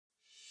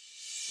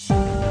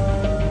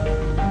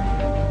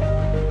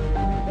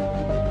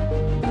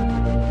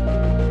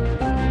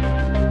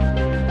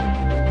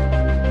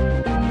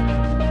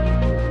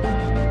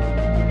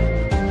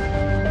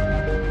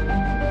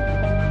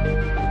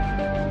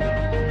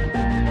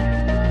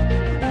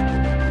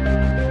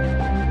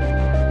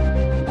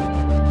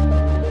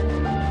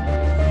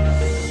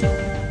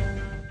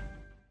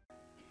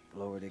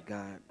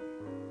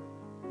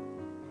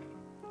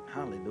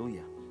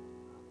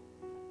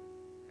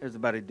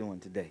everybody doing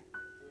today?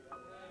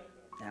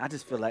 And I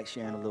just feel like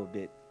sharing a little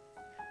bit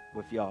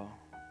with y'all.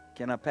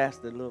 Can I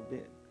pastor a little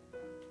bit?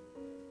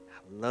 I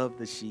love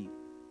the sheep.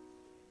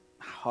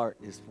 My heart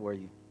is for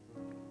you.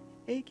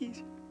 Hey,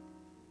 Keisha.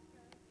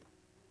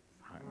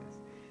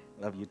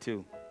 Love you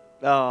too.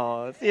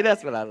 Oh, see,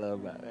 that's what I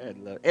love about it.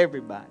 I love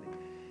everybody.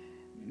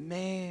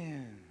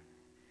 Man.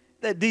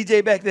 That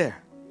DJ back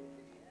there.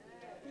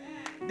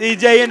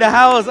 DJ in the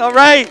house. All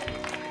right.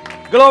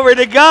 Glory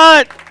to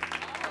God.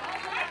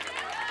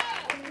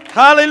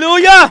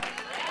 Hallelujah.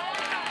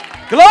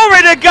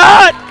 Glory to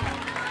God.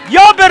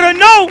 Y'all better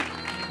know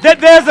that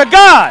there's a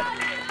God.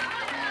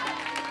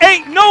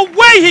 Ain't no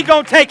way he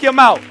gonna take him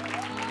out.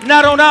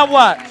 Not on our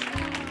watch.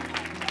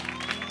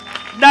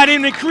 Not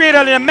even create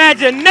an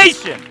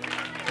imagination.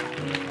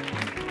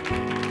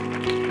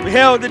 We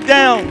held it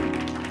down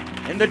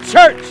in the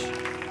church.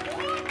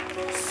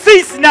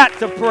 Cease not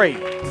to pray.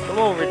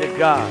 Glory to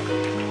God.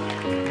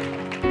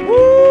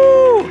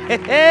 Woo! Hey,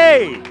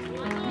 hey.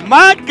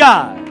 My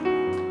God.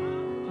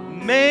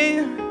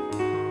 Man.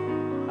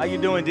 How you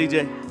doing,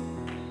 DJ?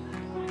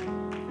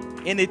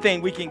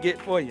 Anything we can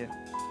get for you.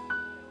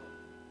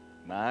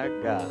 My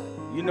God.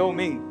 You know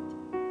me.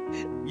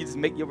 You just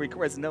make your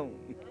request known.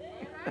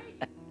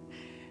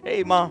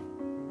 Hey, Mom.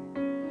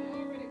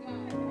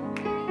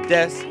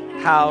 That's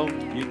how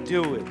you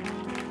do it.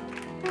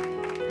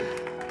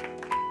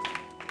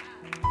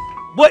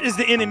 What is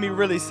the enemy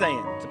really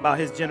saying about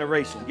his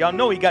generation? Y'all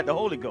know he got the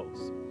Holy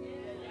Ghost.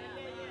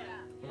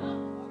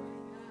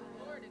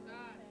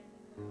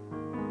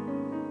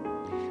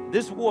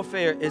 This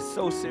warfare is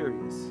so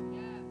serious.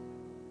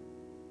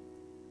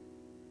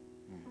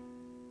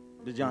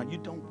 But John, you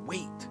don't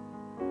wait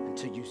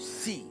until you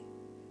see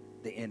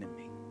the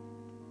enemy.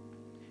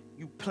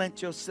 You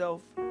plant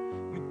yourself,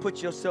 you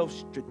put yourself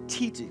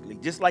strategically,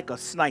 just like a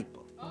sniper.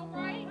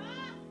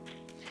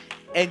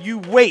 And you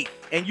wait,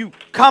 and you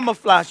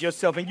camouflage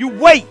yourself, and you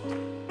wait,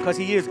 because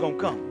he is going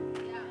to come.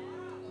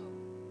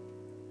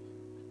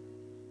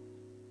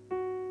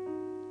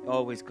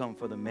 Always come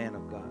for the man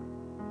of God.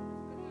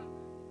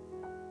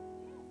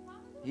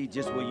 He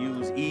just will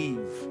use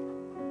Eve.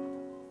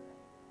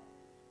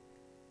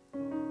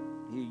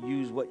 He'll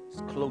use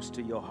what's close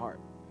to your heart.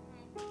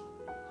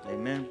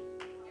 Amen.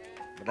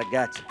 But I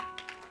got you.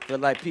 Feel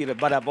like Peter,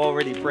 but I've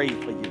already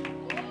prayed for you.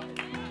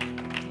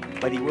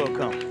 But he will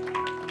come.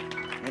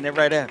 And then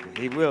right after,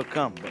 he will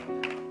come. But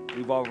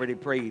we've already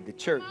prayed. The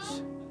church,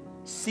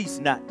 cease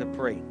not to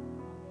pray.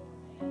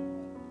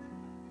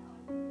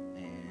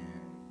 And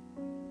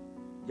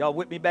y'all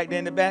with me back there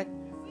in the back?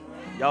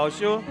 Y'all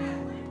sure?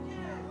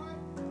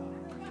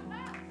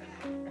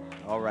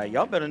 All right.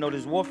 Y'all better know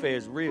this warfare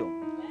is real.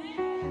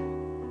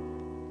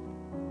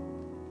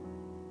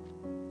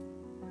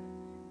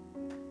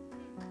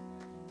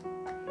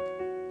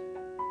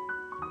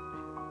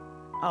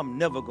 I'm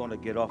never going to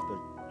get off the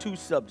two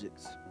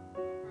subjects.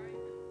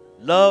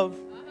 Love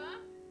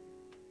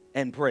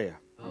and prayer.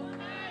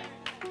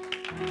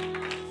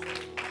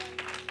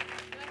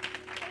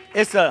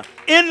 It's an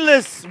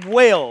endless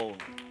well of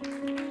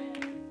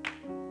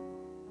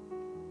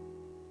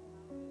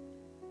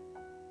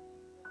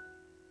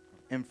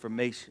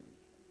information,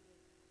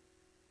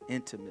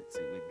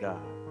 intimacy with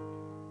God.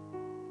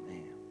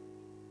 Man.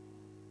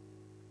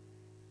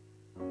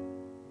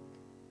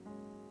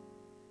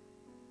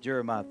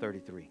 Jeremiah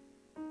 33:3.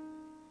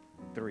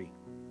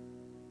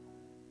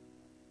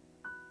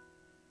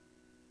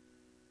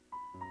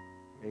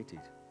 Hey,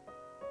 teacher.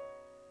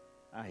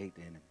 I hate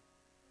the enemy.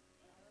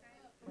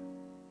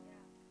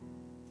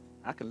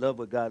 I can love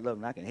what God loves,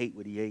 and I can hate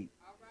what he hates.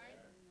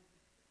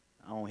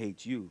 I don't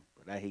hate you,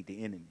 but I hate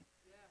the enemy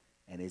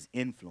and his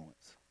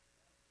influence.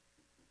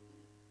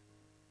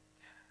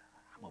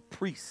 I'm a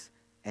priest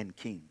and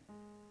king.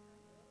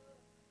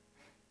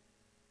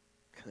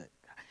 Good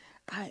God.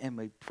 I am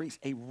a priest,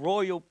 a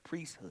royal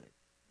priesthood.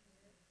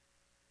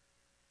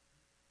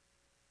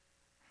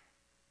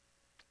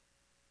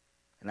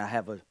 And I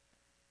have a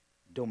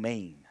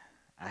domain.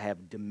 I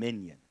have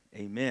dominion.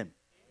 Amen.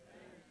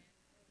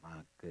 My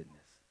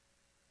goodness.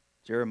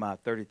 Jeremiah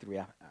 33.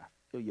 I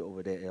feel you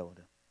over there,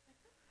 elder.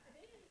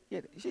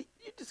 Yeah, you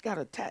just got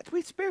attached.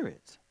 We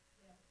spirits.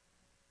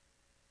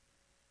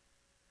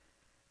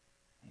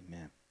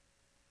 Amen.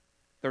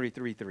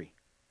 33:3.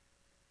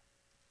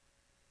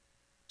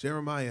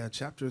 Jeremiah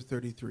chapter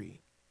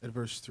 33 and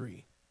verse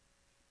 3.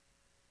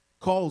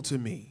 Call to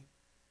me,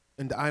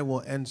 and I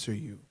will answer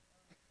you,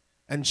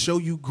 and show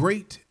you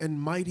great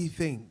and mighty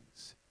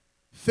things,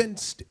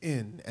 fenced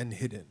in and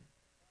hidden,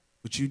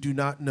 which you do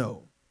not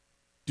know,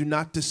 do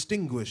not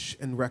distinguish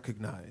and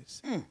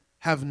recognize,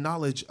 have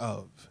knowledge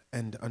of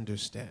and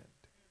understand.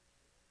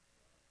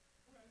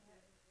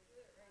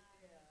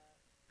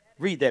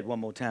 Read that one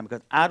more time,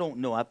 because I don't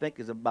know. I think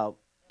it's about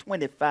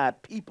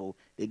 25 people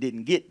that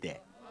didn't get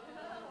that.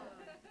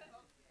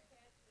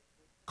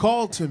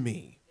 Call to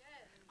me.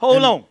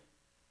 Hold on.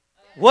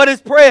 What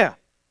is prayer?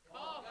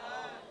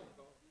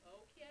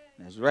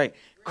 That's right.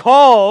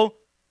 Call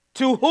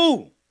to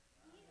who?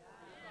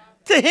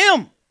 To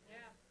him.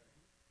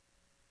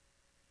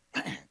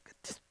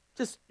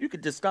 You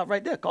could just stop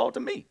right there. Call to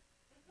me.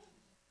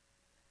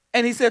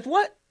 And he says,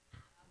 what?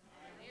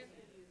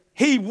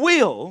 He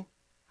will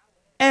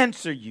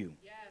answer you.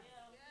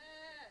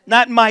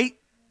 Not might.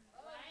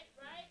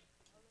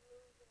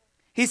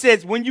 He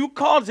says, when you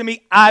call to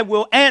me, I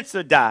will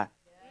answer, die.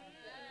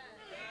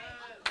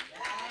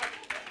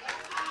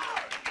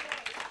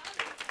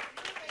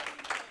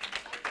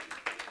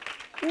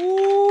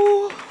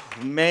 Ooh,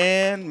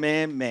 man.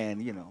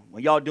 You know,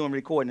 when y'all doing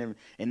recording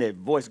and that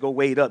voice go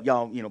way up,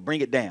 y'all,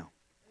 bring it down.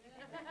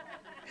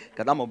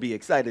 Because I'm going to be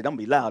excited. I'm going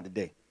to be loud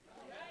today.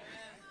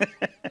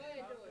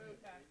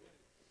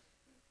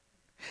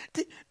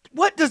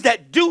 What does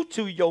that do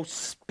to your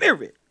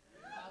spirit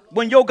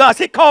when your God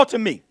said, call to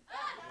me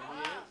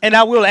and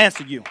I will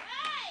answer you?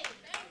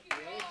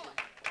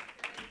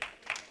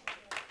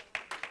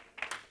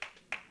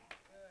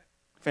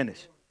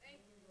 Finish.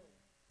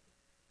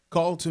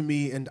 Call to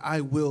me and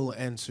I will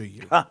answer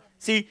you.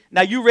 See,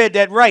 now you read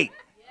that right.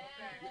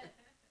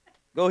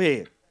 Go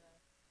ahead.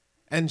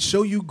 And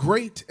show you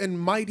great and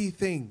mighty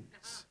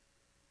things,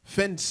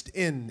 fenced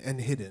in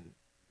and hidden,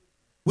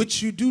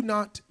 which you do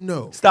not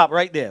know. Stop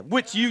right there.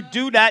 Which you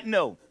do not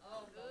know.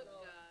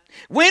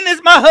 When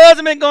is my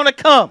husband going to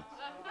come?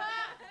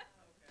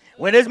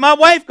 When is my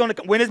wife going to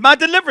come? When is my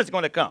deliverance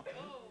going to come?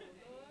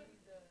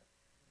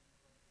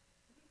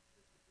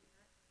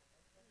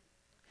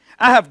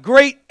 I have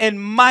great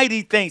and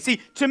mighty things. See,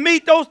 to me,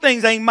 those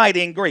things ain't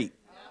mighty and great.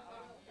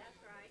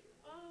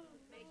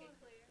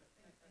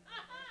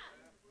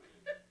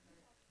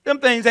 Them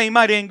things ain't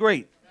mighty and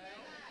great.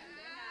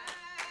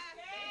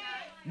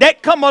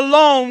 That come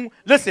along,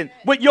 listen,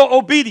 with your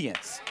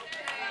obedience.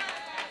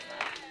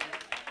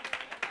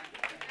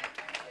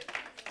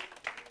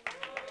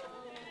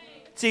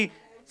 See,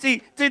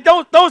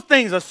 those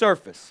things are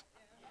surface.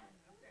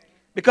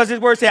 Because his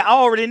word said, I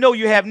already know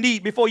you have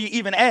need before you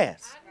even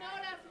ask. I know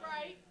that's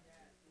right.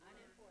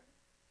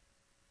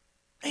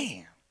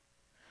 Man.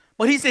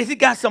 But he says he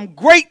got some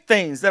great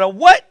things that are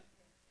what?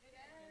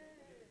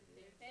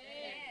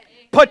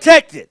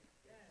 Protected.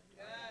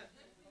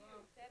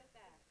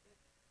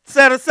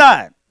 Set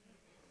aside.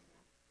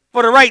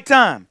 For the right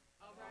time.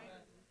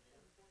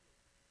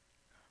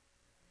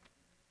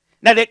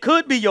 Now that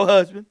could be your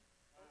husband.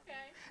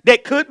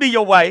 That could be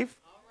your wife.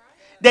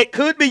 That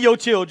could be your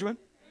children.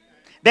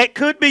 That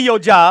could be your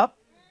job.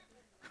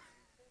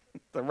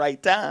 The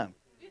right time.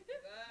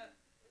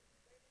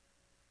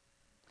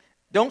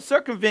 Don't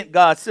circumvent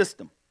God's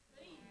system.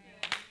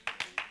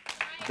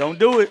 Don't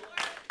do it.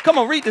 Come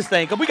on, read this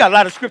thing, because we got a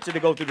lot of scripture to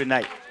go through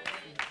tonight.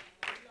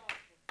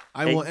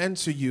 I will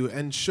answer you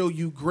and show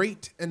you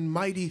great and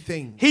mighty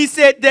things. He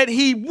said that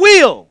he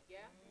will.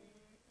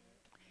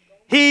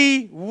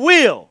 He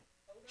will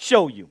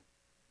show you.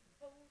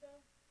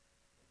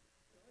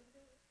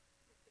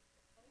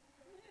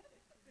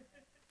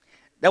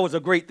 That was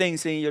a great thing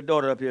seeing your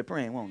daughter up here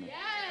praying, wasn't it?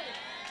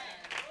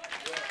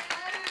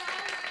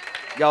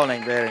 Y'all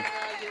ain't ready.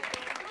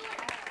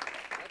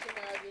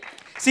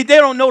 See, they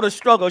don't know the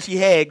struggle she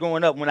had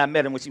growing up when I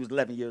met her when she was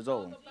 11 years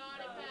old.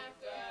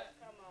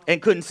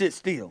 And couldn't sit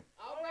still.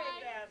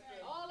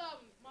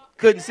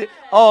 Couldn't sit,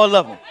 all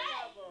of them.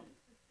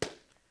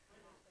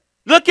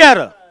 Look at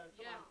her.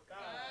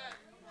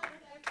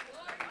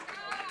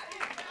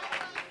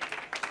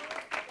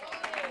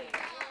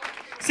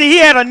 See, he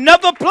had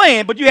another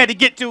plan, but you had to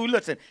get to,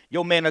 listen,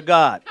 your man of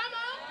God.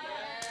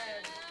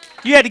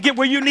 You had to get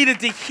where you needed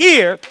to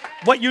hear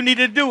what you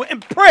needed to do,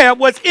 and prayer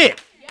was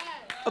it.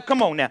 Oh,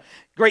 come on now.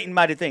 Great and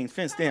mighty things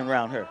fenced in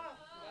around her.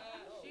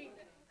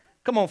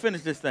 Come on,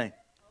 finish this thing.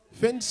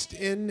 Fenced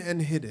in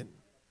and hidden,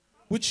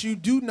 which you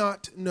do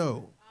not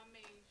know,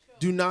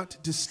 do not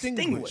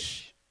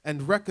distinguish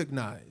and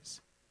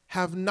recognize,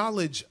 have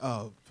knowledge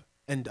of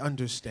and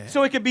understand.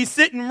 So it could be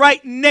sitting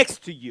right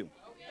next to you.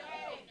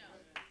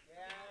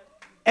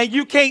 And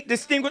you can't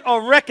distinguish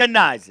or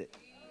recognize it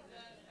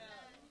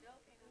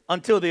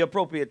until the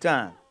appropriate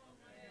time.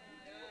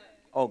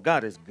 Oh,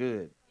 God is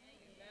good.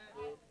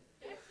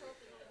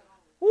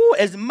 Ooh,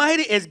 as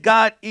mighty as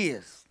God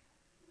is,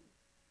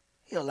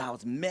 he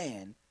allows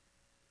man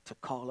to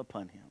call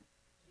upon him.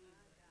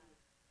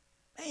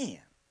 Man.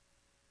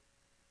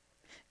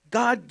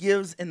 God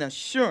gives an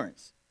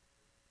assurance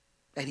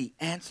that he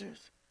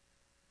answers.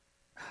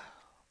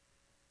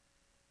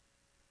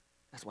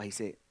 That's why he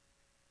said,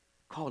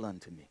 call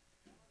unto me,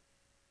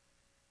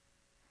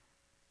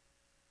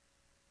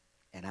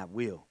 and I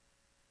will.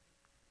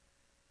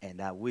 And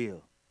I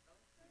will.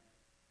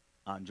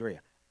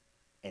 Andrea,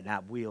 and I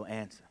will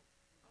answer.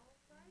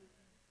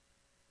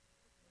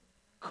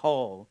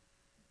 Call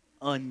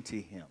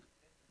unto him.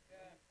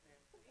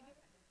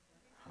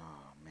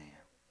 Oh, man.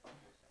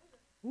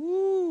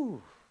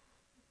 Woo.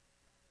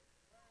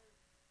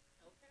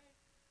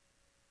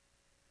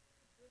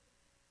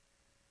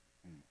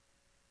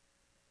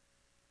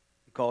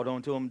 You called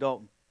on to him,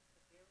 Dalton?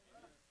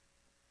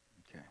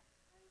 Okay.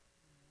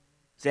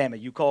 Sammy,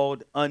 you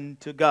called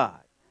unto God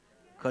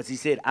because he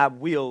said, I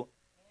will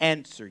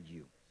answer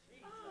you.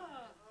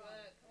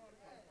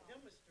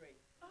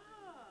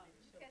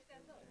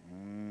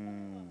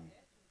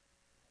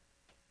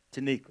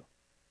 Tanika.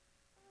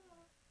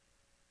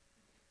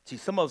 See,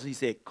 some of us, he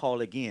said,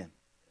 call again.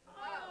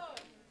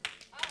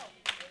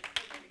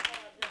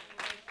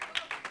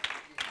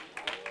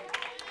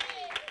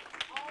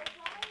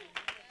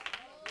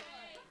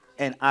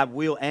 And I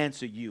will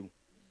answer you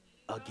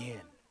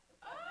again.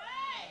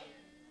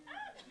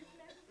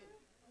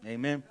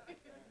 Amen.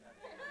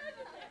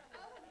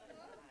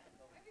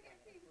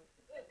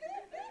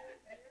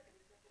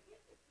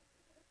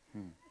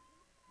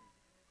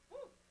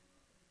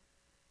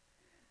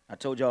 I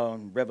told y'all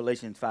in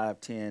Revelation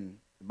 5:10,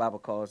 the Bible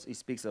calls, he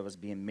speaks of us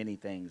being many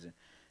things,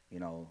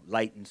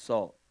 light and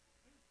salt.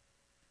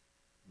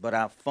 But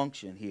our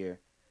function here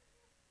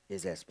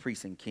is as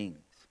priests and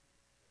kings.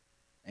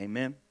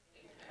 Amen.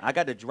 I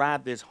got to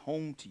drive this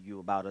home to you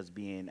about us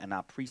being in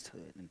our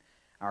priesthood and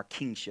our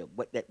kingship,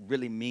 what that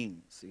really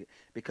means.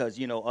 Because,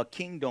 a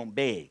king don't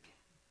beg.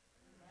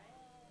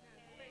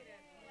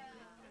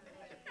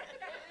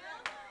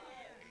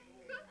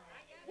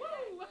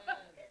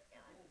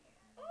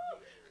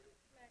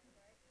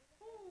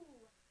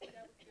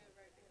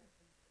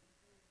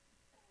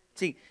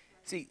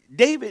 See,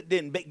 David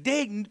didn't beg.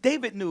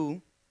 David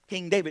knew,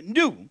 King David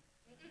knew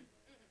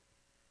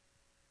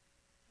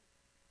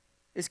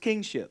his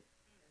kingship.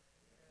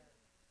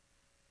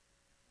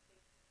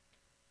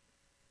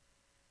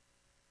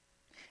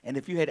 And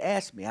if you had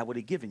asked me, I would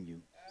have given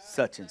you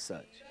such and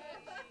such.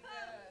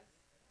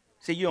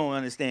 See, you don't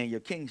understand your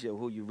kingship,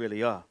 who you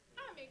really are.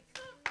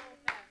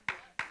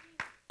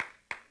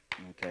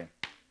 Okay.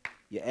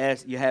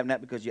 You have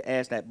not because you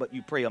asked that, but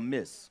you pray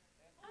amiss.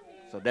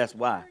 So that's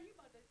why.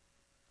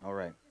 All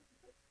right.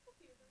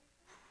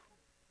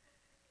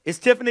 Is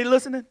Tiffany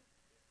listening?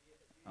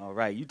 All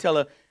right. You tell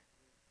her,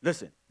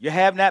 listen, you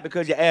have not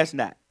because you ask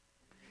not.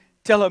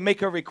 Tell her, make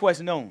her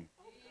request known.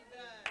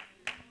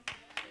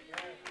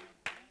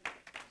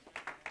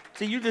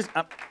 See, you just,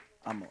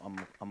 I'm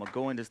going to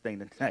go in this thing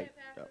tonight.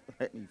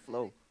 Let me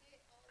flow.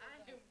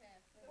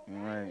 All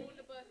right.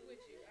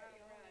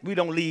 We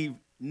don't leave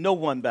no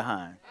one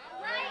behind.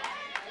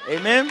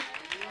 Amen.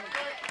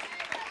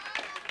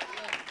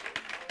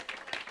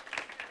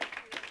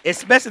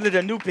 Especially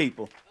the new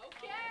people.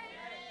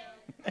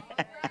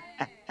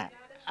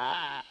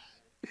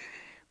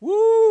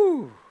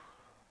 Woo.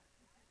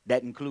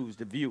 That includes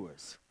the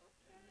viewers.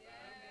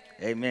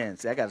 Amen.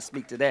 See, I got to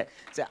speak to that.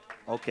 See,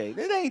 okay,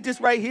 that ain't just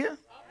right here.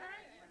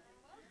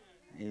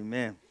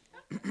 Amen.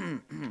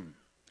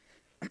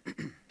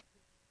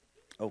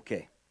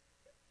 Okay.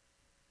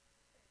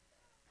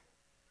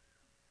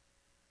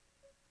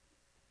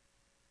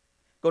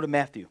 Go to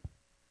Matthew.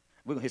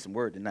 We're going to hear some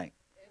word tonight.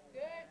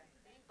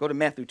 Go to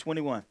Matthew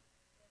 21.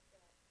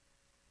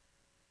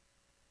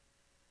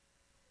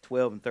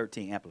 12 and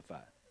 13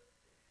 amplified.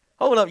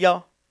 Hold up,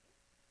 y'all.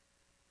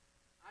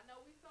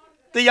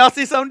 Did y'all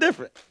see something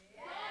different?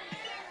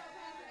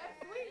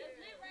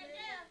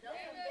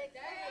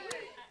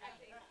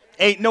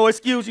 Ain't no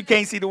excuse you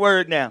can't see the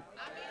word now.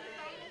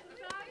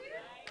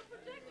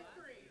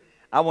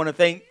 I want to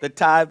thank the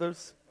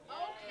tithers.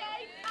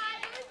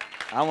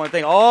 I want to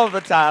thank all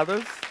the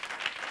tithers.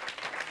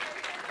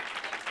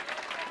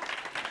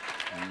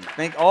 And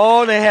thank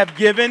all they have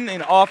given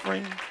in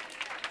offering.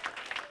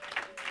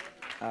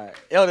 All right.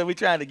 Elder, we're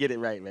trying to get it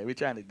right, man. We're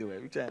trying to do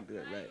it. We're trying to do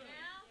it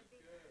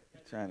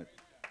right.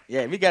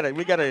 Yeah, we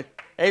gotta,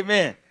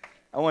 amen.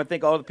 I want to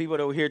thank all the people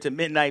that were here to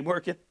midnight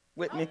working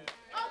with me.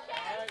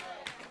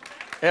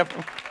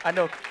 I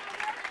know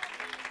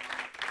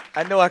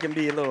I can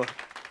be a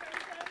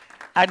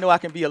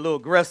little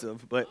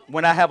aggressive, but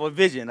when I have a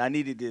vision, I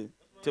needed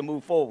to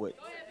move forward.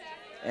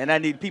 And I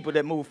need people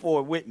that move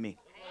forward with me.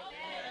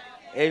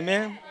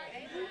 Amen.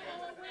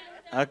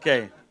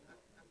 Okay.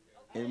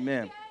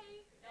 Amen.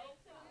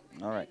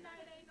 All right.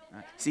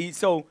 See,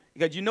 so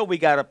because we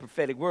got a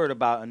prophetic word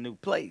about a new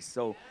place.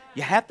 So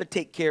you have to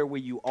take care of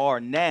where you are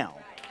now.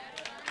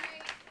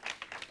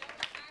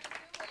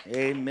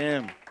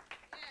 Amen.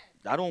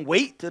 I don't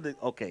wait till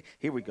okay,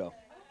 here we go.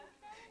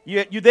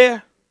 You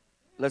there?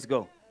 Let's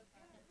go.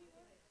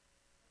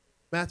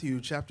 Matthew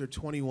chapter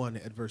 21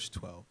 at verse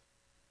 12.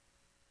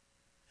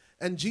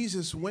 And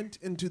Jesus went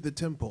into the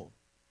temple,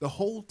 the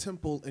whole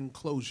temple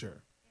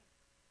enclosure,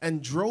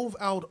 and drove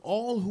out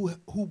all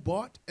who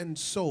bought and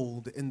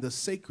sold in the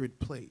sacred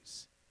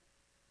place.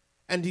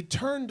 And he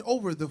turned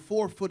over the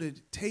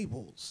four-footed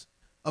tables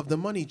of the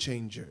money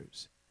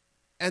changers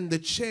and the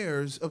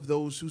chairs of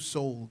those who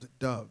sold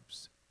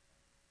doves.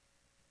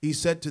 He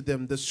said to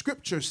them, the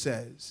scripture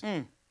says,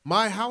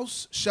 my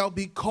house shall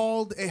be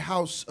called a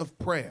house of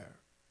prayer,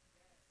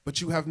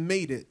 but you have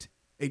made it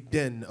a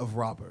den of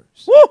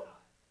robbers.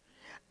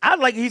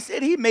 Woo! He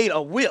said he made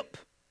a whip.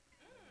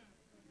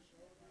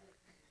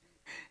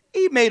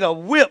 He made a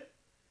whip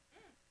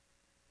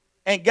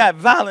and got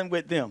violent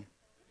with them.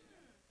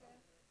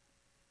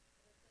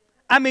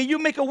 I mean, you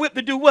make a whip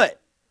to do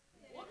what?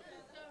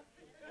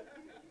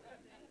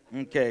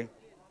 Okay.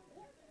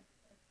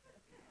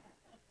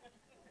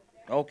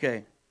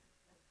 Okay.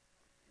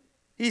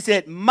 He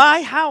said,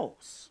 my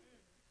house.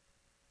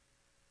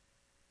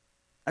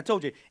 I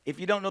told you, if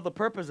you don't know the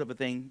purpose of a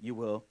thing, you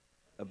will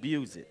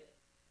abuse it.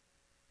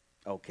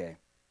 Okay.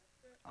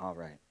 All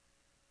right.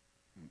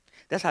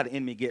 That's how the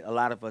enemy get a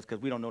lot of us,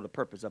 because we don't know the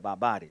purpose of our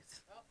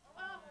bodies.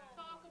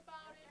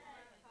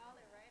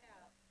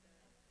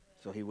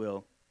 So he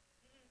will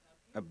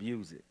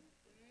abuse it.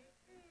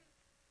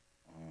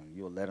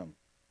 You'll let him.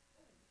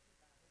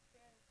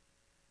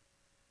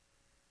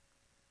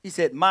 He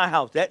said, my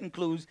house. That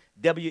includes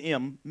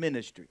WM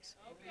Ministries.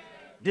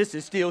 This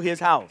is still his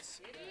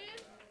house.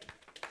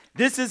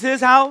 This is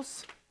his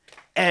house,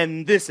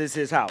 and this is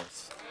his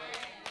house.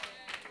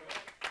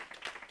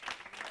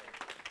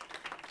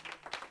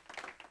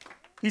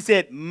 He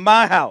said,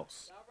 my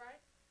house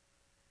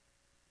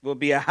will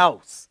be a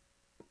house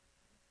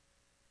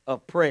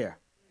of prayer.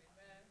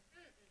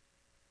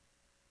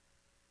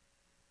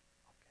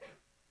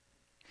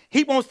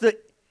 He wants to,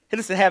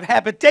 listen, have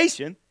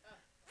habitation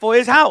for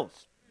his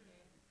house.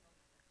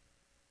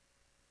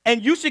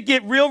 And you should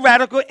get real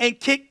radical and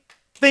kick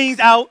things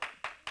out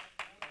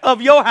of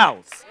your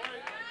house.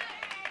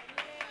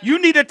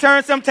 You need to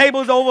turn some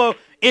tables over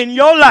in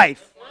your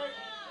life.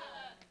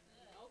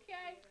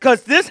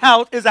 Because this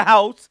house is a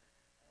house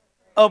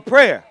of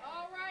prayer.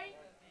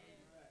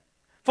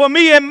 For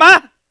me and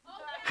my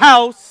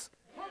house.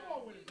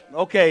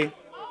 Okay.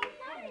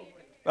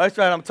 That's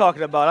what I'm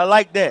talking about. I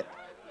like that.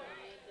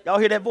 Y'all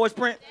hear that voice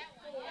print?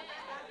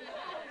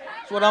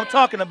 That's what I'm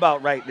talking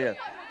about right there.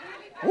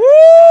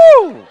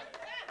 Woo!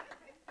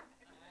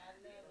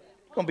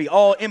 It's going to be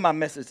all in my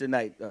message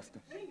tonight,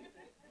 Dustin.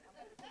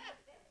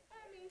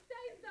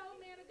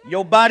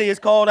 Your body is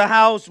called a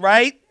house,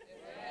 right?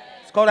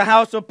 It's called a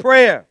house of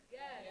prayer.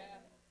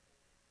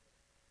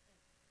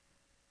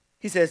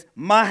 He says,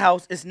 my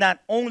house is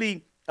not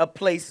only a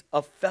place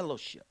of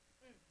fellowship,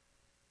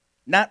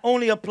 not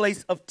only a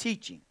place of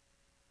teaching,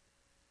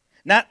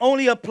 not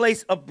only a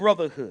place of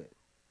brotherhood,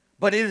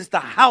 but it is the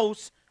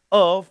house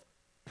of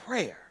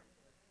prayer.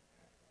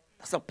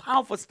 That's a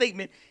powerful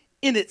statement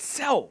in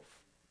itself.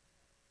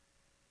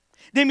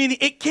 They mean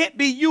it can't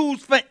be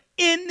used for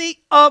any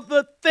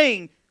other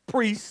thing,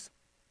 priests.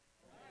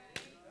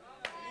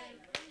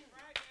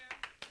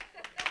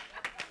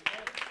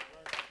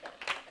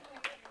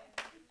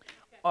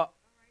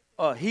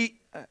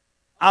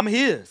 I'm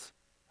his.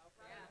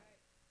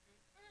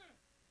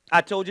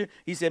 I told you,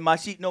 he said, my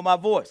sheep know my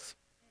voice.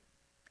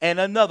 And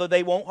another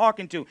they won't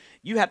hearken to.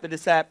 You have to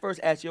decide first,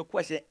 ask your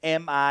question,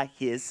 am I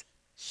his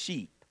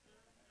sheep?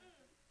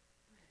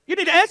 You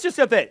need to ask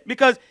yourself that,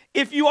 because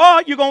if you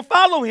are, you're going to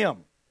follow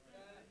him.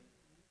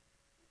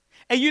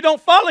 And you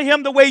don't follow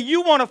him the way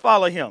you want to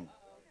follow him.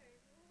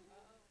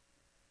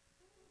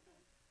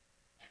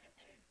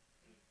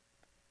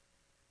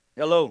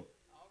 Hello?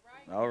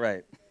 All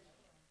right.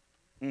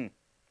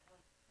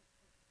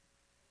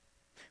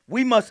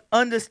 We must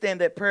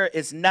understand that prayer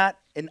is not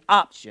an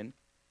option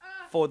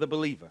for the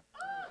believer.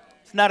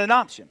 It's not an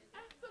option.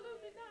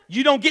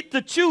 You don't get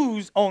to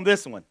choose on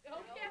this one.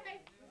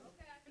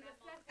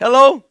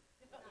 Hello?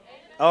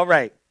 All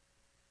right.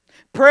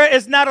 Prayer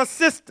is not a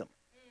system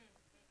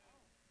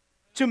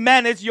to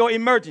manage your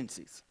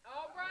emergencies.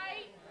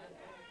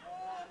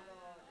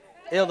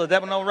 Elder,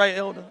 that one all right,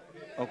 Elder?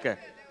 Okay.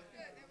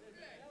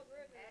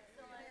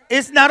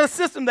 It's not a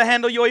system to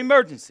handle your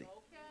emergency.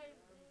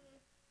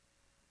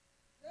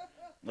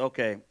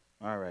 Okay,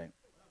 all right.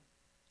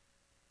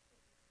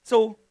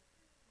 So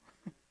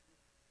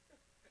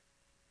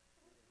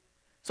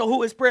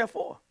who is prayer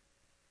for?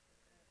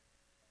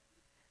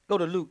 Go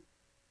to Luke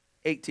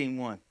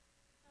 18:1.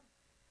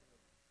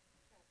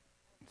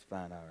 Let's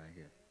find out right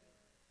here.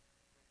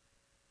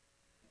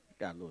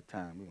 Got a little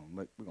time.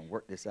 We're gonna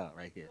work this out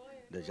right here.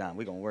 DeJohn,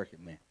 we're gonna work it,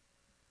 man.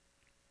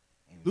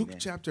 Amen. Luke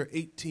chapter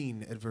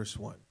 18 at verse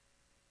 1.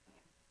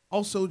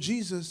 Also,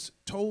 Jesus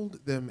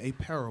told them a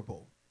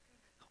parable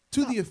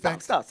to the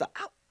effect. Stop.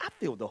 I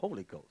feel the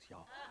Holy Ghost,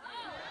 y'all.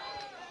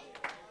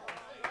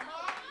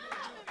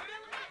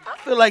 I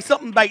feel like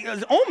something like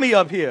is on me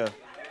up here.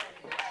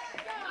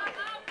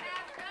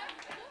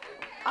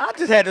 I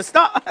just had to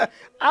stop.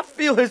 I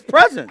feel his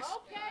presence.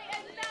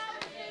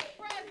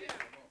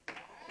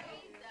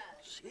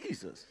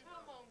 Jesus.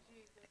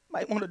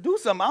 Might want to do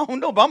something. I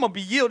don't know, but I'm going to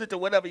be yielded to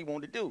whatever he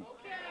want to do.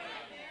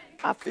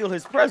 I feel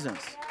his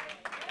presence.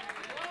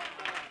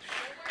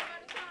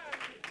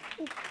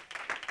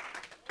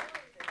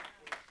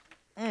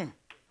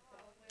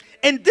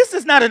 And this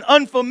is not an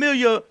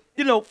unfamiliar,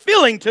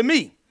 feeling to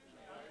me.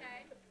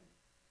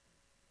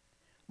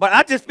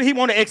 But he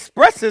want to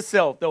express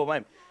himself, though.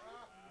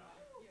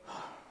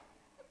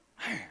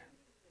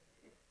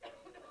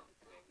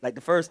 Like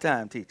the first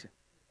time, teacher.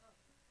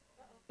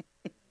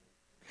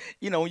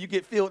 When you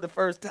get filled the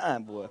first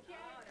time, boy.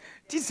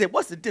 She said,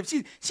 what's the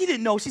difference? She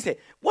didn't know. She said,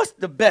 what's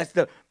the best?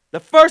 The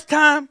first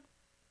time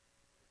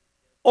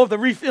or the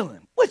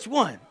refilling? Which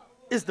one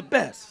is the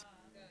best?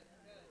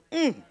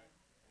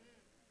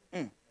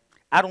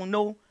 I don't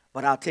know,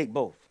 but I'll take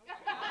both.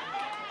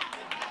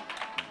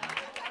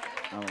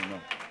 I don't know.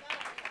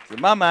 See,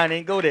 my mind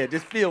ain't go there.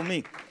 Just feel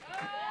me.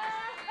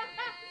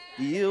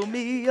 Fill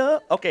me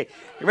up. Okay,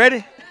 you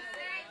ready?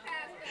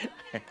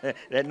 That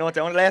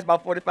anointing only lasts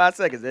about 45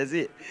 seconds. That's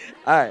it.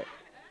 All right.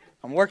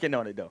 I'm working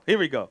on it, though. Here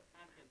we go.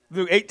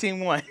 Luke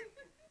 18:1.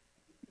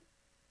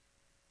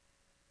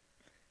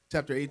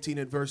 Chapter 18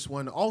 and verse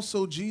 1.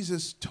 Also,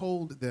 Jesus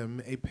told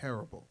them a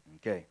parable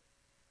Okay.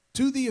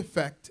 to the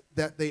effect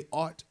that they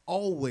ought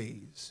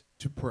always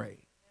to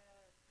pray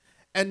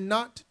and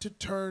not to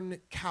turn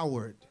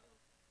coward,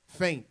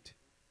 faint,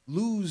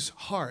 lose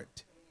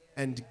heart,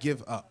 and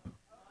give up.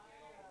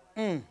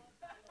 Do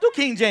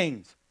King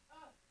James.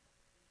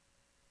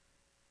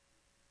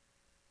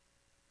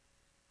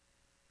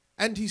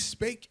 And he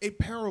spake a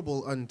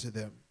parable unto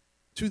them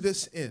to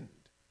this end,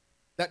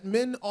 that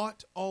men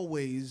ought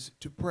always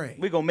to pray.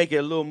 We're going to make it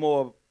a little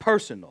more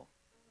personal.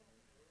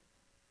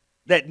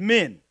 That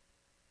men.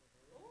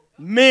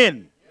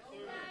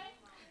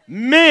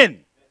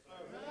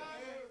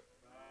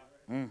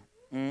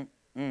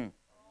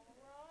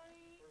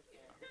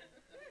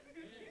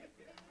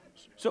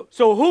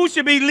 So who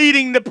should be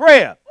leading the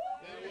prayer?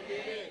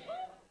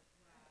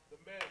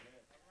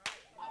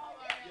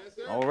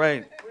 All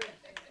right.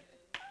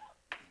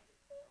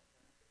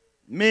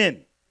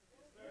 Men.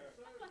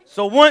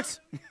 So once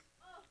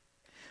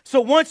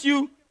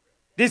you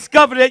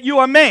discover that you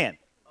are a man,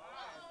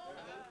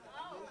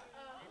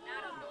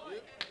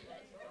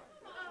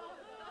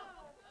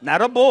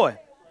 not a boy.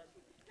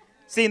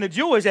 See, in the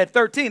Jewish at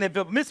 13, at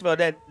the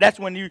mitzvah, that's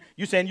when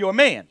you saying you're a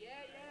man.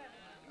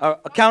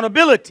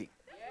 Accountability.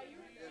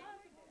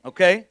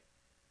 Okay?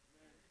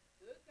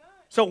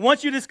 So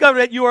once you discover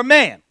that you're a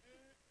man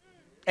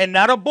and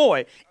not a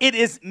boy, it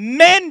is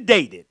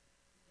mandated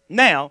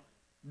now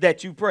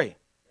that you pray.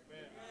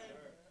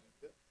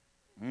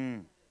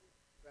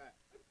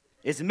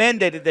 It's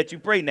mandated that you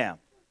pray now.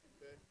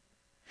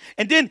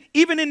 And then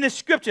even in the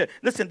scripture,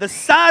 listen, the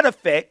side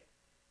effect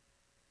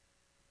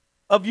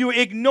of you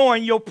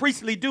ignoring your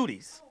priestly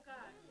duties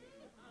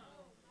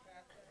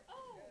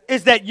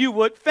is that you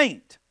would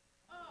faint.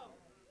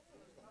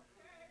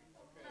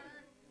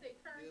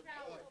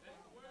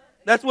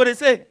 That's what it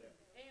said.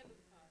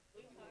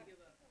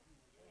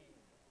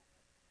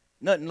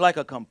 Nothing like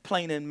a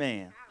complaining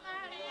man.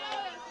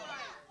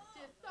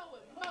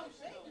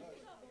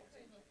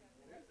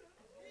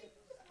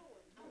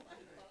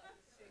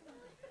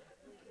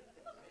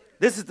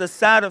 This is the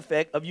side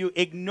effect of you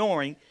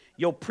ignoring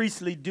your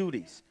priestly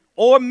duties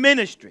or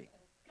ministry,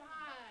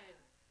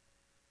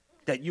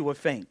 that you will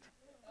faint.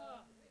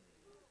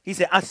 He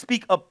said, I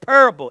speak a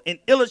parable in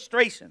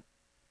illustration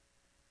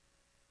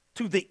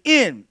to the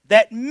end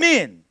that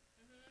men,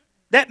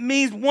 that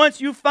means once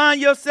you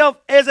find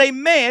yourself as a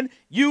man,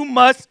 you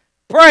must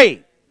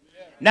pray,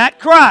 not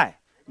cry,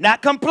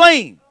 not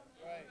complain.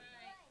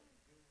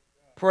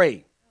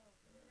 Pray.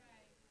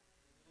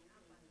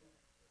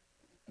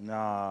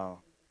 No.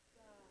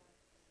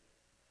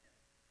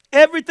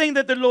 Everything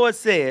that the Lord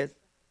says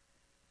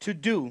to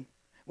do,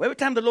 every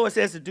time the Lord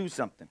says to do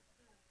something,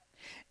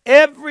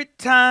 every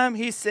time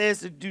he says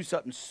to do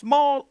something,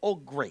 small or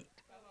great,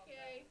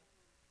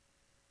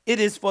 it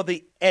is for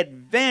the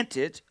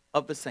advantage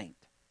of the saint.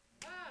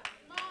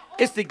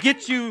 It's to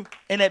get you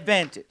an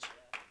advantage.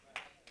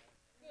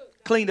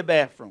 Clean the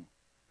bathroom.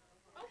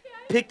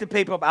 Pick the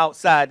paper up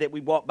outside that we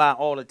walk by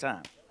all the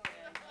time.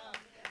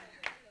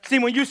 See,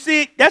 when you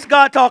see it, that's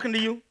God talking to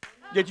you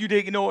that you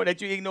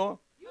ignore.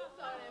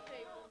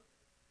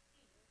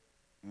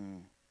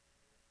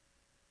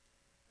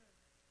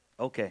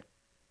 Okay.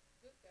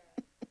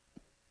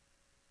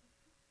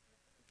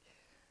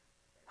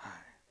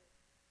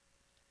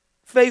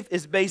 Faith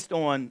is based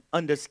on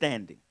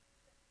understanding.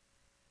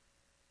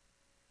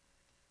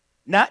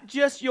 Not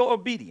just your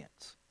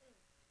obedience.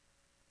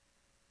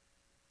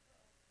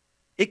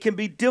 It can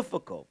be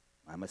difficult.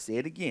 I'm going to say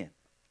it again.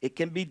 It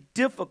can be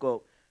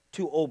difficult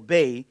to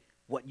obey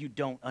what you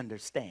don't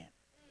understand.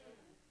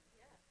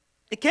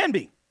 It can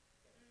be.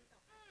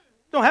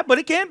 Don't have, but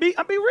it can be.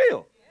 I'll be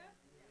real.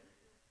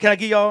 Can I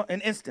give y'all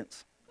an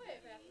instance?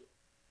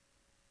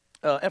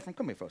 Ephraim,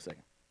 come here for a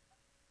second.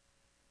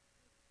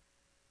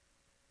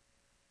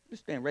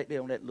 Just stand right there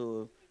on that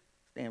little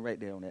line right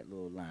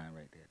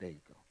there. There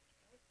you go.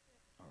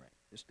 All right,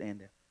 just stand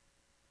there.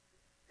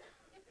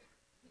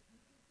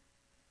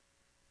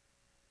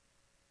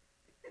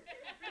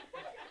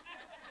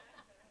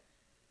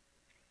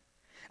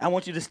 I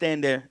want you to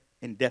stand there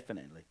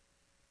indefinitely.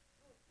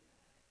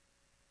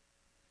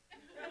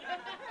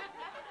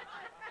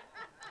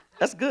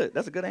 That's good.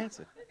 That's a good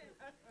answer.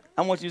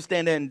 I want you to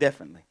stand there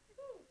indefinitely.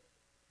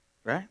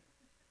 Right?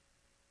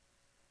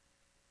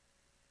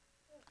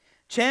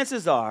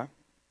 Chances are,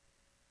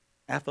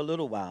 after a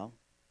little while,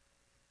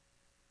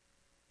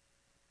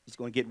 he's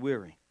going to get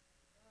weary.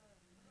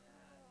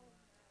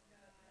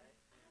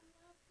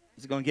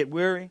 He's going to get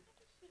weary.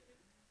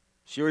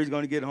 Sure, he's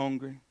going to get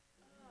hungry.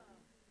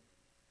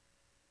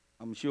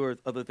 I'm sure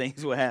other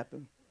things will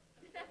happen.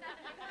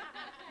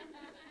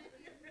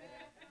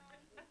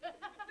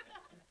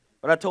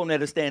 But I told him that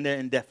to stand there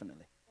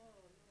indefinitely.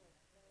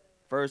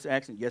 First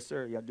action, yes,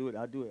 sir. Y'all do it.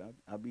 I'll do it.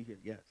 I'll be here.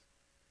 Yes.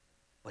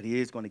 But he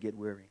is going to get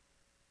weary.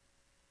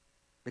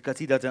 Because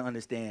he doesn't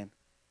understand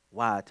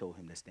why I told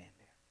him to stand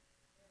there.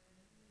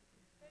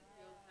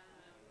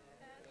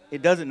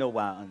 It doesn't know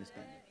why I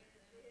understand it.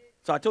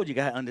 So I told you, you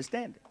got to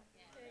understand it.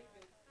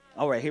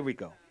 All right, here we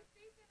go.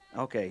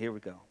 Okay, here we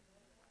go.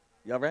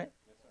 You all right?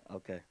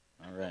 Okay,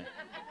 all right.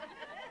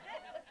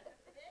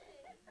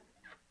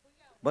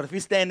 But if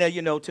you stand there,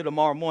 you know, till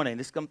tomorrow morning,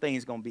 this some thing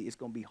is gonna be, it's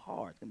gonna be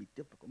hard, it's gonna be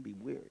difficult, it's gonna be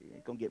weary,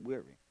 it's gonna get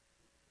weary.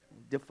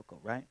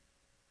 Difficult, right?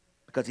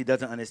 Because he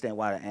doesn't understand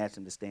why I asked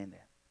him to stand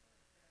there.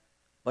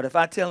 But if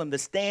I tell him to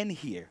stand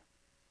here,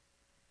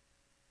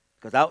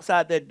 because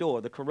outside that door,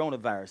 the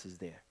coronavirus is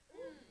there.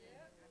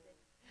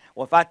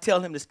 Or if I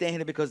tell him to stand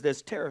here because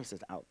there's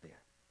terrorists out there.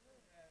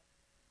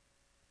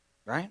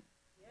 Right?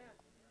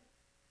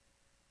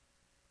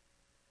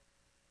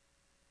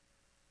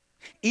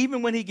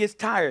 Even when he gets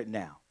tired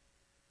now,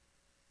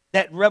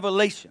 that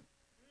revelation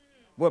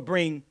will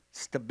bring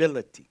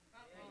stability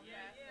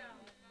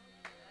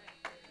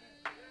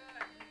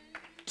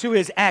to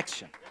his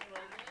action.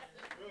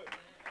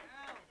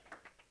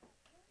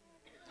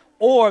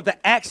 Or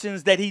the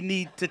actions that he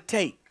needs to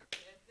take.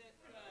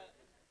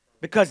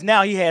 Because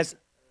now he has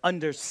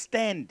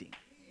understanding.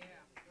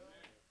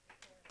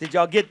 Did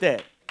y'all get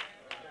that?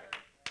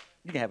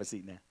 You can have a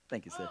seat now.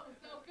 Thank you, sir.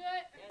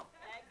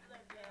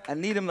 I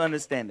need him to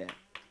understand that.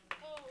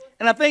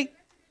 And I think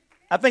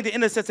the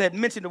intercessor had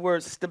mentioned the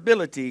word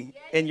stability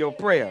in your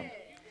prayer.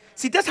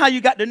 See, that's how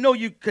you got to know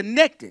you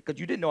connected, because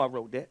you didn't know I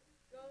wrote that.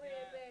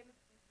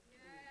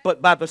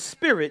 But by the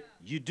Spirit,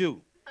 you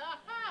do.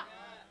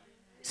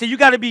 See, you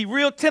got to be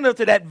real tender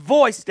to that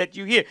voice that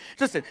you hear.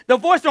 Listen, the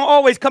voice don't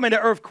always come in the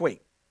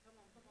earthquake.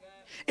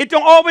 It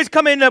don't always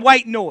come in the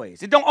white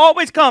noise. It don't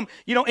always come,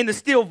 you know, in the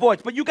still voice.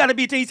 But you got to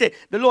be, he said,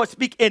 the Lord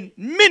speak in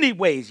many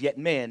ways, yet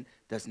man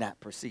does not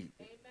perceive.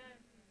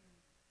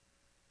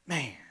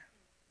 Man,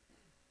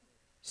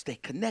 stay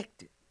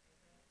connected.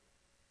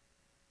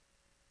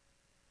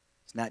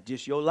 It's not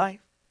just your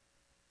life,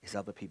 it's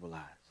other people's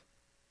lives.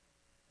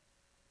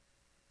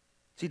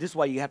 See, this is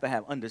why you have to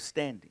have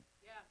understanding.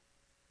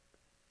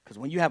 Because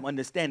when you have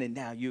understanding,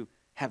 now you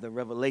have the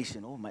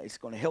revelation. Oh, my, it's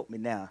going to help me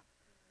now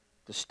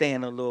to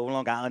stand a little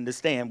longer. I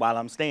understand while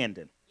I'm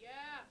standing. Yeah.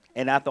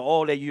 And after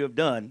all that you have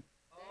done,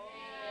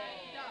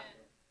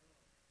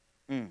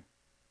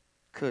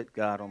 good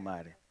God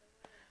Almighty.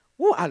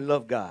 Woo, I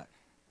love God.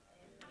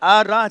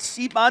 I told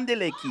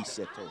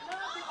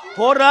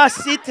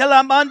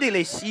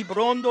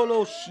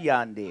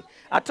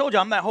you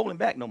I'm not holding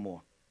back no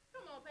more.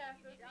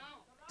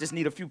 Just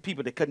need a few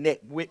people to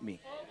connect with me.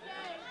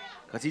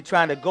 Because he's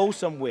trying to go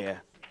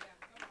somewhere.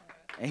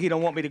 And he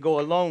don't want me to go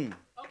alone.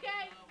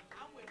 Okay.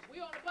 We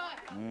on the bus.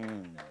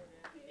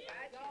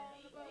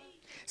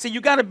 See, you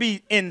got to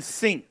be in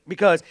sync.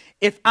 Because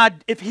if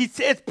he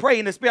says pray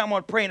in the Spirit, I'm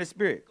going to pray in the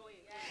Spirit.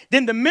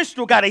 Then the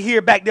minstrel got to hear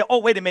back there, oh,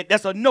 wait a minute,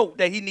 that's a note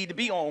that he need to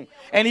be on.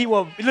 And he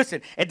will,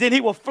 listen, and then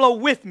he will flow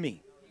with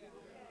me.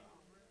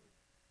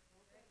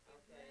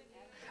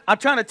 I'm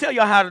trying to tell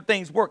you how the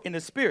things work in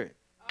the Spirit.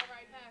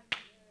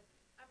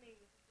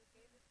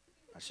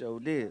 I sure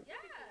did.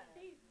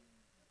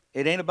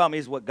 It ain't about me,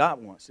 it's what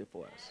God wants it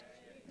for us.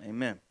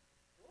 Amen.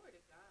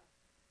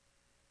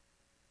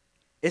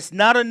 It's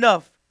not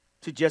enough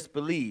to just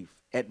believe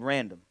at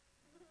random.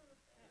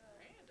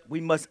 We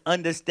must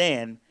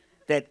understand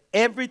that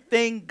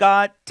everything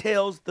God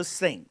tells the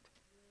saint,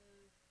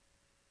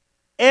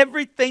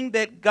 everything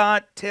that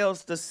God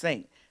tells the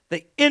saint,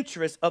 the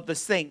interest of the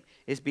saint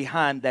is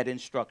behind that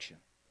instruction.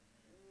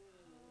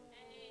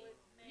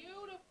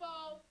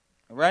 Beautiful.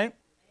 All right?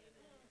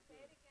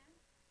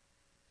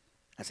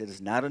 I said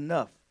it's not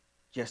enough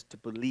just to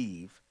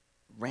believe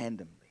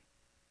randomly.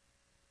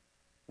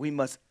 We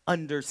must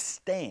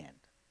understand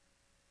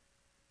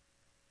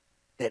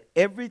that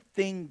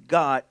everything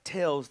God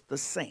tells the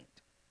saint,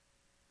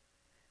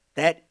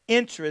 that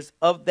interest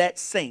of that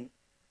saint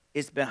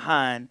is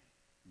behind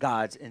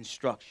God's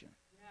instruction.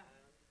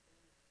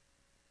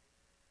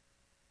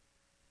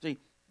 See,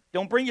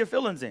 don't bring your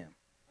feelings in.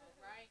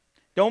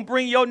 Don't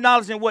bring your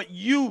knowledge in what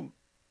you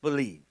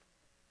believe.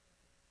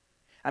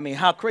 I mean,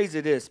 how crazy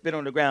it is, spit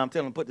on the ground,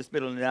 tell them put the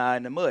spit on the eye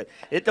in the mud.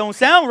 It don't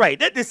sound right.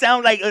 That just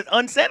sounds like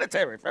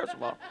unsanitary, first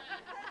of all.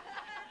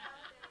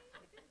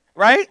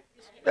 Right?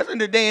 That's in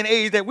the day and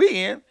age that we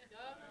in.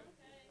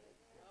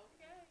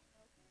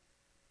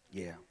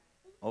 Yeah.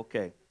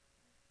 Okay.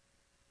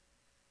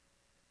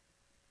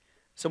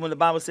 So when the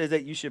Bible says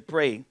that you should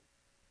pray,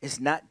 it's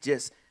not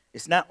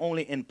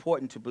only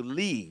important to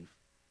believe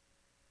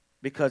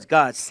because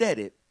God said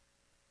it,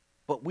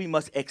 but we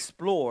must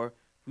explore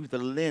through the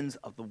lens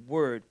of the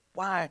word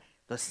why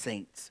the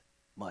saints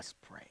must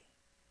pray.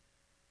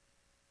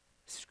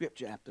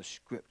 Scripture after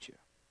scripture.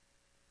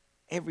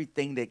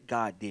 Everything that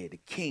God did, the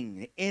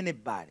king,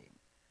 anybody,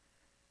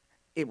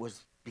 it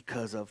was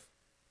because of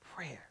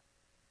prayer.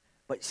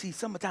 But see,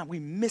 sometimes we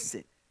miss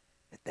it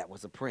that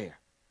was a prayer.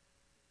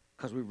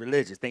 Because we're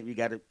religious, think we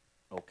got to,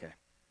 okay.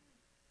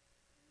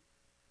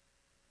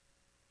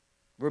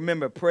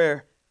 Remember,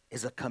 prayer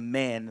is a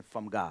command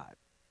from God.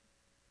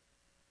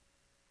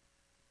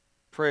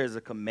 Prayer is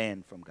a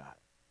command from God.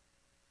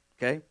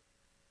 Okay?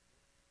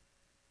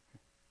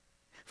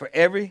 For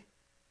everyone,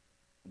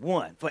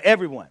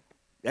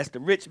 That's the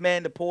rich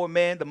man, the poor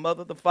man, the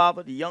mother, the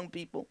father, the young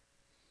people,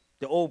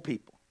 the old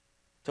people.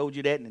 Told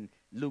you that in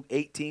Luke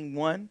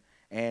 18:1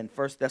 and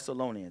 1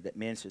 Thessalonians, that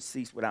men should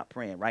cease without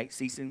praying, right?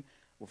 Ceasing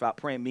without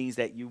praying means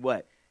that you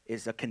what?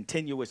 It's a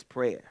continuous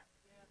prayer.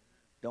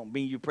 Don't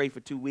mean you pray for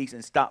 2 weeks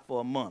and stop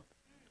for a month.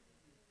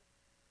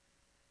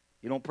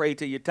 You don't pray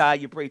till you're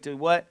tired. You pray till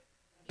what?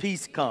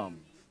 Peace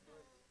comes.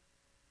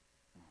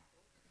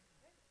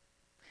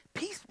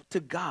 Peace to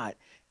God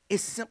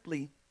is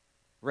simply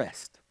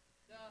rest.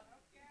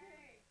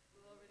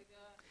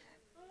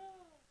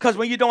 Because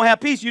when you don't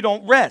have peace, you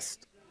don't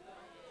rest.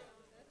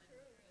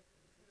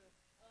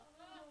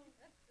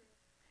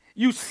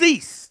 You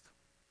cease.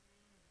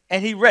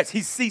 And he rests.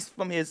 He ceased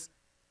from his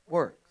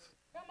works.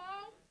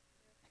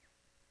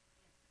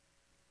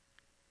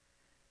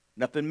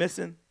 Nothing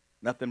missing,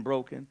 nothing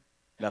broken,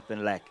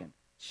 nothing lacking.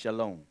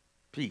 Shalom.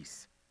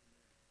 Peace.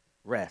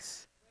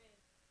 Rest.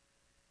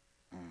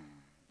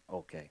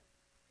 Okay.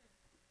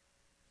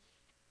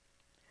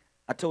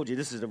 I told you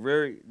this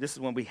is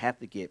when we have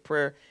to get.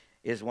 Prayer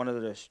is one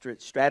of the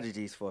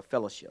strategies for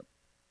fellowship.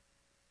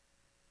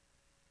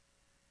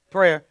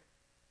 Prayer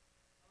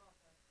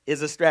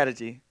is a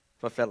strategy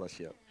for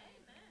fellowship.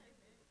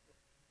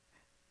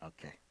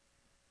 Okay.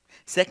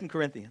 2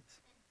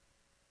 Corinthians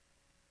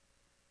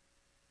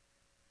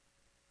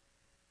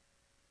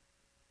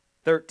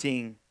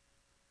 13,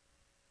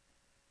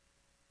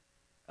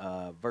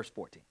 verse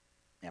 14,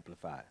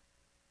 Amplified.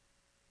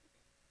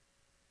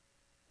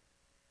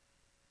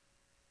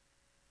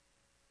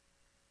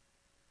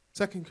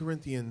 Second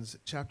Corinthians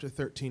chapter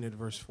 13 and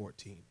verse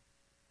 14.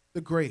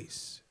 The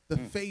grace, the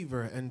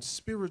favor, and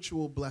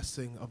spiritual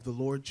blessing of the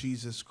Lord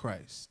Jesus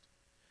Christ,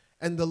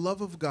 and the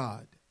love of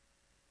God,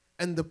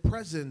 and the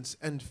presence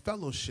and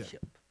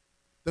fellowship,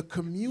 the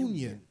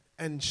communion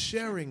and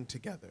sharing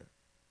together,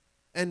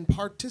 and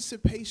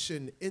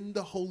participation in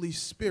the Holy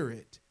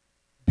Spirit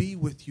be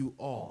with you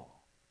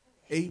all.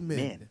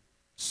 Amen.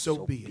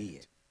 So be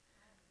it.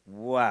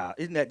 Wow.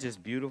 Isn't that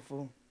just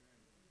beautiful?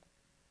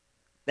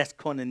 That's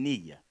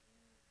koinonia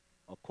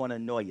or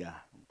koinonia,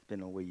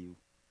 depending on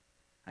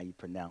how you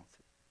pronounce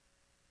it.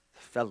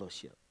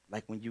 Fellowship.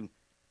 Like when you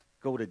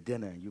go to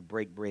dinner and you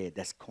break bread,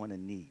 that's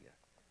koinonia.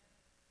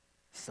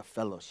 It's a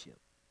fellowship.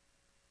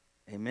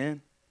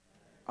 Amen?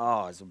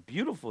 Oh, it's a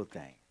beautiful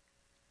thing.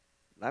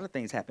 A lot of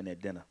things happen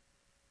at dinner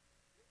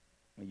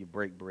when you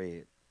break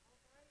bread.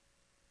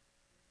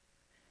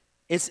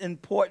 It's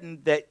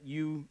important that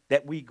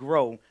we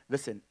grow,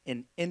 listen,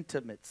 in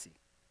intimacy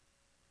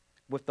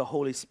with the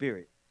Holy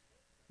Spirit.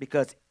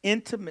 Because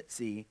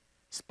intimacy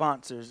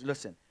sponsors,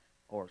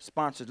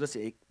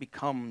 it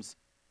becomes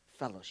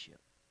fellowship.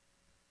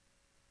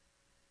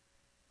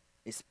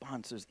 It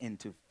sponsors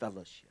into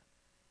fellowship.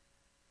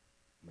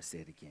 I'm going to say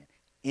it again.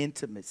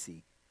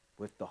 Intimacy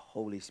with the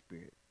Holy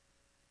Spirit,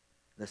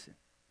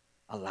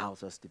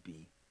 allows us to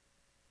be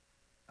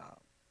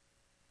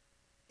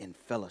in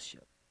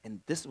fellowship. And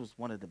this was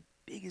one of the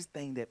biggest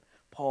things that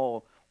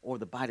Paul or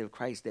the body of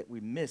Christ that we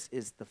miss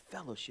is the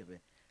fellowship and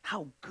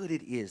how good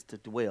it is to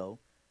dwell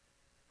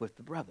with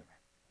the brethren.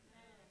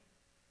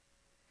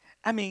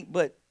 I mean,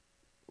 but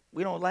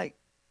we don't like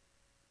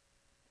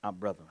our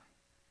brother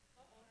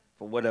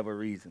for whatever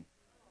reason.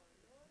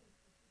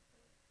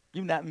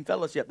 You're not in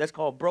fellowship. That's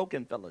called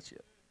broken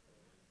fellowship.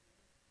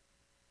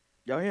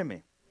 Y'all hear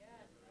me?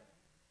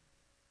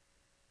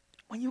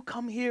 When you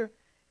come here,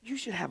 you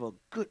should have a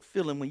good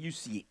feeling when you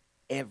see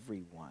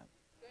everyone.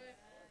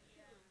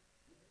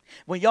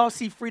 When y'all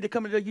see Frida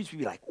coming there, you should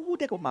be like, "Ooh,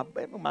 there go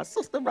my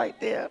sister right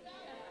there."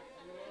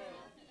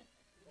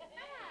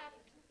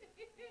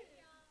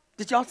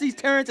 Did y'all see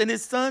Terrence and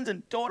his sons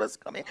and daughters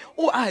come in?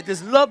 Oh, I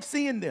just love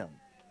seeing them.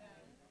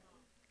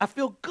 I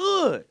feel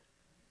good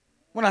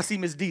when I see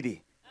Miss Dee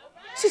Dee.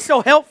 She's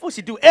so helpful.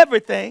 She do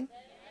everything.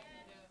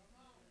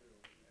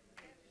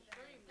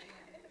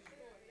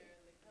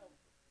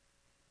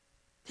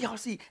 Y'all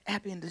see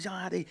Abby and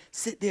Dejon, how they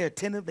sit there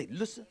attentive, they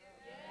listen.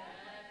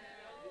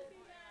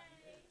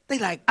 They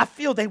like, I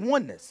feel they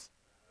oneness.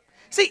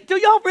 See, do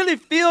y'all really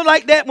feel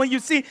like that when you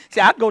see? See,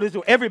 I go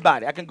through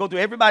everybody. I can go through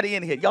everybody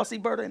in here. Y'all see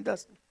Berta and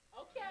Dustin?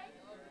 Okay.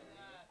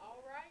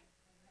 All right.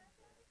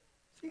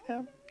 See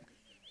them?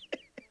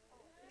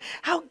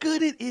 How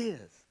good it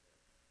is.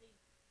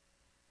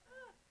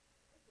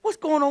 What's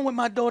going on with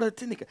my daughter,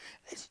 Tanika?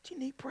 Hey, she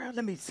need prayer?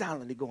 Let me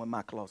silently go in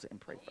my closet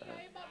and pray for her.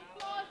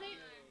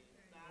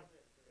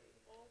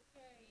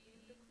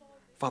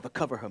 Father,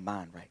 cover her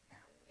mind right now.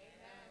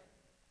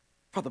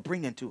 Father,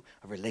 bring into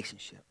a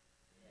relationship.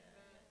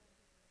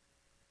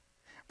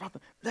 Father,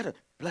 let her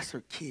bless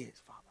her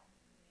kids, Father.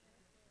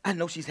 I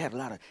know she's had a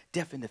lot of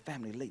death in the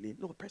family lately.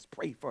 Lord, let's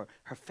pray for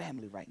her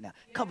family right now.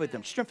 Cover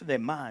them, strengthen their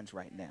minds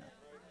right now.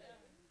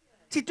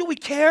 See, do we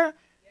care?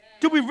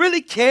 Do we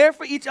really care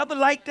for each other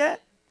like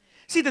that?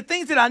 See, the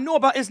things that I know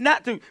about is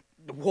not to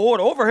hoard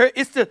over her.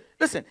 It's to,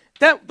 listen,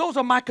 those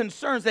are my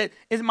concerns. That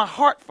is my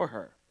heart for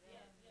her.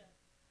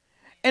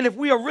 And if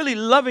we are really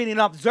loving and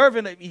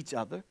observant of each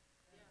other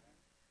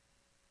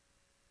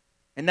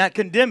and not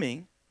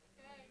condemning,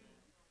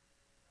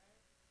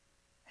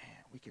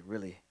 man, we can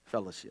really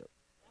fellowship.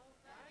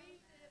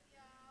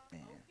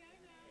 Man.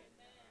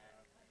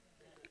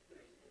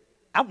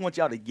 I want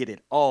y'all to get it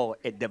all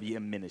at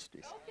WM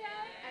Ministries. Okay.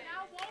 And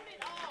I want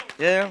it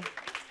all. Yeah.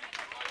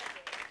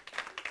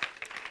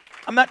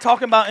 I'm not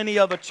talking about any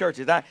other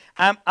churches.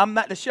 I'm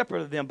not the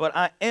shepherd of them, but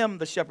I am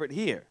the shepherd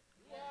here.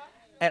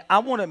 And I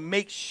want to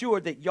make sure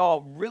that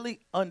y'all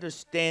really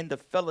understand the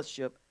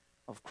fellowship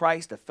of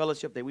Christ, the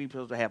fellowship that we're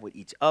supposed to have with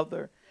each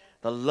other,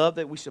 the love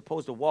that we're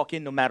supposed to walk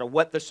in no matter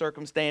what the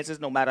circumstances,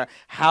 no matter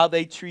how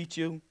they treat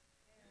you.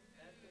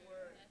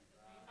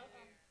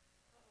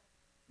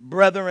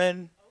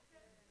 Brethren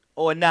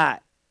or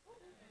not,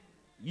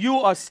 you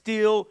are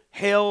still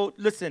held,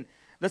 listen,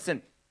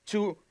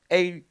 to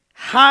a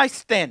high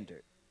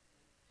standard.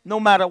 No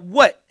matter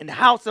what and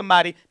how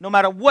somebody, no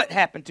matter what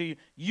happened to you,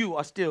 you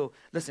are still,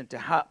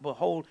 to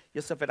behold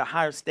yourself at a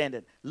higher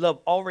standard. Love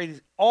always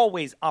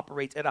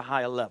operates at a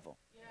higher level.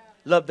 Yeah.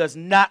 Love does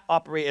not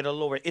operate at a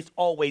lower. It's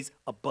always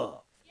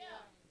above. Yeah.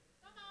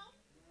 Come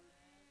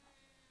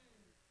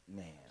on.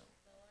 Man.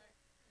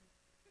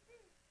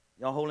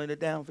 Y'all holding it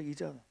down for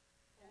each other?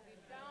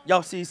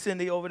 Y'all see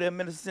Cindy over there,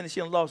 Minister Cindy, she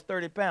done lost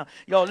 30 pounds.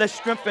 Y'all, let's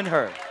strengthen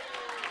her.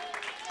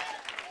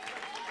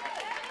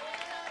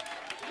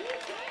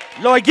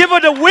 Lord, give her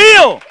the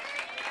will.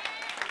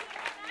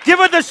 Give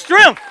her the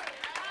strength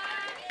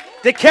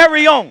to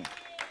carry on.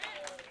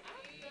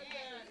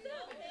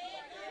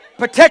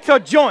 Protect her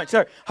joints,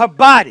 her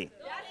body.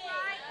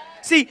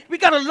 See, we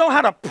got to know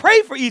how to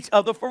pray for each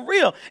other for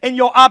real in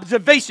your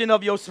observation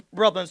of your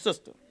brother and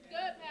sister.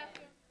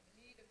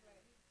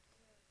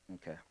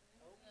 Okay.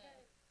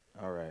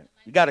 All right.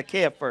 You got to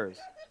care first.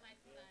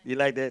 You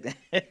like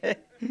that?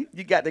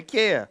 You got to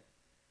care.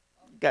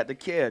 You got to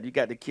care. You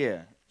got to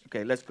care.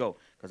 Okay, let's go.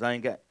 Because I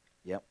ain't got,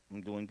 yep, I'm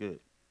doing good.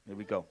 Here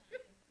we go.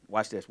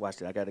 Watch this,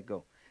 I got to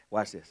go.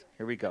 Watch this.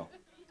 Here we go.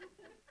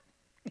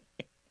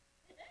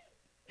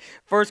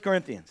 1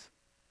 Corinthians.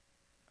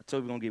 I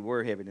told you we're going to get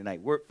word heavy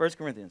tonight. 1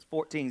 Corinthians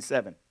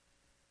 14:7.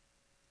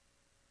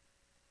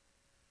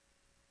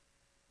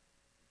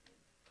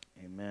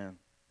 Amen.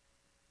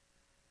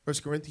 1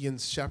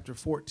 Corinthians chapter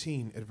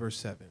 14 at verse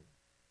 7.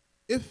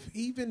 If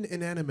even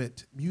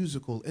inanimate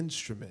musical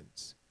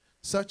instruments,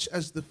 such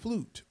as the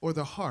flute or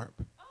the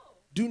harp,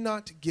 do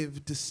not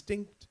give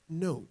distinct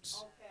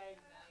notes,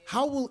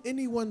 how will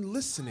anyone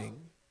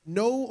listening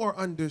know or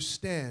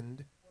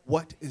understand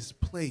what is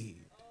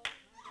played?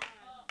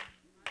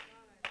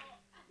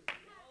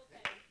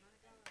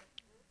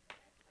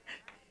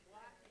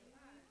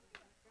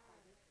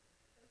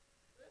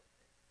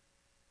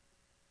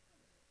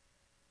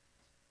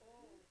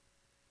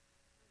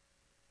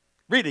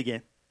 Read it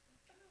again.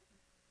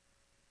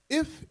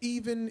 If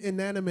even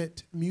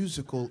inanimate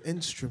musical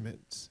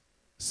instruments,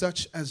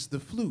 such as the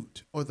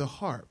flute or the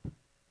harp,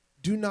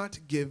 do not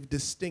give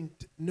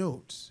distinct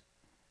notes,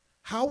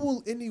 how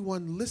will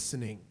anyone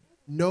listening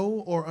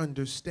know or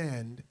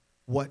understand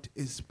what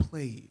is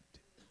played?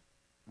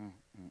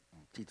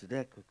 Teacher,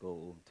 that could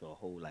go into a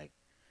whole like.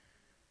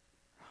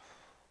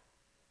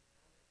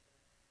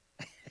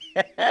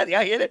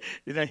 Y'all hear that?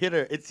 Did I hear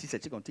her? She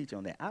said she's going to teach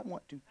on that. I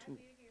want to too.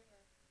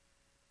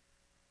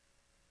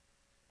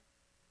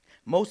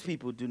 Most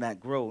people do not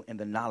grow in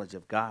the knowledge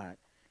of God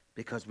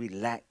because we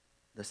lack,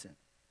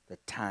 the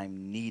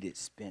time needed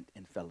spent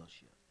in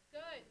fellowship.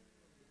 Good.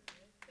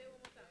 Say it one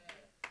more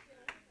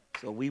time.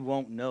 So we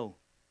won't know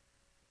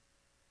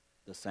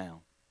the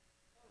sound.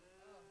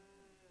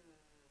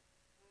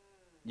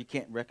 You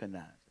can't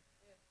recognize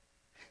it.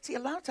 See, a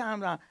lot of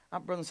times our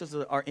brothers and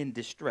sisters are in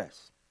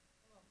distress.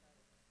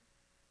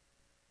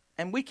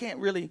 And we can't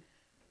really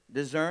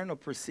discern or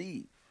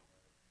perceive.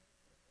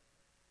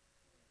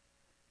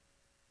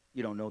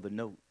 You don't know the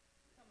note.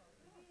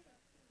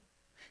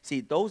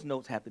 See, those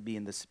notes have to be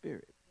in the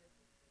spirit.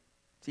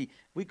 See,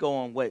 we go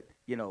on what,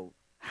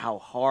 how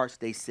harsh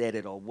they said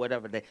it or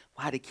whatever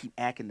why they keep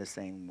acting the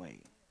same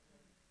way.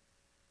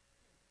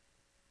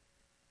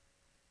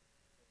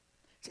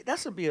 See, that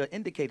should be an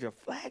indicator, a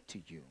flag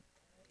to you.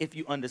 If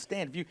you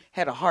understand, if you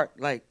had a heart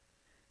like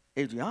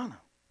Adriana.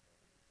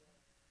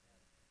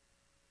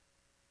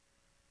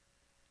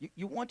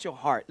 You want your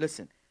heart,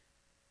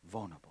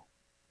 vulnerable.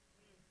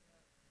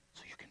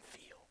 So you can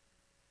feel.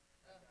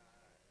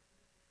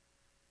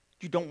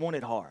 You don't want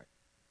it hard.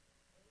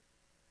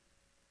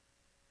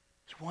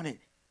 You want it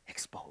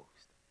exposed.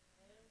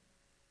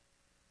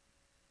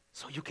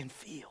 So you can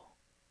feel.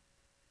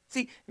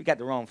 See, you got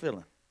the wrong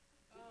feeling.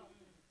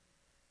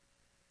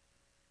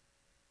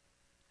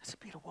 That's a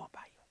bit of walk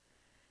by you.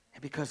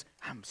 And because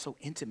I'm so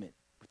intimate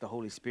with the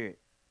Holy Spirit,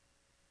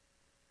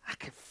 I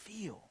can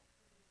feel.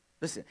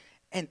 Listen,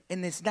 and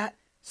it's not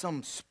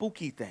some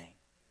spooky thing.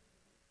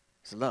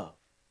 It's love.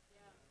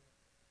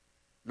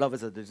 Love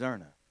is a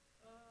discerner.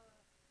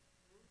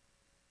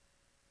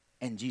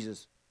 And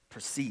Jesus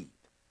perceived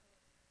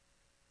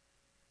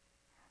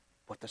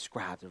what the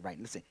scribes are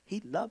writing. Listen,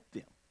 he loved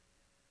them.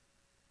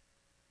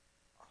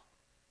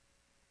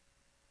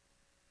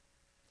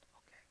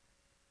 Okay.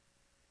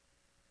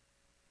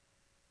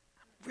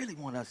 I really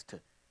want us to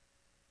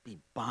be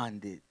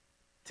bonded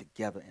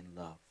together in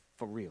love.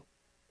 For real.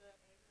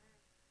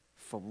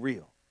 For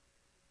real.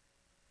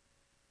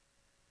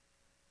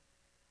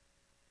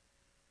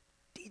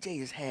 DJ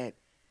has had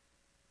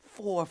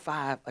 4 or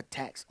 5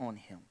 attacks on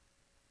him.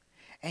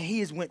 And he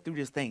has went through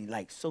this thing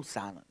like so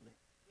silently.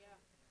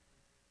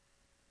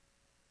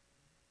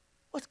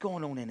 What's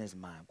going on in his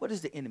mind? What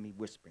is the enemy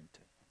whispering to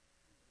him?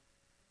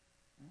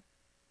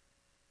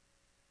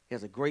 He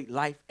has a great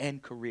life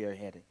and career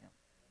ahead of him.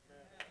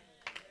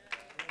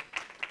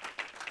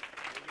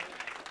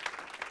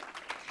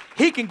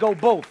 He can go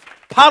both,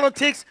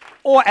 politics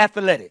or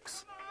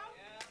athletics.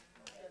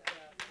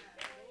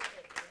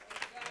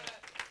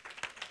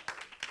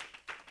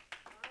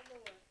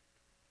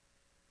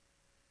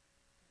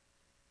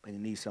 But he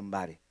needs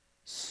somebody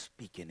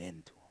speaking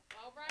into him.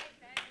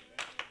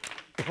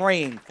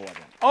 Praying for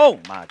them. Oh,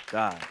 my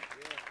God.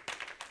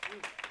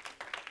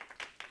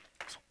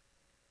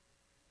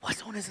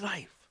 What's on his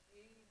life?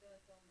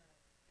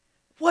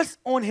 What's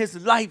on his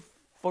life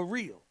for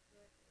real?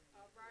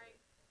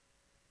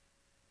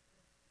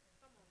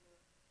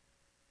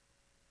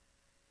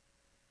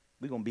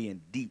 We're going to be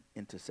in deep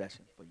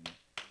intercession for you.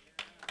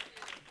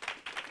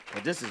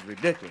 Well, this is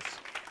ridiculous.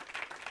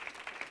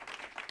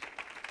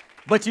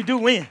 But you do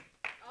win.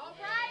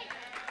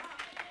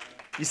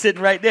 You're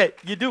sitting right there.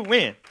 You do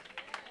win.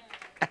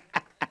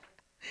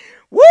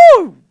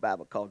 Woo!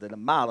 Bible calls it a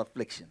mild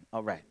affliction.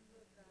 All right.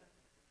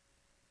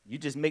 You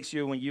just make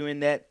sure when you're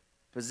in that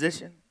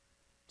position,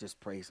 just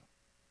praise him.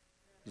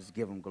 Just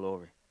give him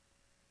glory.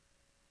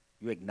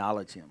 You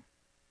acknowledge him.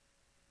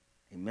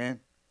 Amen.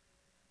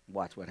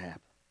 Watch what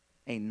happens.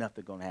 Ain't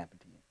nothing going to happen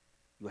to you.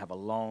 You have a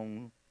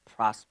long,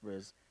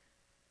 prosperous,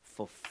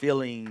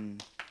 fulfilling,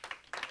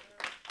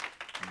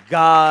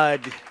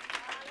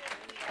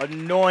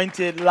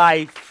 God-anointed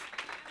life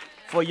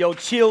for your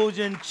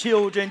children.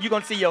 You're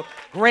going to see your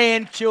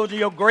grandchildren,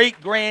 your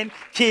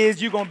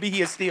great-grandkids. You're going to be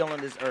here still on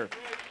this earth.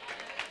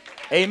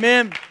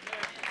 Amen.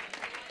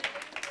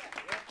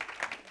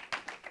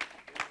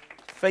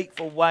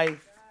 Faithful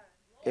wife,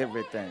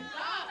 everything.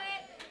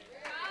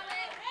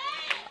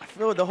 I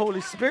feel the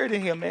Holy Spirit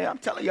in here, man. I'm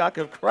telling you, I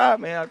could cry,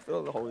 man. I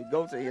feel the Holy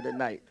Ghost in here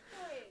tonight.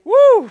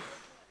 Woo!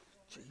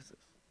 Jesus.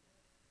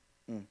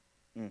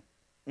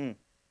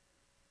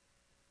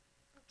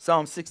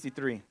 Psalm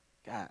 63.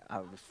 God, I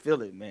was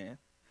feeling it, man.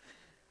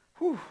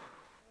 Whew.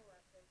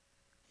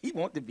 He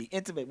wants to be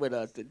intimate with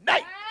us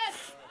tonight.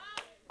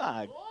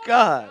 My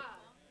God.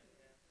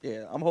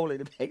 Yeah, I'm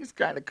holding it back. It's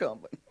trying to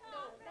come. But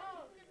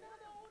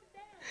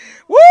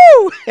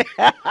woo!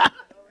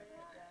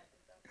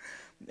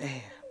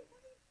 Man.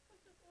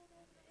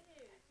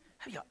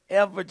 Have y'all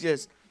ever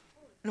just,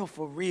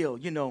 for real,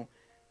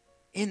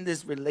 in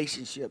this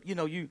relationship,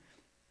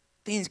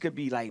 things could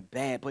be like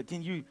bad, but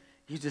then you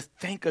just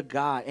think of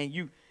God and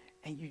you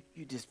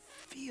just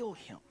feel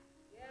him.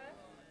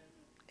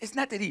 It's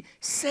not that he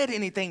said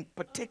anything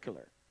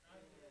particular,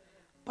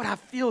 but I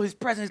feel his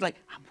presence like,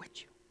 I'm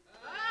with you.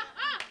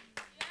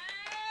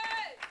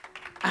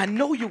 I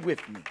know you're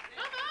with me.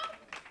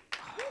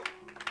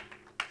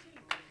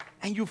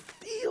 And you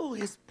feel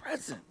his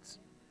presence.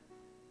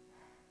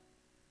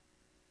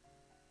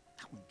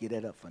 I wouldn't get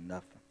that up for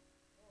nothing.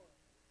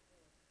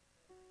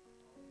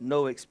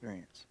 No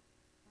experience.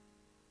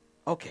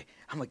 Okay,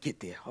 I'm going to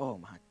get there. Oh,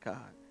 my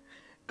God.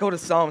 Go to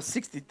Psalm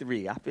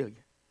 63. I feel you.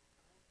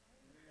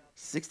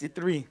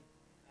 63.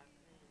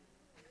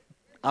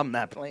 I'm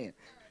not playing.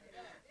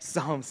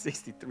 Psalm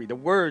 63. The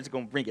word's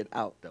going to bring it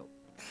out, though.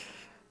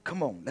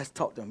 Come on, let's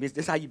talk to him. This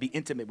is how you be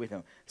intimate with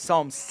him.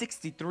 Psalm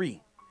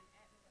 63.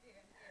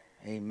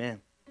 Amen.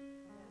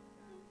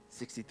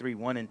 63,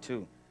 1 and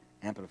 2.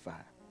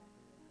 Amplified.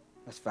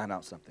 Let's find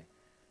out something.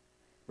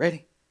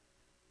 Ready?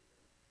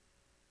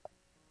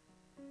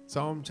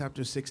 Psalm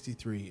chapter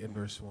 63 and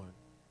verse 1.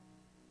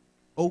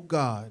 O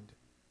God,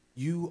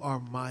 you are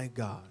my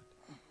God.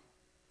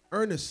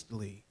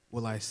 Earnestly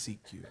will I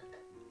seek you.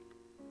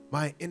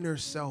 My inner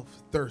self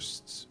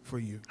thirsts for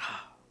you.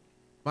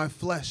 My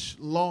flesh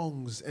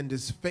longs and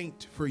is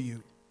faint for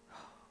you,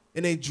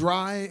 in a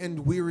dry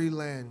and weary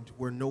land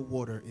where no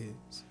water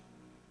is.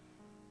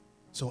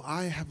 So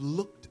I have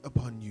looked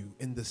upon you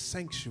in the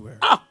sanctuary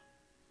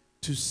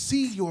to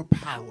see your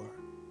power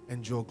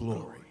and your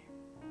glory.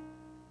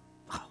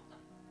 Oh,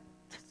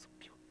 that's so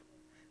beautiful.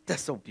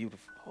 That's so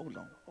beautiful. Hold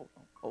on.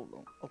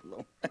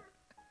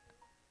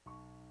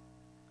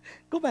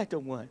 Go back to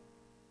 1.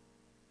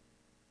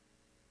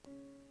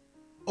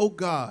 O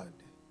God,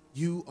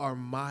 you are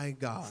my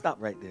God.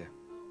 Stop right there.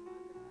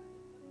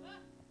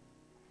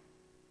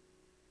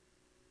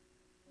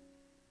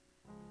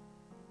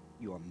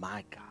 You are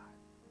my God.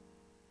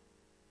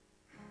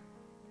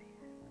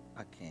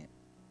 I can't.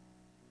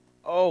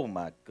 Oh,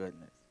 my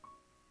goodness.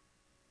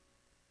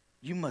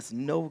 You must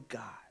know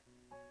God.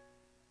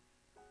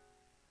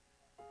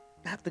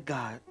 Not the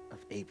God of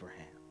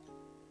Abraham.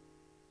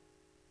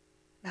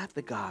 Not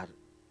the God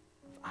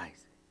of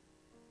Isaac.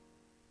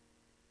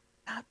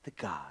 Not the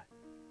God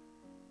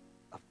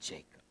of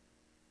Jacob.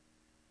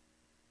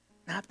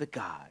 Not the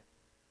God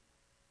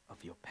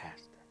of your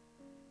pastor.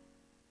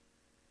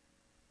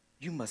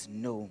 you must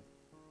know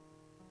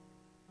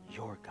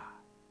your God.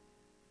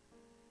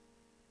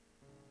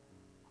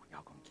 Oh,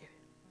 y'all gonna get it.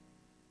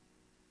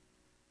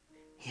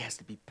 He has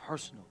to be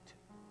personal to you.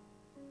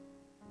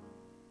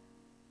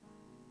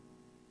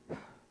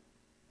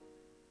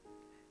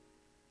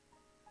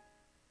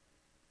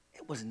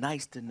 It was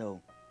nice to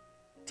know,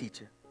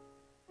 teacher,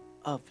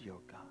 of your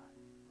God.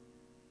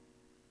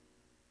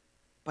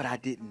 But I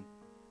didn't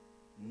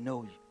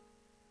know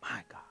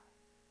my God.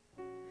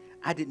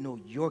 I didn't know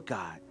your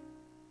God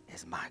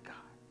as my God.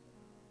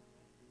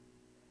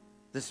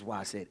 This is why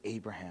I said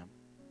Abraham,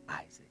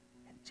 Isaac,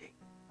 and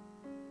Jacob.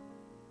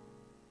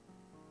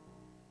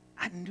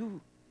 I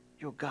knew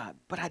your God,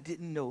 but I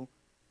didn't know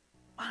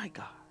my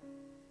God.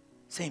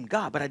 Same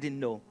God, but I didn't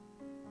know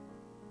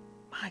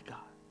my God.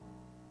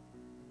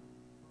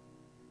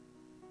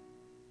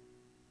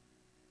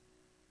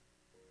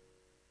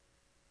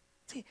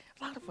 See,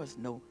 a lot of us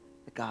know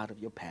the God of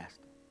your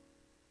pastor,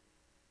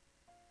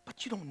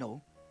 but you don't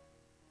know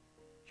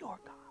your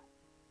God.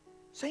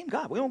 Same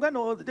God. We don't got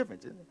no other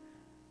difference.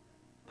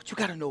 But you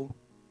got to know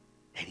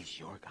that he's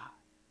your God.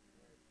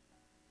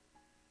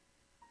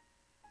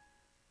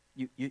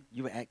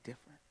 You act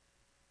different.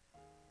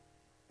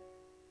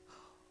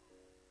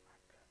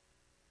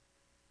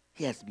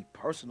 He has to be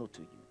personal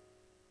to you.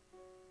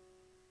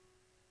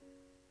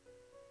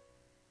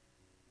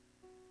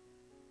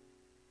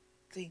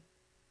 See,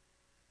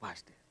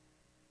 watch this.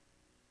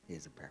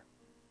 Here's a parable.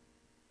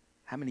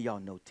 How many of y'all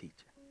know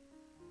teacher?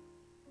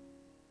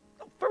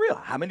 No, for real,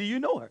 how many of you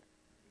know her?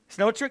 It's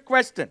no trick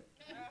question.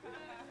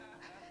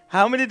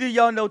 How many do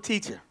y'all know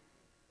teacher?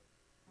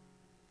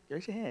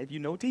 Raise your hand if you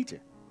know teacher.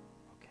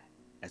 Okay,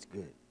 that's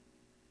good.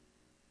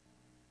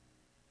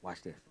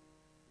 Watch this.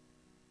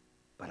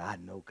 But I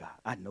know God.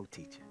 I know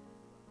teacher.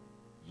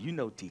 You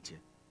know teacher,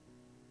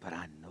 but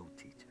I know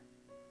teacher.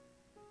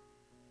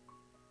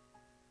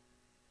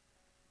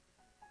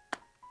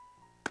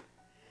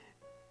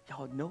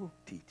 Y'all know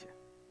teacher,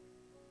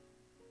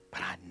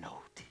 but I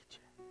know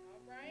teacher.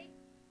 All right.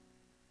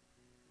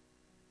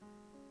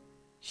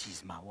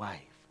 She's my wife.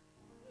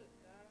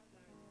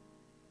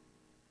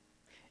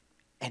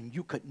 And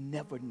you could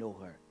never know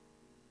her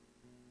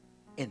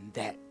in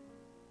that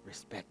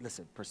respect.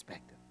 Listen,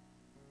 perspective.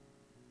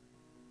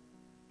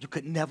 You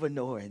could never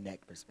know her in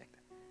that perspective.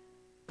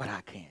 But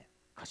I can,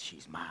 because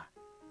she's my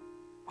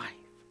wife.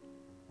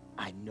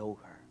 I know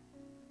her.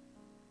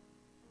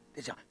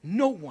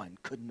 No one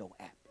could know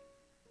Abby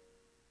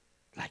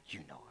like you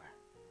know her.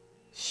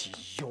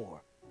 She's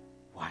your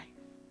wife.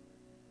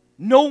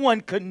 No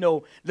one could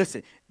know.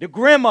 Listen, the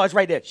grandma's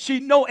right there. She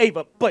know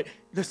Ava, but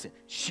listen,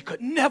 she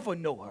could never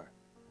know her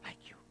like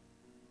you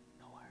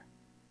know her.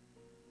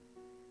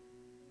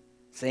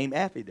 Same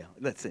Abby though.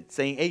 Listen,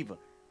 same Ava.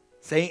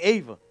 Same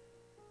Ava.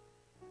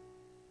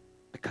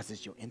 Because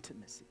it's your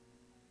intimacy.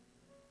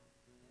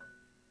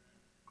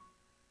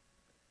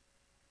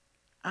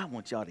 I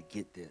want y'all to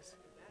get this.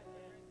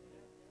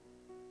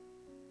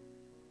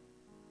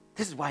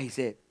 This is why he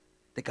said,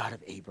 the God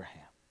of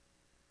Abraham,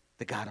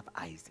 the God of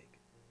Isaac,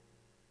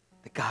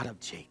 the God of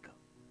Jacob.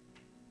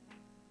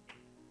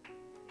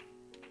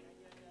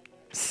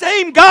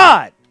 Same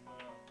God.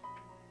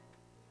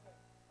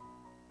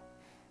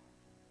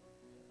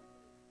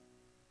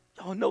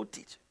 Y'all know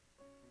teacher,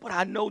 but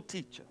I know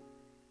teacher.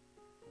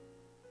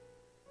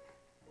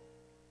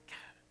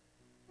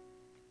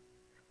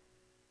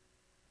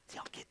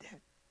 Y'all get that?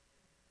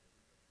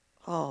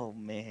 Oh,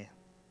 man.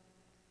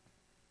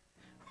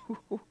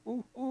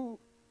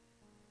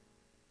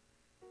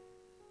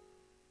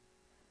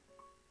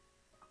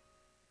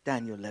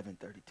 Daniel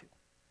 11:32.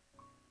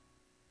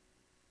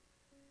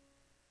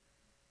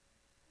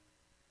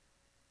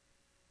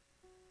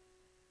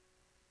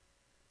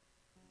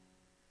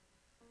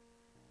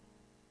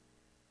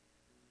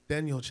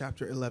 Daniel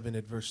chapter 11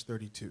 at verse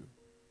 32.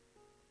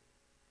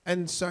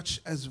 And such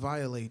as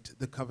violate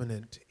the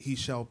covenant he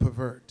shall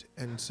pervert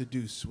and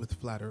seduce with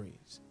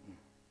flatteries.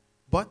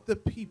 But the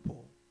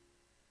people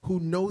who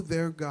know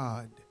their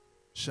God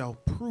shall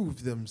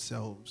prove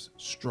themselves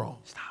strong.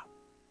 Stop.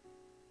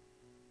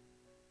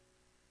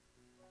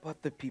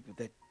 But the people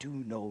that do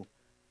know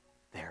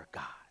their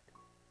God.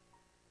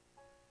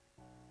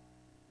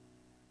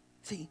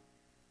 See,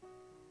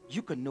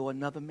 you can know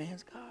another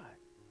man's God.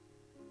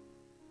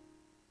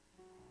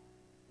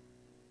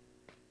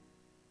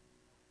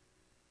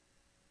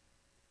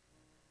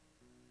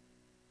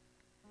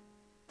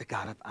 The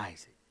God of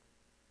Isaac,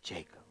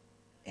 Jacob,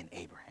 and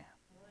Abraham.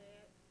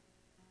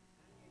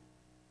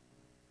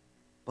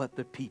 But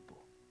the people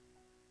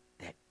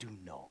that do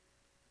know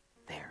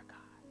their God.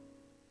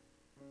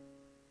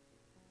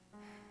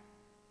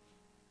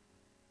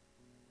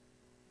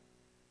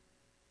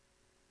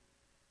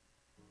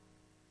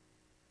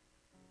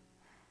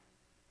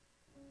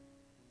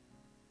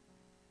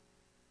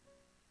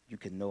 You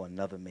can know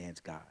another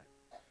man's God.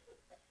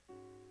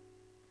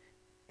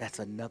 That's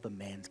another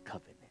man's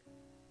covenant.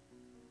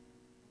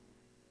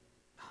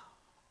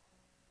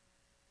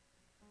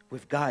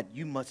 With God,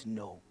 you must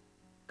know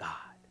God.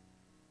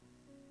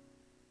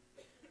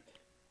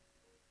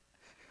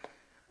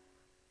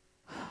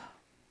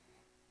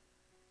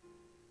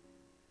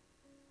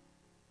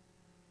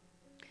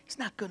 It's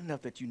not good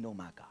enough that you know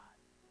my God.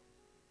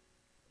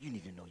 You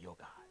need to know your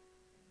God.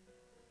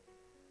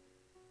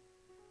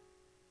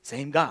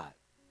 Same God.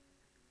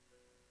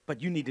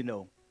 But you need to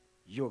know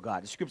your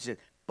God. The scripture says,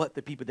 but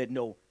the people that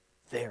know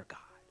their God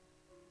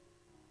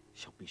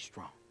shall be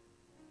strong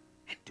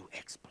and do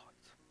exploits.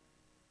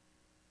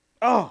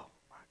 Oh,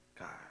 my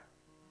God.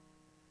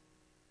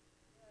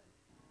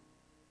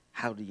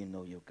 How do you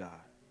know your God?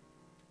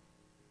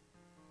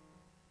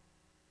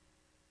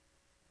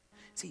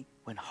 See,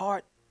 when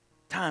hard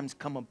times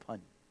come upon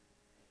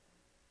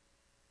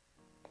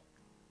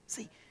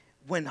you,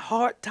 when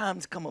hard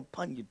times come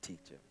upon you,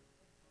 teacher,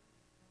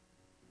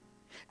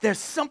 there's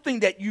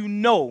something that you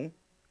know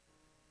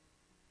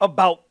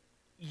about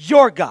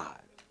your God.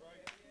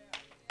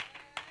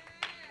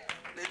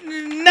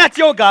 Not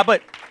your God,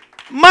 but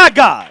my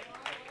God.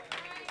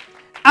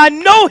 I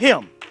know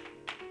him.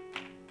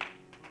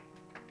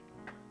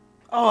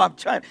 Oh,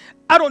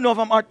 I don't know if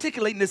I'm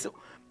articulating this.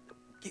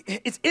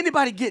 Is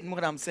anybody getting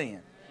what I'm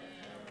saying?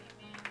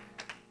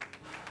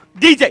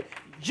 DJ,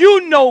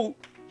 you know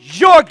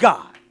your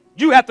God.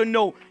 You have to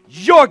know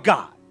your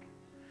God.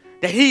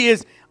 That he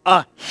is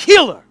a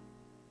healer.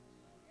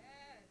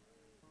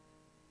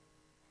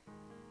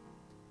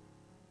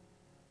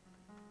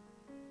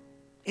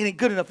 It ain't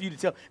good enough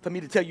for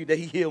me to tell you that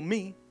he healed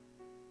me.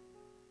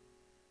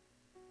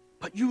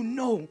 But you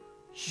know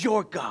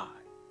your God.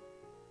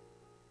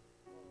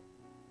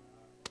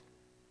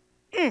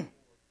 Mm.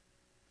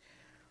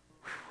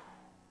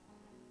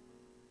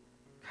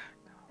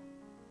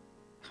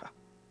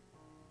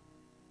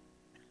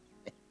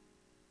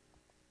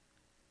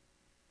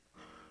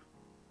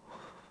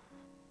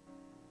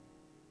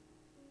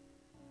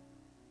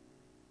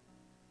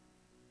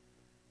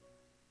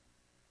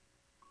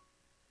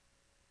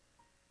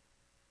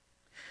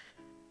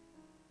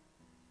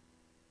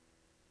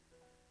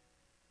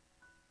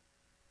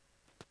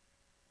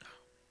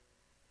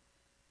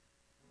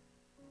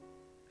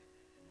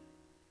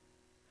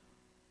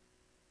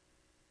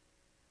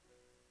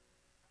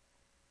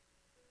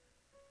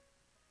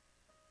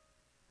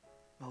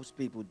 Most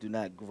people do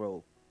not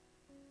grow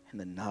in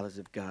the knowledge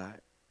of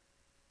God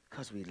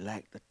because we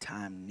lack the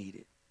time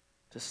needed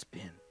to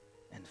spend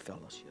in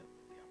fellowship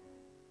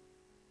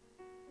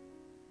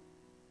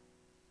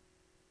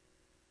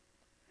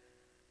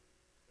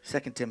with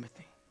him. 2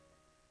 Timothy.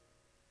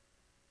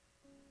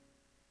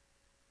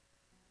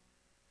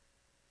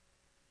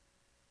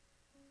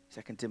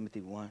 2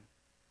 Timothy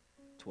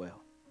 1:12.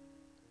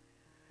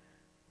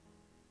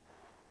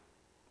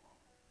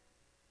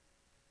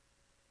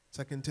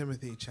 Second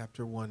Timothy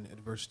chapter 1 at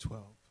verse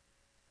 12.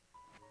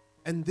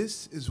 And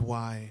this is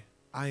why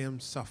I am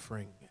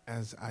suffering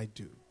as I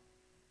do.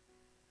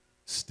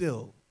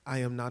 Still, I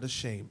am not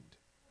ashamed,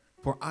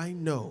 for I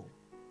know,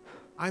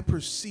 I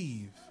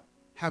perceive,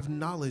 have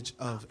knowledge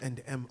of,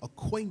 and am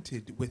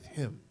acquainted with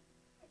him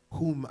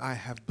whom I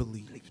have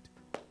believed,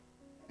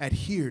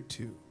 adhered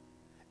to,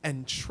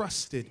 and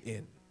trusted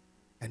in,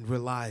 and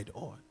relied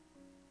on.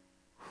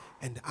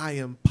 And I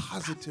am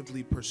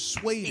positively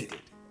persuaded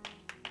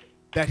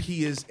that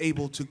he is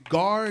able to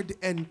guard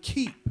and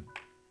keep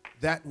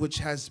that which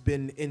has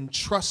been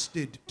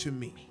entrusted to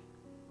me,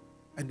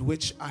 and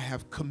which I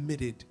have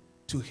committed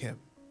to him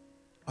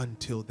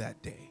until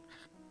that day.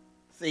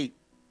 See,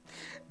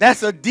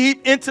 that's a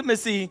deep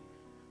intimacy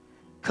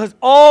because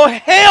all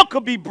hell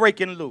could be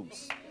breaking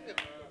loose.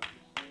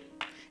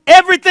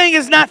 Everything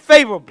is not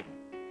favorable.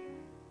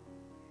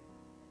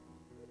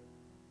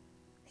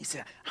 He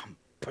said, I'm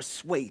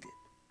persuaded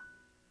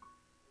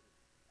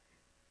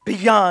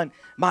beyond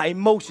my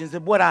emotions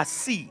and what I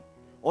see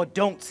or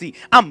don't see.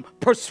 I'm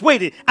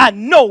persuaded. I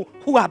know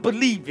who I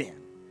believe in.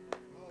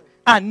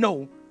 I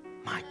know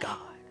my God.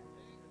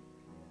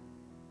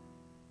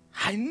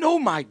 I know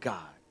my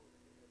God.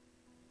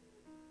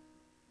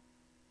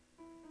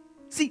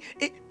 See,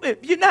 if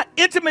you're not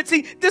intimate,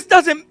 see, it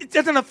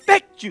doesn't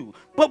affect you.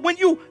 But when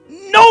you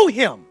know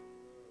him,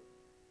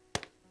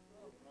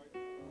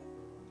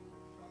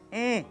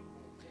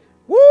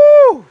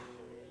 woo!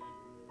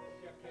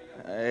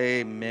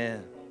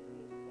 Amen.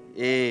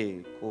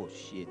 Eh, ko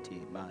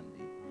shiti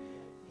mandi.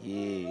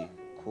 Eh,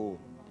 ko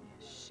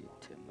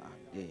shiti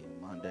mandi.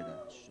 Mandana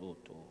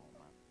soto.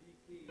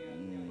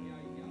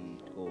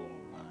 Oh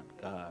my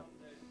God.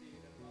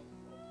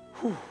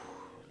 Whew.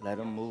 Let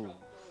him move.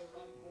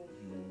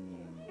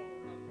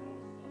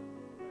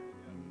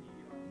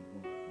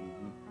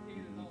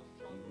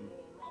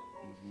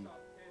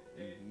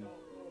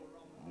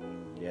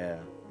 Yeah,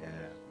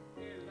 yeah.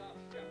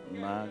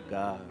 My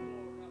God.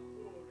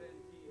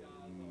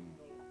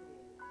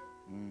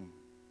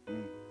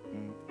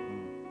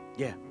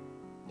 Yeah,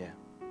 yeah.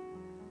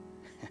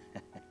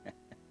 Man.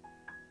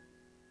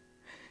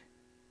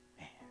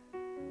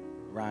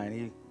 Ryan,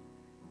 he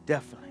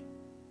definitely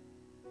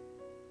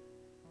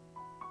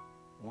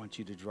wants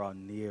you to draw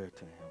near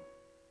to him.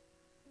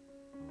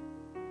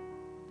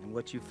 And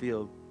what you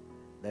feel,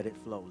 let it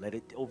flow. Let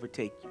it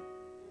overtake you.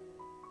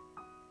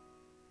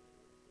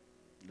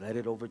 Let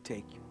it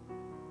overtake you.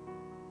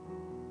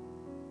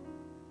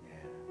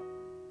 Yeah.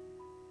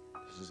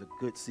 This This is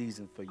a good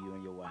season for you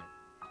and your wife.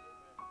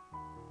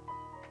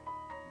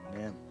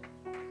 Amen.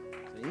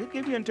 So he'll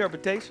give you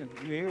interpretation.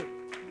 You hear it.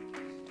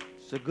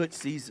 It's a good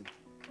season.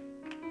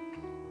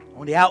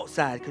 On the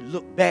outside, it could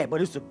look bad,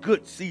 but it's a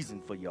good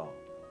season for y'all.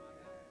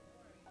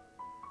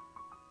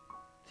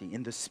 See,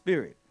 in the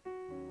spirit,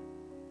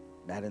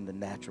 not in the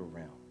natural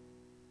realm.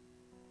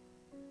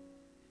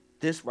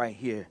 This right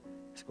here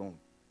is going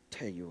to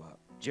tear you up.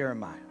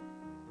 Jeremiah.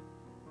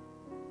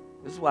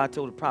 This is why I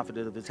told the prophet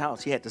of his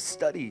house he had to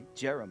study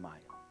Jeremiah.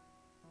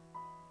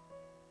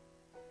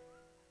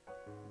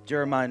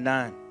 Jeremiah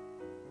 9.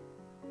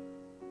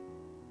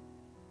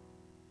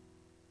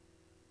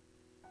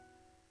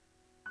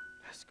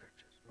 That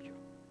scripture is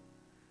beautiful.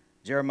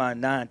 Jeremiah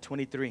 9,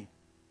 23.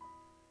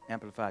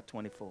 Amplified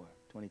 24,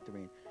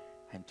 23,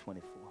 and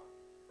 24.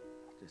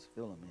 I just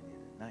feel them in here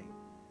tonight.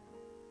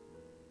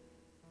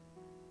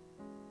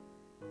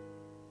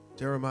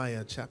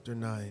 Jeremiah chapter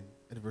 9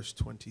 and verse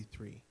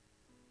 23.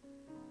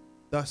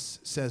 Thus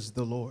says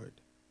the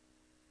Lord,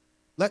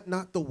 let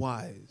not the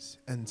wise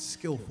and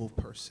skillful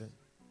person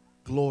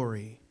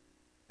glory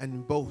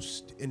and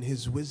boast in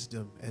his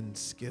wisdom and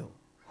skill.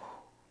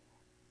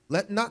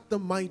 Let not the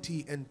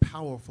mighty and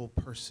powerful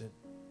person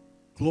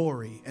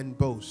glory and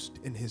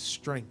boast in his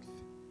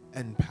strength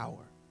and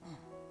power.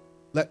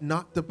 Let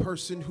not the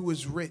person who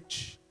is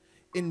rich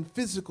in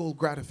physical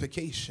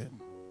gratification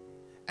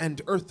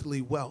and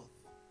earthly wealth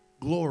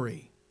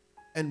glory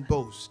and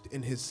boast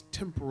in his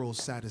temporal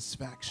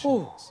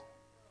satisfactions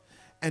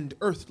and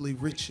earthly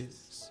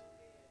riches.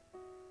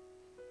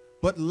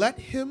 But let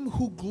him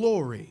who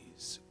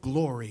glories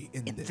glory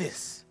in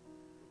this.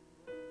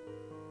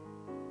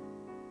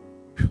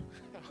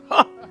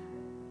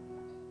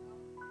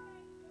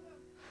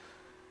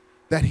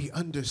 That he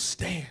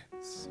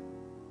understands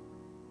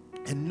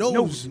and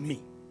knows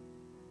me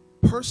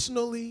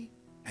personally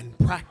and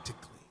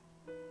practically,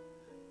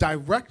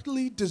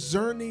 directly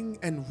discerning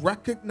and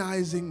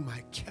recognizing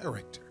my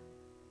character,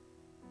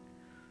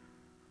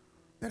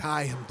 that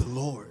I am the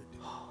Lord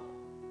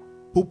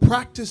who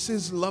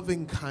practices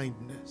loving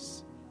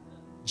kindness,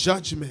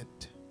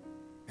 judgment,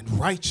 and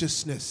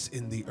righteousness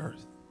in the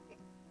earth.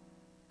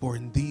 For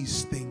in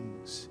these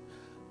things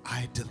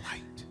I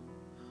delight,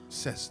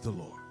 says the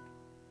Lord.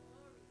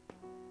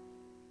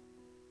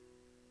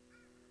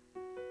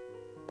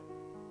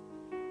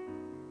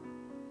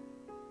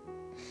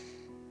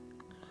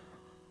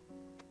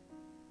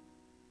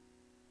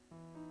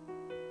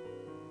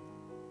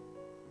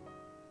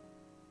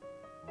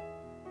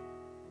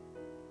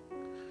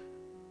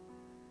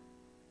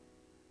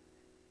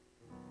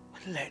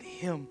 Let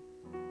him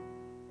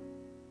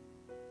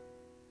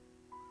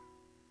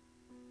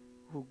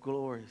who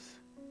glories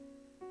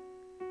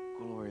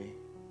glory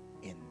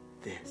in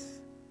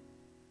this,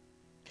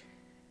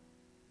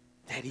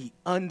 that he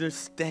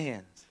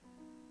understands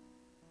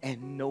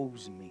and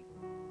knows me.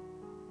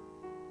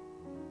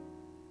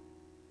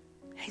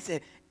 He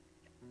said,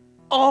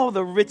 all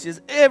the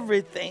riches,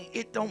 everything,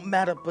 it don't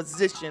matter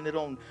position,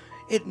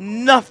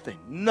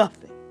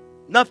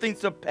 nothing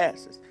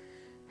surpasses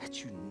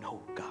that you know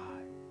God.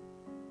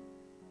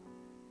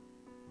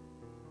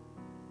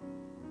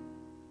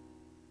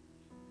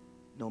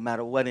 No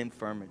matter what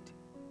infirmity,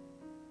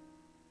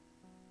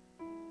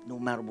 no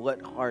matter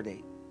what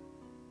heartache,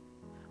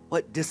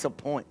 what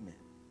disappointment.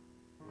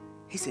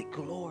 He said,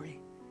 glory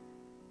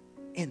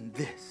in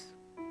this.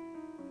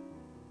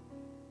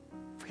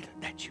 Freedom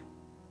that you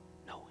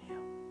know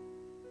him.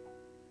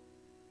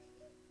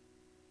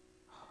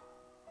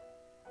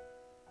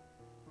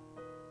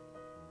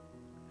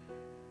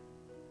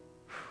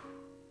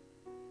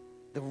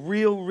 The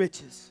real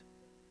riches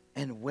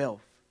and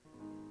wealth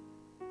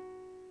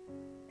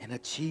and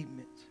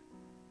achievements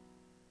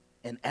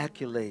and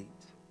accolades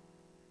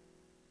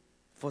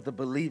for the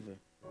believer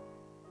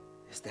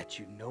is that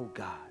you know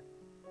God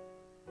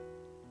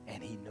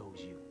and he knows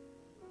you.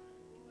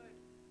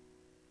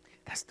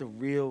 That's the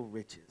real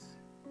riches.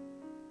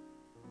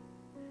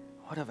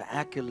 Whatever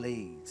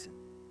accolades and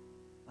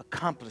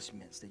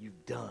accomplishments that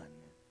you've done,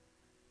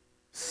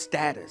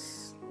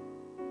 status.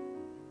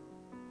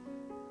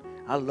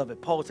 I love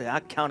it. Paul said, I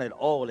count it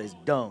all as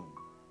dung.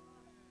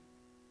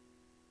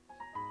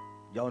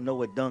 Y'all know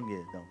what dung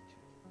is, don't you?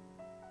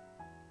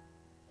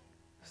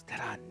 It's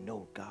that I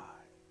know God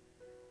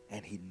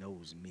and he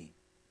knows me.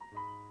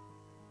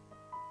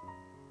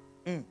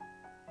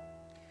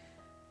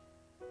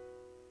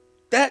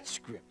 That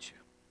scripture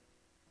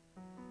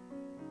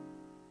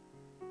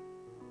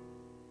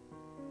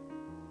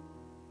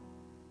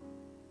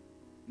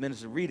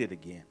Minister, read it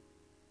again.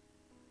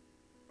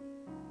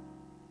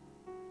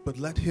 But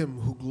let him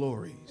who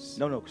glories.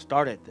 No,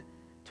 start at the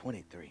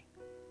 23.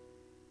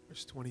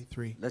 Verse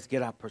 23. Let's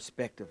get our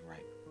perspective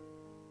right.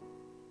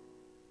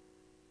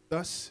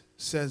 Thus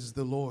says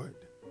the Lord,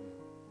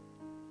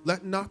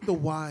 let not the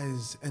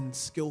wise and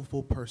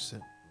skillful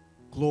person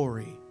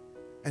glory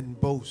and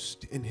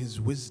boast in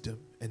his wisdom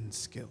and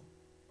skill.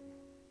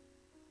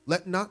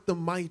 Let not the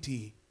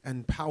mighty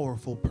and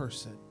powerful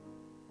person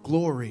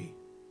glory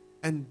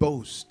and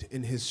boast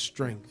in his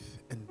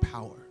strength and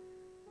power.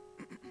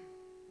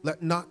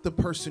 Let not the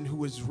person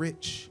who is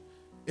rich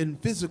in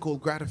physical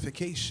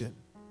gratification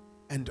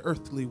and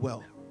earthly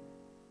wealth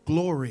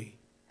glory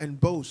and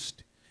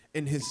boast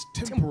in his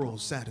temporal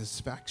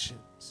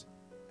satisfactions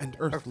and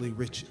earthly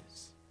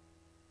riches.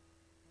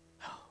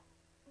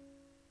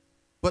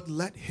 But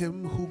let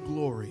him who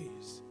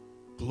glories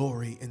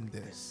glory in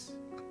this,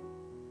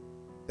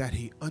 that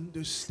he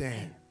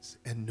understands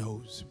and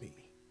knows me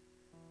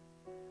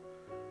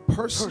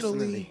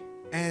personally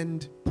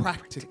and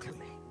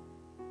practically,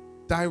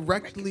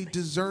 directly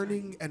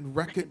discerning and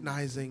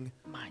recognizing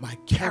my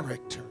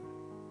character,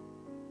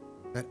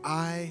 that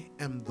I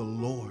am the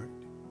Lord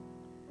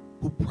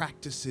who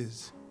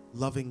practices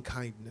loving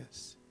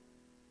kindness,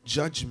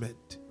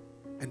 judgment,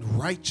 and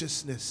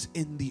righteousness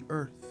in the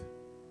earth.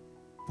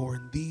 For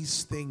in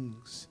these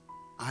things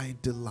I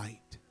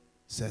delight,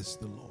 says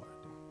the Lord.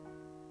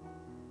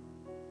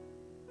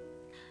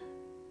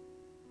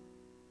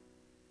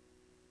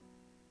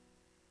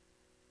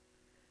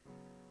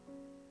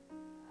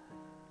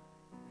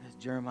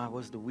 Jeremiah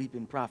was the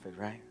weeping prophet,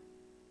 right?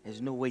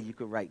 There's no way you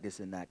could write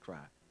this and not cry.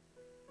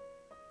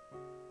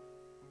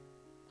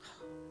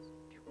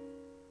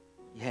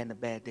 You having a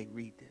bad day,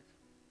 read this.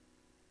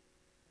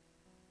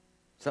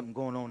 Something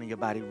going on in your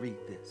body, read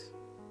this.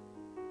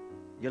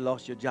 You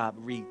lost your job,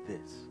 read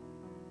this.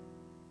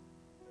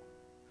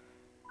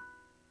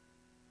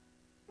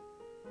 I'm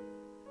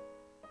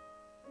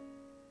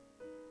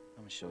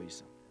going to show you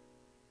something.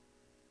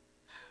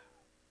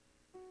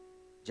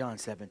 John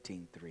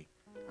 17:3.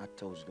 I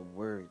told you the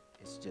word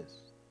is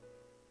just.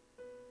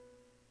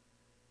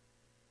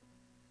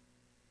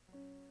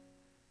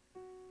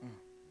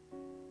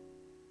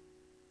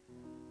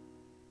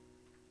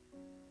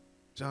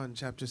 John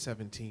chapter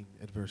 17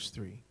 at verse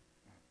 3.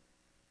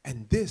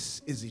 And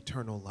this is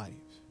eternal life.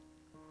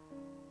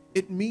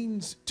 It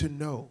means to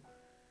know,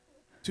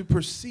 to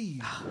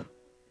perceive,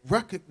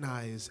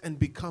 recognize, and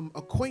become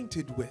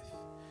acquainted with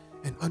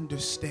and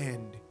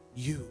understand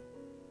you,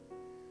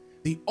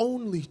 the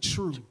only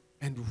true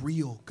and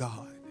real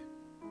God.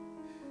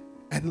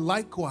 And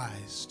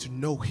likewise to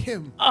know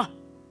him,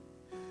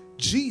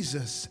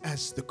 Jesus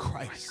as the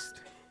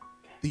Christ,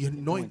 the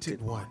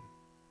anointed one,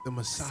 the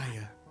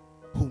Messiah,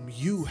 whom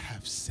you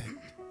have sent.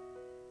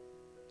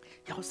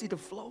 Y'all see the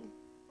flow?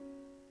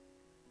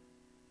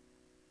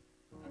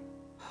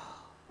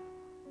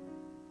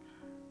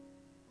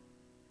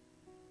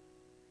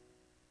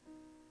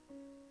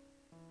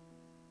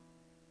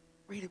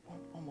 Read it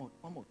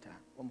one more time.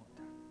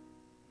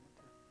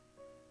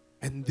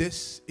 And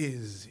this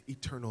is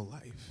eternal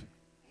life.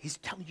 He's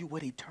telling you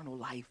what eternal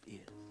life is.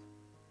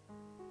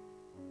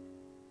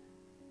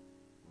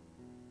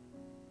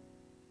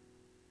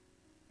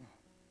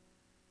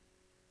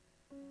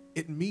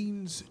 It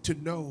means to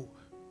know,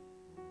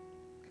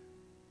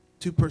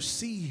 to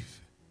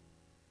perceive,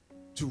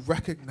 to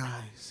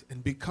recognize,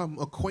 and become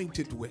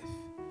acquainted with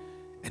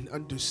and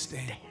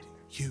understand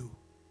you,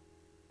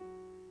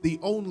 the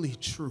only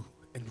true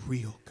and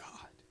real God.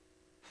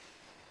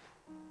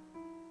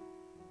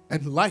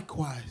 And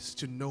likewise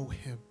to know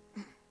him,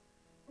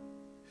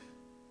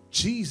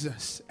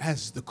 Jesus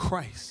as the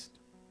Christ,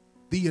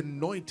 the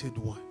anointed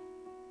one,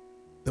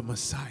 the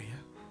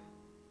Messiah,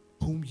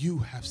 whom you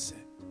have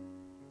sent.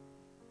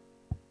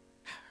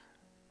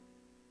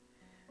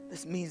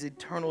 This means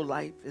eternal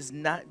life is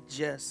not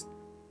just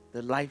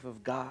the life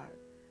of God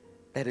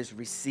that is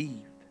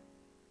received,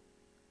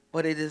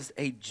 but it is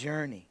a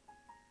journey,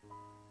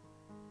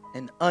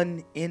 an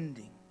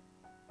unending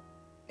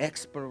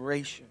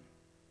exploration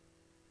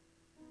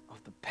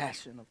of the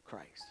passion of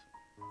Christ.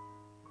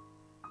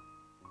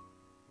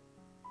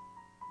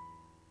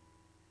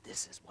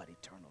 This is what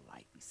eternal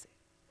life, he said,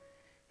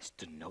 is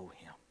to know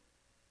him.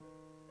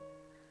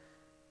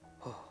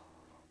 Oh.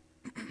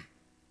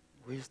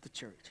 Where's the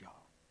church, y'all?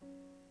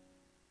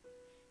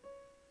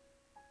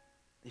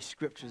 These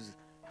scriptures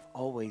have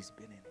always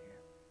been in here.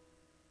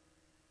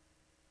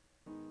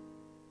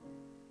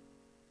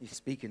 He's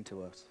speaking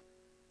to us.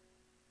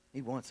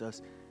 He wants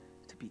us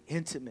to be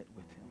intimate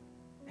with him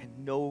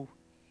and know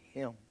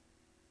him.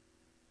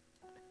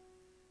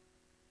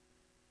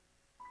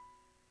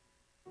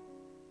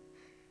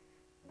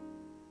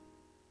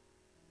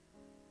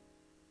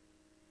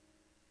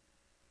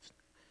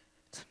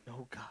 To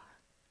know God.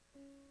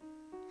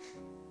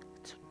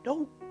 To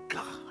know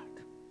God.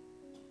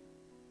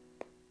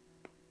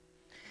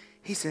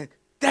 He said,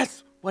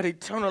 that's what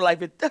eternal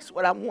life is. That's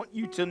what I want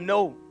you to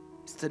know.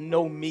 It's to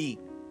know me.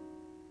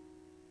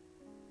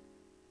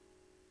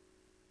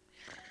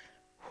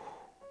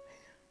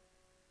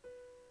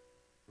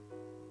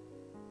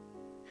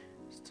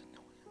 It's to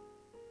know him.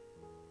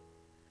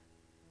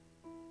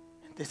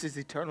 And this is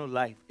eternal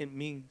life. It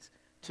means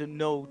to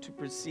know, to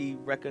perceive,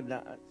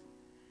 recognize,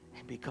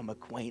 and become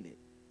acquainted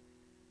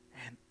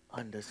and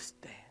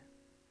understand.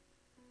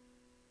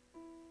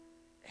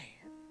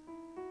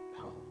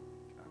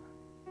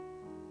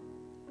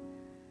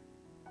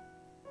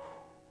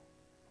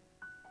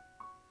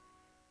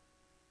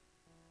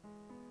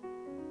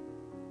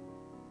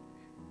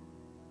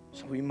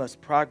 So we must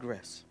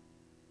progress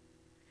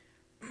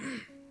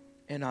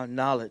in our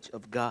knowledge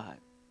of God.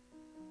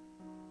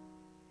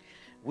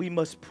 We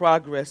must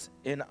progress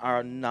in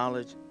our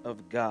knowledge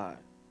of God.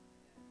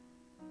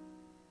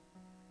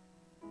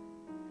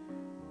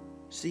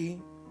 See,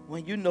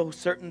 when you know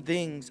certain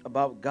things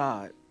about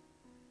God,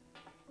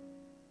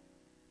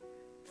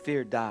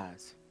 fear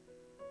dies.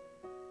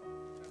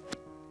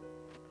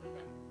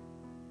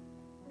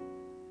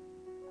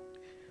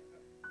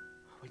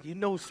 When you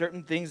know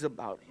certain things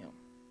about Him,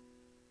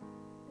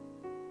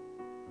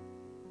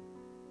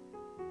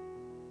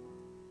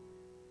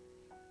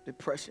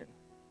 depression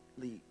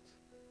leaves.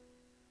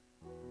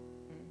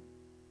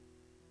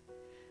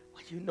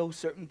 When you know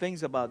certain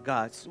things about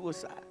God,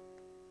 suicide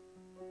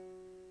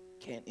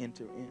can't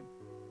enter in.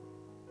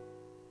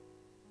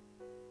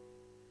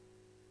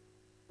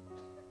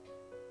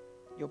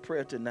 Your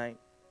prayer tonight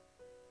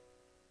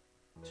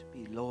should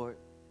be, Lord,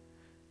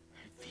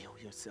 reveal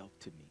yourself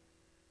to me.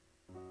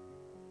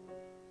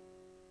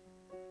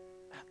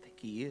 I think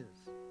He is.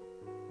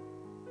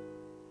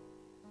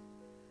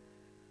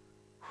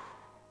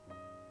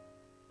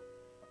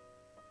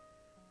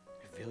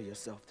 Reveal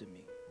yourself to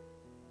me.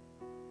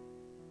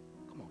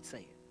 Come on,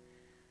 say it.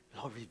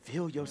 Lord,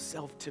 reveal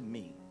yourself to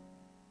me.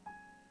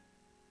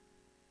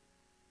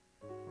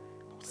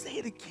 Don't say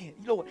it again.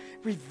 Lord,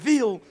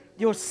 reveal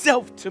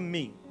yourself to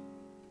me.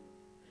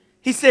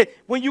 He said,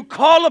 when you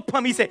call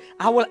upon me, He said,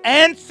 I will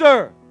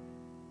answer.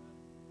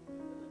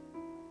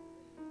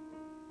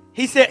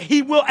 He said,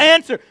 He will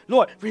answer.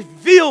 Lord,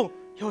 reveal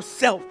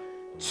yourself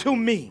to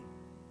me.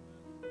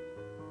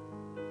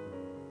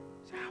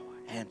 So I will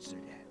answer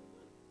that.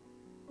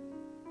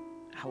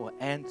 I will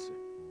answer.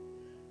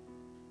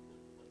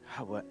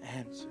 I will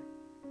answer.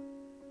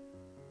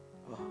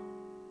 Oh,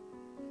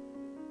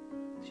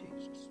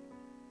 Jesus.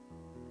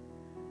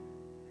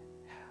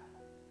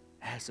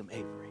 Ask Him,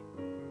 Avery.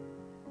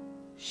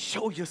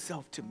 Show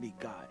yourself to me,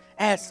 God.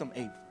 Ask Him,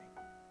 Avery.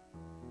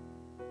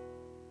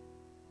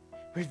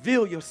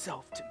 Reveal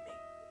yourself to me.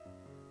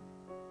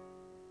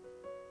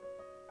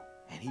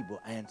 And He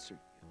will answer you.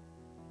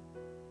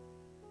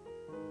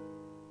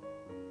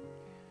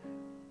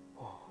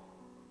 Oh.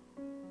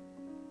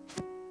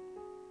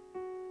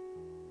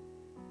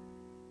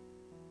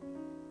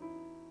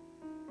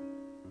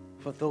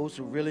 For those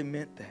who really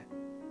meant that.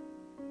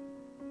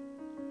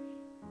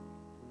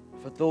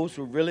 For those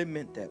who really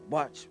meant that,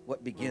 watch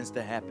what begins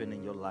to happen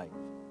in your life.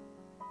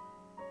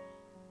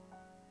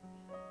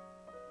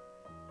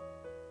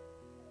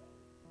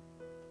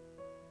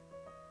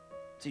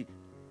 See,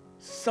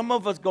 some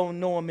of us gonna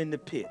know Him in the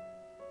pit.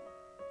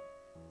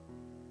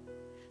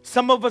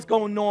 Some of us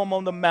gonna know Him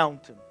on the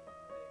mountain.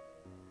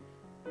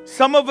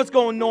 Some of us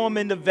gonna know Him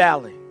in the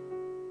valley.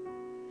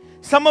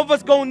 Some of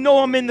us gonna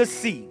know Him in the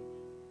sea.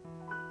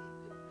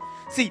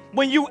 See,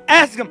 when you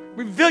ask Him,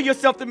 reveal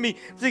yourself to me,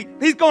 see,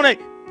 He's gonna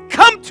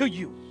come to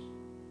you.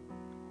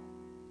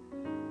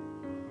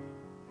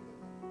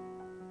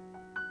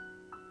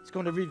 He's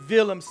gonna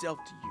reveal Himself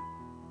to you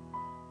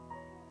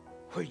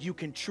where you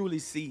can truly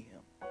see Him.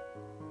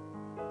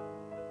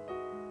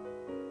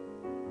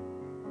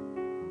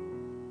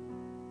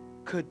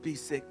 Could be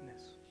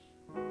sickness.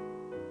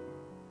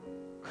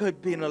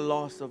 Could be in the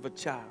loss of a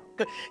child.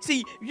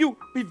 See, you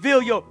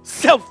reveal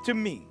yourself to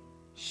me.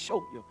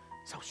 Show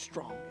yourself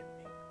strong in me.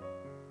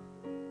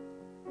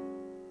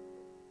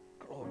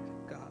 Glory to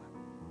God.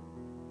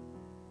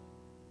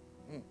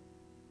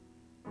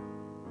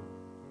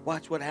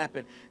 Watch what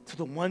happened to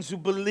the ones who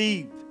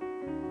believed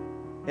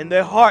in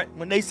their heart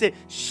when they said,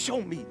 show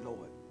me,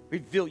 Lord.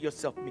 Reveal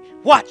yourself to me.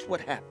 Watch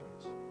what happens.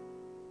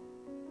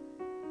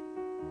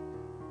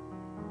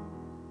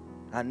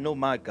 I know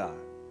my God.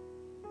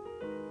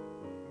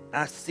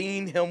 I've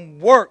seen Him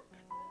work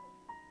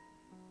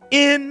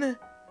in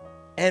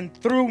and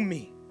through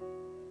me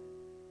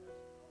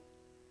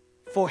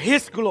for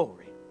His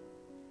glory,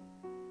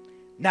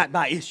 not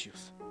my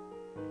issues.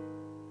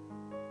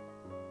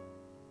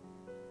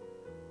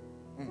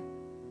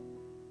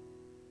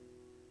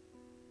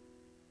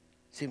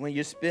 See, when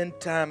you spend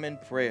time in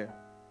prayer,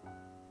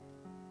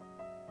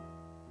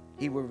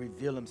 He will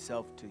reveal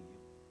Himself to you.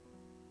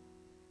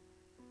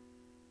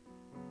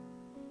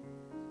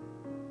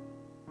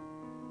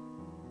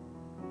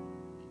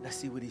 Let's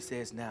see what He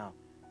says now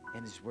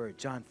in His word.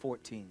 John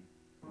 14.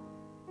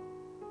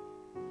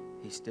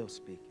 He's still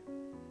speaking.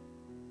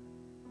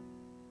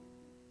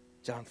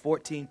 John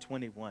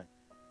 14:21.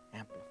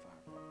 Amplify.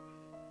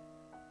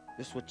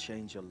 This will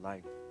change your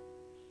life.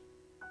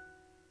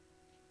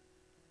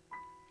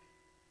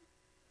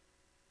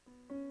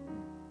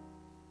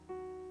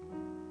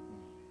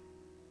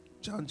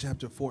 John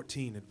chapter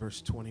 14 and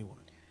verse 21.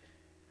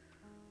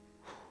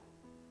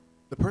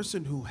 The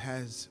person who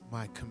has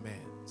my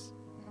commands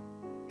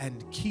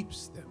and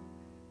keeps them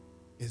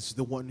is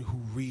the one who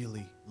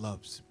really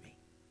loves me.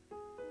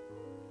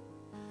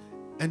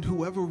 And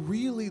whoever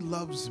really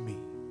loves me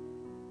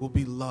will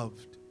be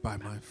loved by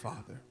my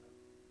Father.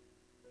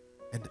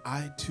 And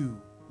I too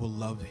will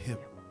love him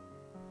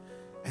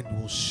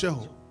and will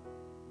show,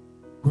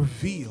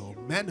 reveal,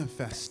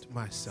 manifest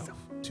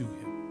myself to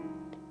him.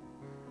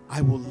 I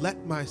will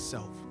let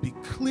myself be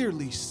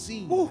clearly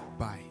seen Woo.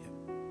 by him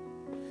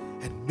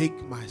and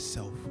make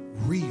myself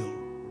real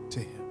to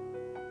him.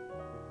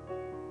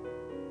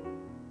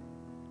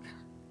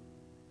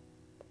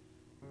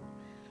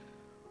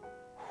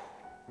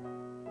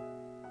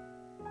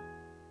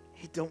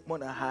 He don't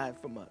want to hide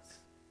from us.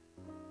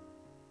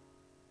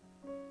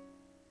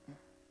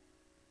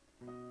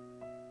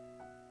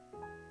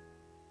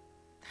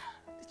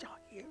 Did y'all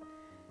hear?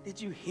 Did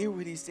you hear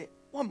what he said?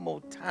 One more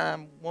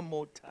time, one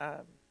more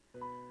time.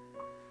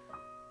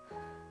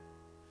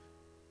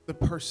 The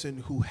person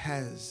who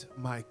has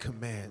my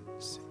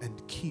commands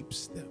and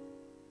keeps them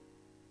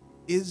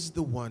is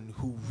the one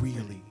who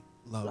really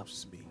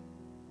loves me.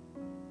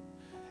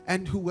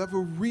 And whoever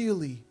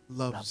really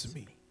loves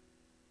me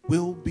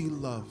will be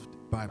loved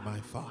by my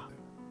Father.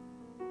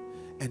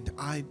 And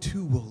I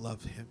too will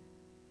love him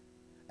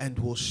and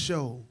will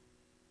show,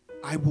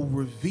 I will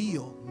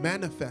reveal,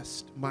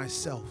 manifest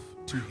myself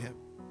to him.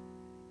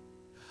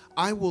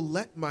 I will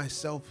let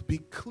myself be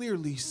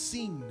clearly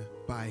seen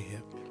by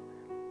him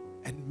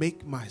and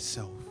make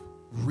myself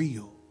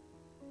real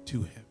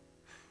to him.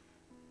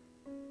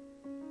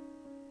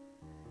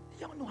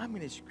 Y'all know how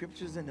many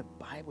scriptures in the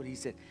Bible he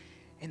said,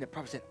 and the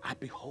prophet said, I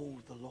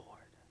behold the Lord.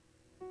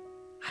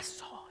 I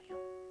saw him.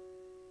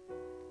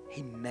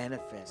 He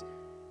manifest,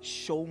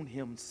 shown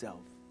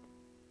himself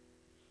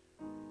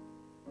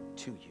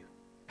to you.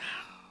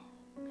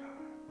 Oh,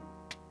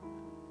 God.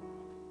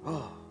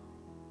 Oh.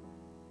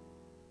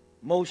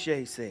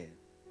 Moshe said,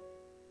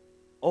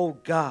 oh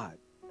God,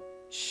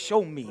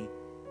 show me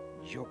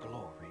your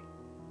glory.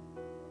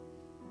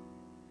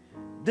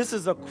 This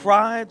is a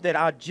cry that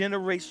our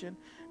generation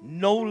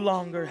no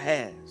longer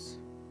has.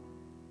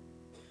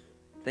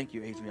 Thank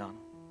you, Adriana.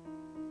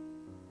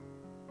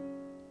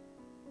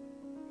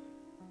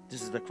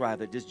 This is the cry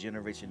that this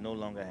generation no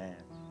longer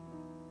has.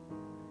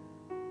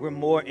 We're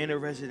more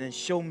interested in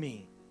show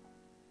me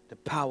the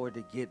power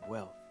to get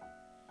wealth.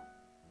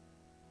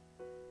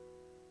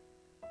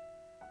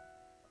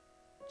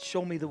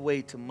 Show me the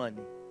way to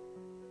money.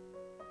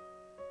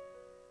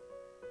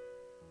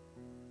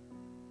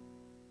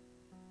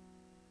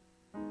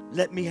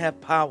 Let me have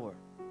power.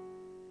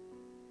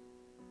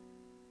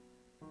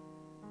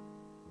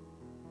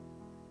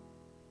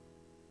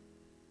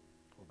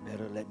 Or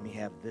better, let me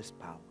have this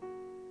power.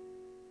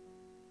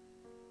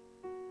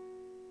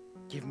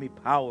 Give me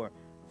power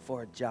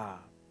for a job.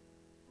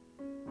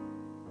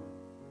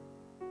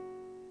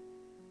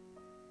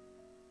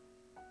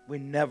 We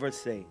never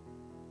say,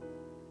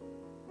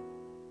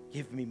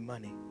 give me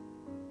money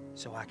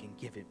so I can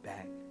give it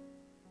back.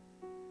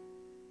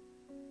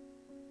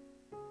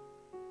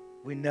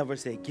 We never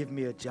say, give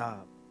me a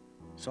job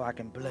so I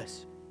can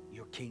bless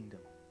your kingdom.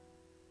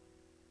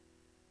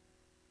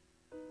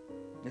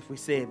 If we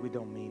say it, we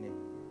don't mean it,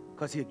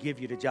 because he'll give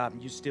you the job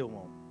and you still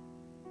won't.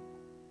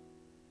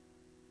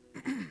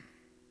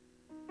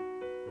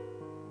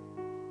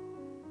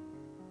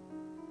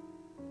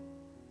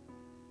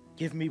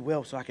 Give me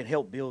wealth so I can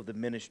help build the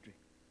ministry.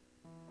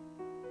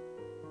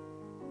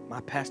 My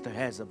pastor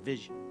has a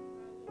vision.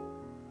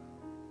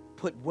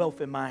 Put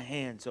wealth in my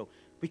hand so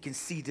we can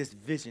see this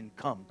vision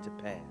come to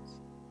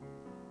pass.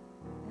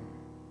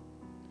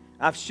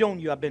 I've shown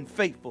you I've been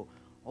faithful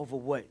over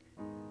what's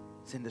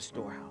in the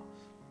storehouse.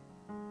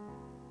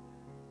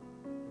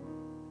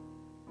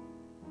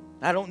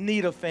 I don't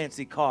need a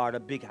fancy car, a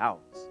big house.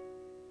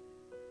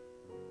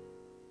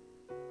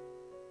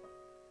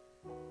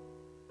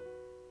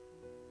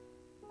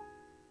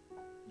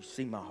 You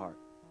see my heart.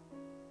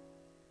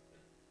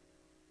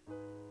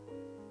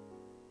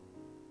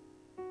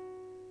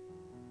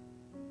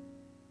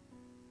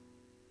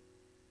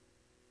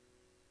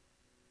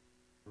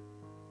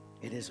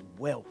 It is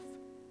wealth,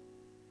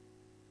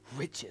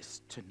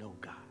 riches to know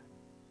God.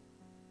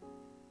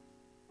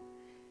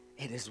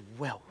 It is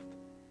wealth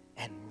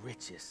and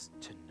riches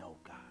to know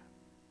God.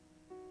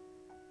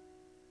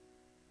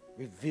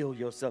 Reveal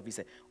yourself. He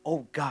said,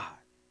 oh God.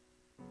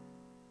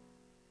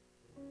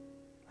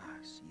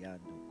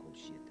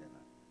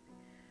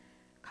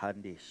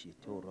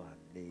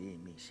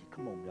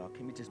 Come on, y'all.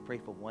 Can we just pray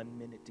for 1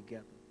 minute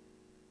together?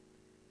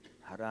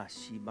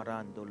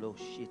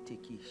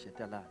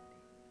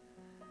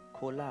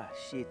 Kola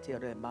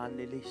shetere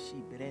mandele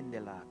shi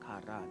brendela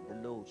kara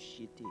delo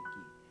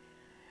shiteki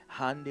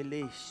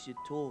handele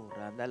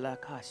shitora dala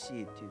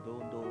kashiti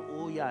dondo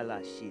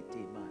oyala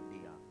shiti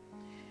mandia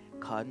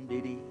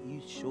kandiri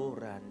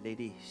ishora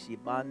lady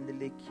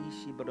shibandele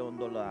kishi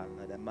brondola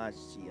la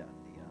mashia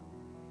dia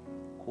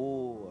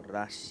ko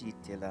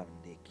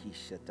rashitelande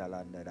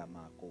kishatalanda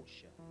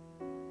ramakosha.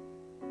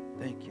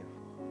 Thank you.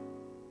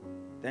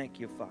 Thank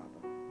you,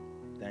 Father.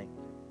 Thank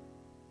you.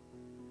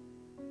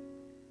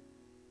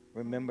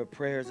 Remember,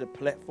 prayer is a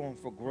platform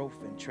for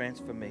growth and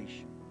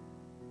transformation.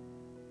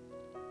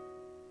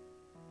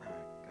 My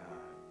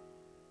God.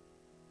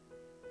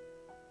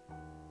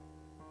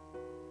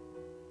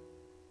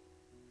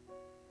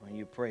 When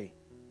you pray,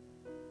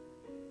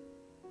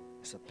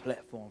 it's a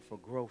platform for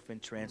growth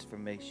and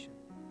transformation.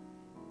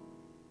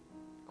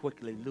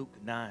 Quickly, Luke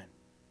 9.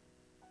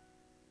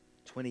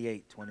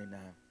 28, 29.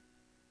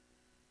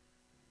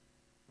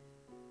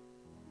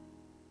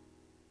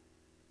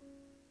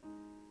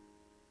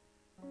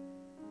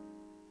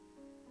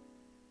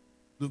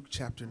 Luke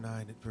chapter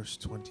 9 at verse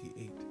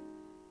 28.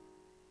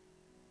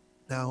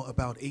 Now,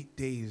 about 8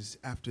 days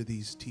after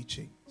these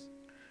teachings,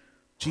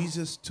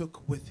 Jesus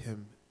took with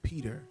him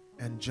Peter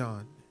and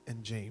John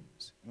and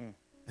James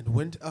and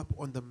went up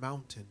on the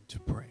mountain to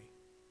pray.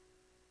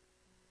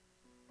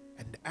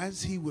 And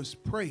as he was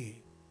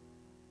praying,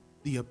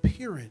 the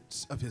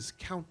appearance of his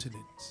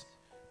countenance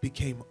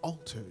became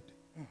altered,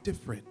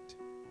 different,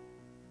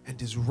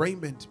 and his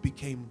raiment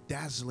became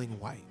dazzling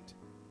white,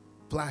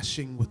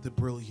 flashing with the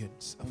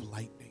brilliance of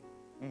lightning.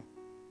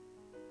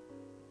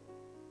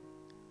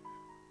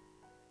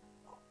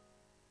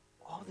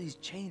 All these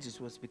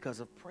changes was because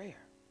of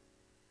prayer.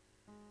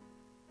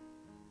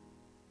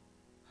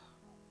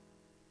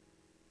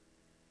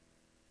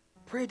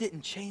 Prayer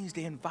didn't change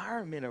the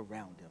environment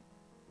around him.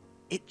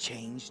 It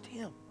changed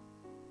him.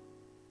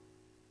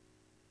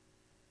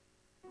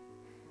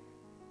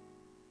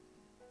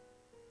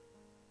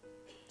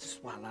 This is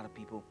why a lot of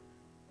people,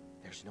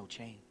 there's no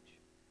change.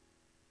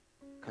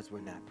 Because we're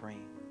not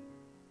praying.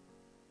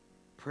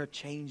 Prayer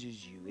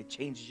changes you. It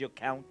changes your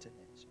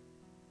countenance.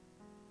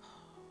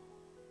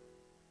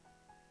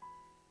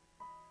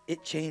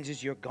 It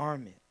changes your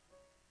garment.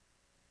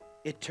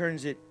 It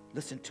turns it,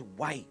 listen, to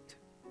white.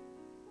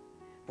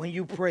 When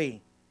you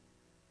pray,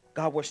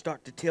 God will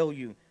start to tell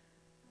you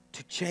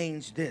to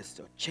change this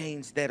or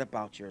change that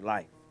about your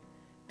life.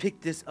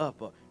 Pick this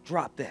up or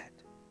drop that.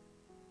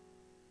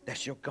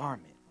 That's your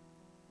garment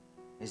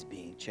is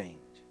being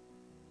changed.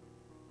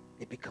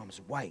 It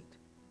becomes white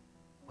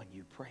when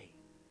you pray.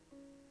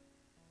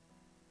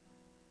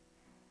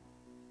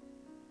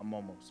 I'm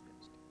almost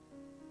finished.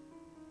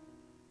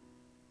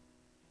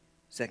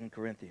 2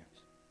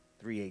 Corinthians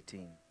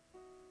 3:18.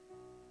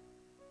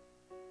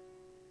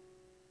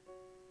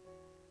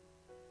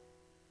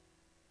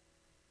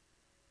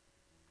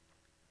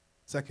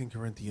 Second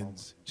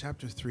Corinthians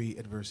chapter 3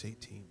 at verse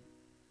 18.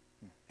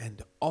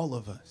 And all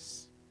of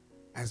us,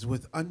 as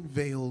with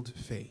unveiled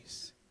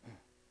face,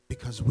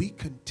 because we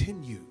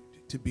continued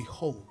to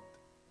behold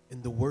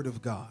in the word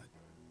of God,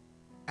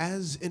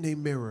 as in a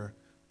mirror,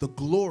 the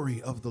glory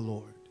of the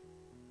Lord,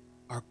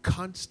 are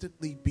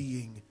constantly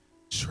being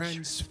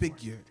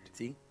transfigured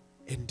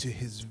into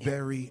his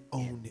very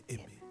own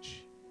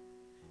image,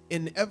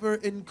 in ever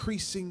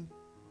increasing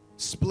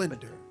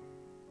splendor,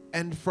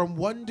 and from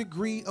one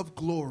degree of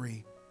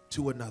glory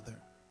to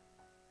another.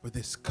 For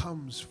this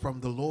comes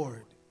from the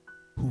Lord,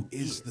 who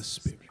is the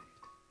Spirit.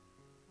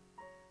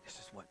 This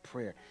is what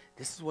prayer,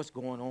 this is what's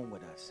going on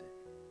with us.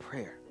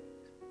 Prayer.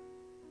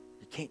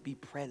 You can't be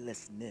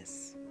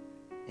prayerlessness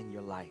in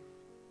your life.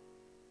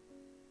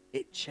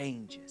 It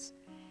changes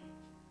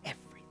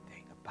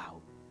everything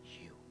about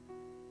you.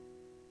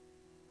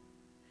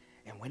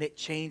 And when it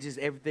changes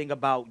everything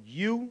about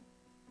you,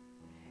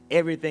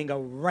 everything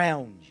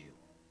around you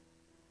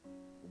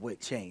would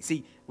change.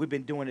 See, we've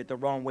been doing it the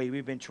wrong way.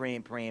 We've been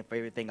praying for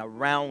everything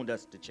around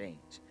us to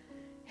change.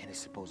 And it's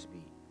supposed to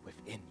be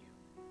within you.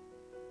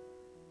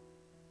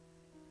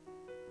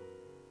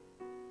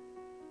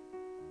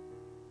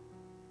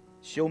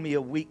 Show me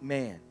a weak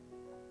man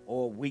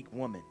or a weak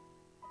woman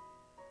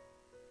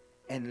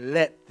and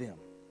let them.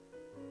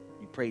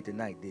 You prayed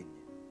tonight, didn't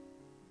you?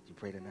 Did you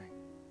pray tonight?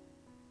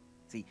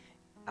 See,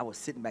 I was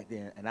sitting back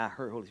there and I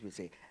heard Holy Spirit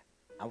say,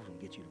 I was going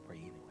to get you to pray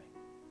anyway.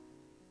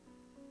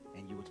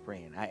 And you was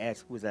praying. I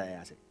asked, who was that?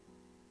 I said,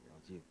 it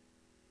was you.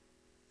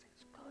 I said,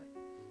 it's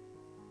good.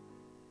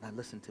 Now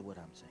listen to what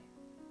I'm saying.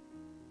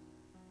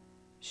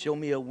 Show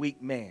me a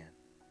weak man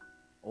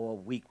or a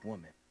weak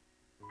woman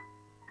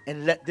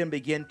and let them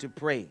begin to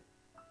pray.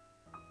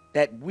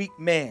 That weak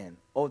man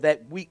or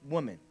that weak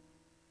woman,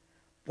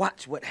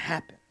 watch what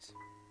happens.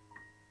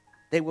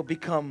 They will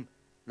become,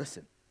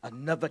 listen,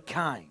 another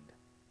kind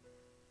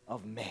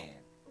of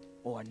man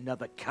or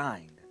another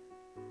kind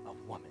of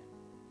woman.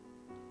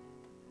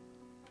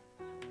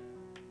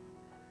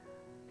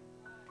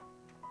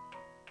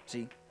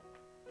 See?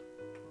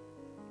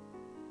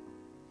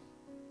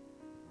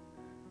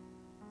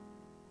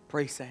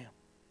 Pray, Sam.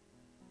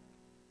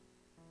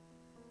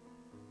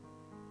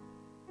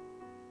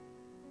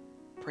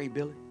 Pray,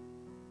 Billy.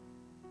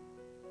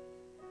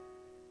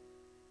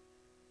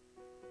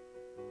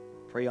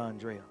 Pray,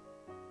 Andrea.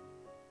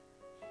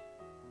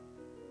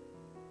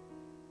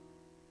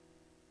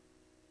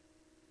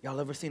 Y'all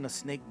ever seen a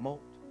snake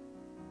molt?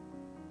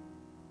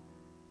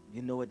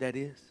 You know what that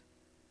is?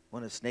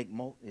 When a snake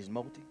is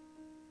molting?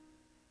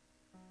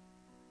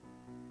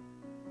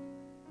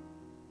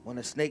 When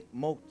a snake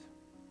molts,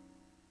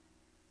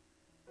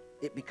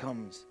 it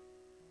becomes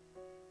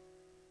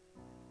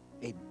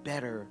a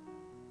better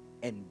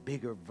and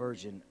bigger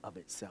version of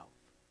itself.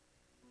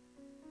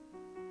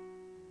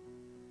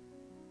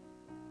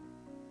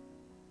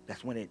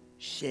 That's when it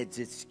sheds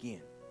its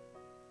skin.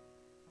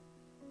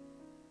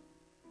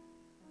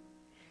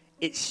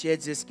 It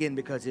sheds its skin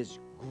because it's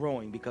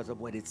growing, because of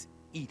what it's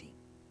eating.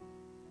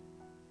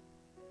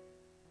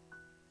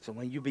 So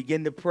when you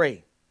begin to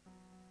pray,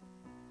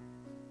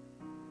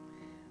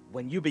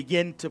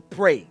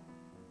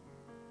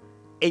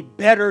 a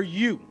better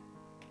you,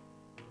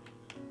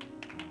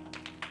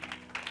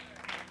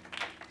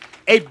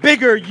 a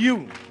bigger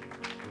you,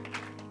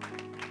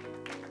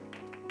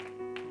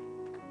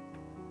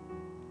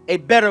 a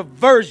better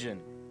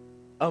version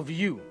of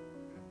you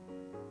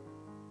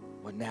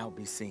will now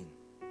be seen.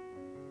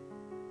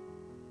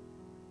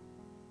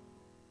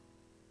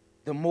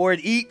 The more it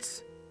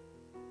eats,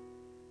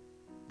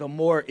 the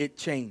more it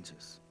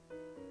changes.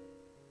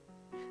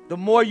 The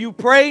more you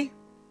pray,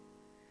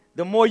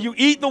 the more you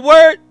eat the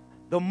word,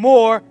 the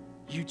more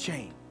you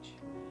change.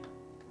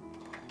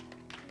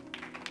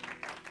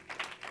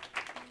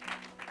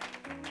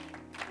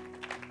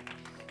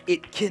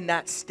 It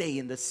cannot stay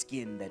in the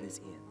skin that is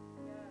in.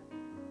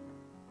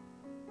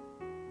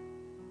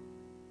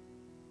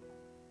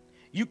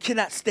 You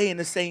cannot stay in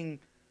the same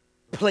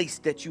place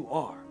that you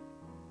are.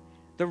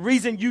 The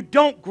reason you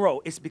don't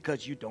grow is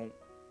because you don't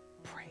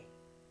pray.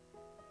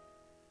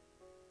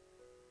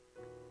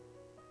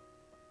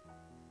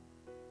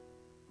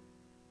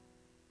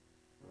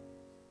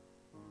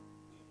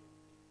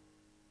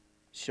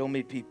 Show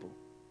me people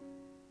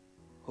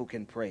who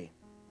can pray,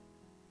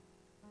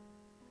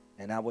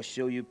 and I will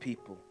show you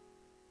people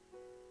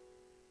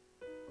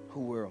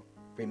who will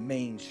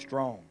remain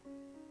strong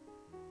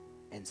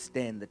and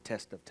stand the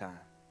test of time.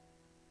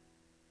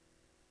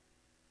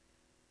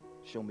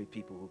 Show me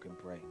people who can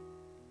pray.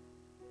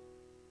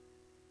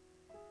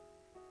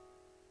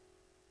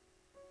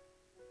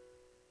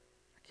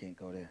 I can't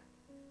go there.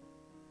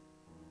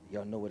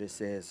 Y'all know what it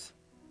says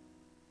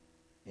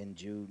in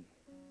Jude,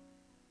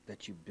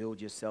 that you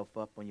build yourself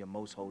up on your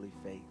most holy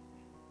faith.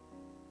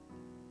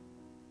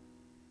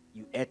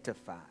 You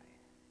edify.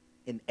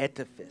 An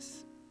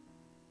edifice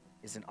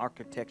is an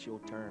architectural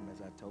term,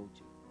 as I told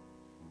you.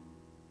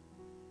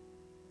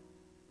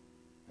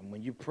 And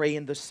when you pray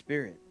in the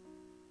Spirit,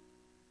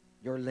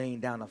 you're laying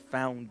down a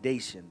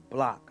foundation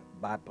block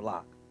by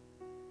block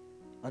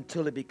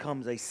until it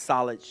becomes a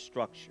solid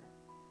structure.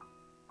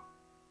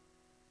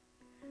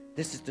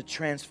 This is the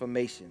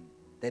transformation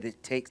that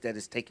it takes, that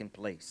is taking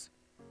place.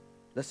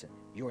 Listen,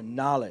 your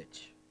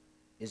knowledge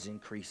is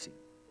increasing.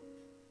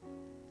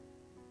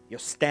 Your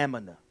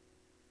stamina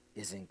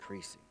is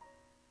increasing.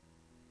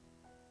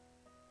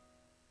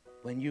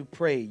 When you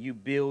pray, you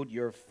build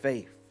your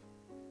faith.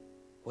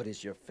 What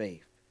is your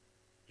faith?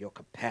 Your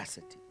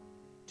capacity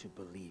to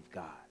believe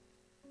God.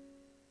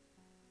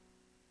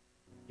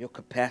 Your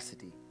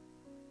capacity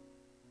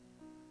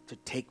to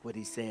take what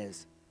he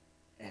says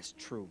as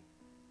true.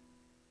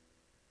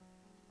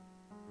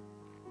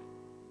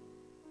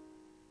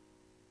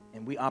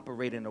 And we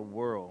operate in a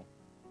world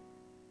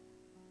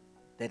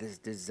that is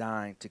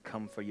designed to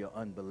come for your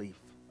unbelief.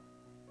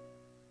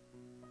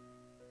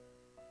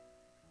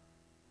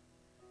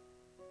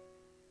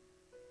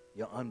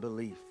 Your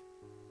unbelief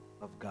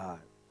of God.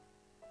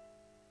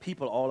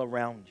 People all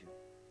around you.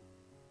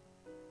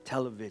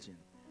 Television,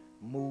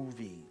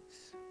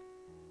 movies,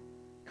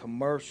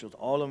 commercials,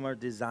 all of them are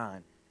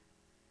designed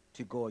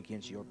to go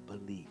against your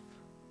belief.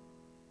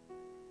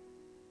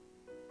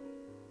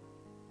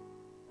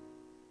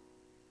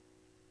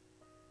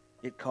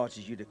 It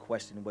causes you to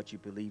question what you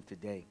believe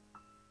today.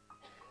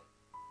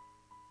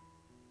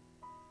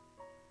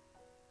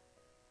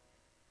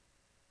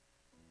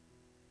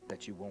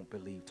 That you won't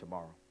believe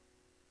tomorrow.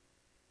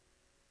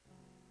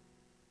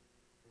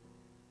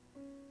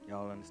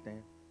 Y'all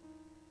understand?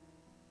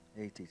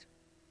 Hey, teacher.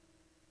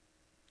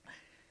 I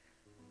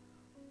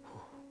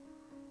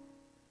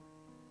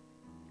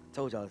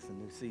told y'all it's a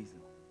new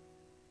season.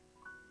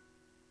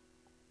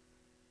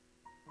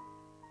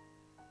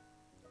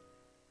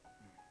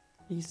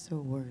 He's so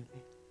worthy.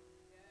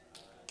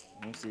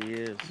 Yes, he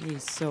is.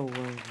 He's so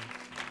worthy.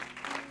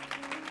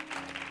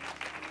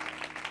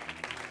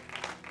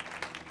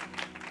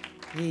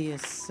 He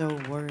is so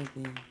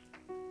worthy.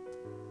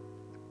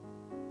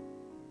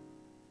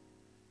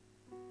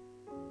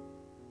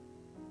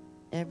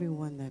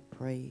 Everyone that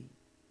prayed,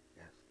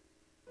 Yes.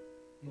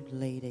 you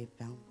laid a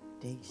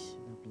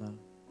foundation of love.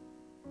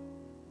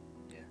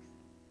 Yes.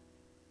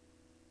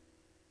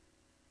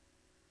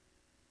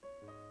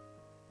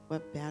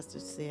 What Pastor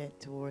said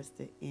towards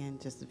the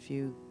end just a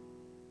few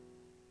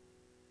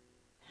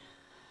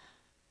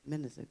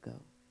minutes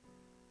ago.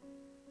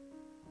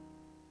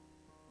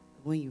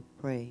 When you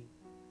pray,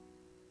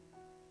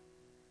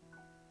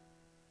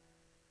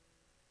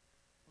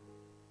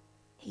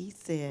 he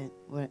said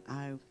what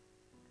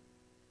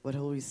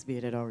Holy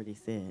Spirit had already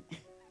said.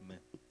 Amen.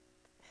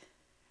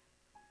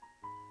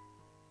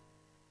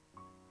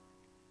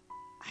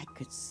 I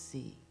could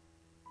see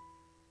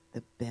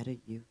the better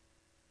you,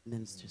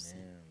 Minister said.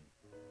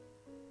 Amen.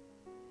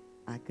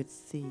 I could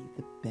see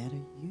the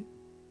better you,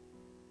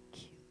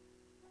 Q.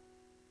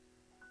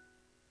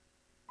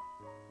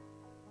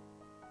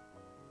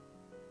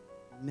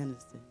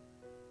 Minister.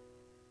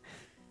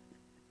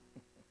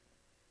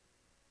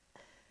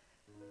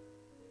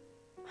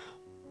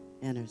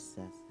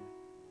 Intercessor.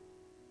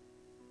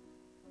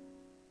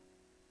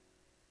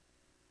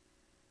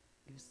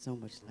 so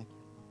much like your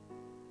mom.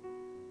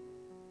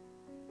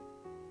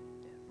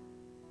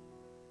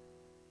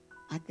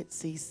 I could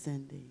see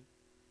Cindy,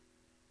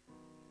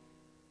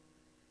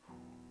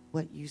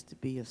 what used to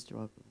be a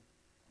struggle.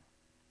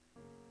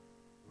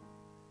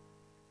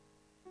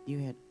 You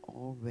had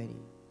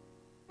already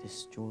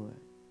destroyed,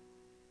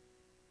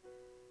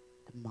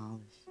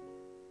 demolished,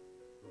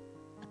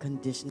 a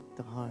condition of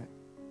the heart.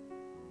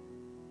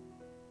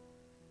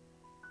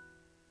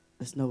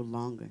 It's no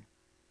longer an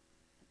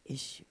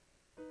issue.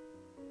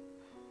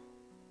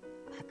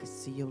 I could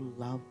see your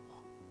love.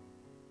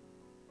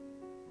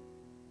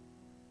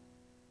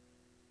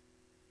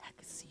 I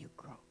could see your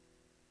growth.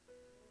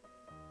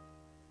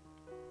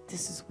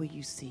 This is where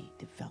you see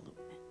development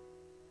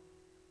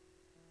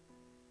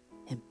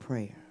and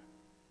prayer.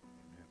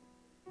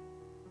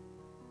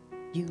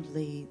 You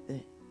laid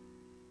the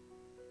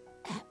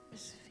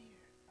atmosphere,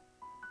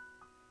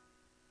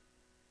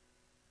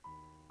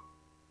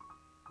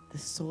 the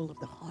soul of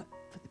the heart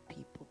for the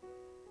people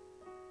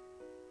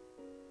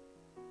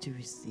to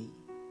receive.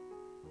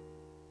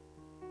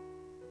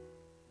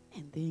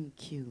 And then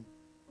Q,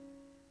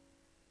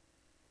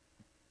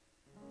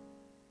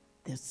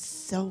 the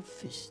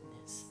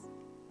selfishness,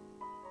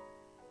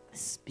 the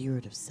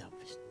spirit of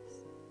selfishness.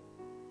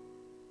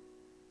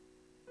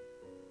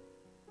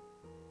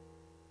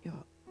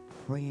 You're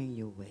praying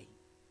your way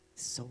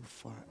so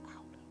far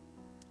out of.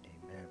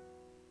 Amen.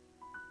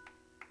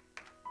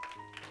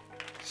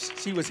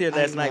 She was here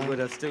last night with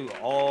us too,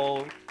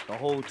 the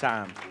whole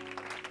time.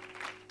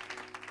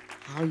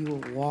 How you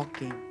were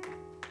walking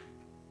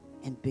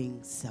and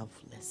being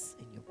selfless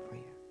in your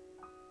prayer.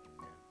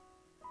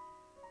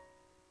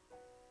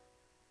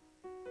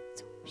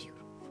 So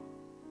beautiful.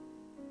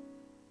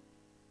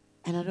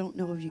 And I don't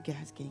know if you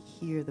guys can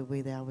hear the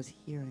way that I was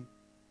hearing.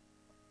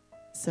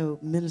 So,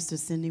 Minister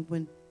Cindy,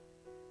 when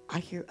I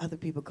hear other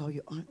people call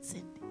you Aunt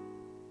Cindy,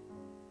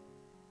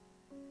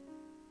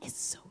 it's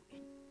so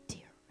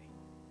endearing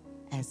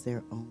as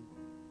their own.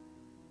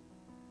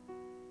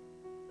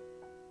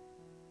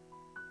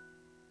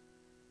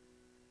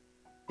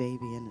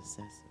 Baby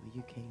intercessor, when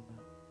you came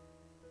up.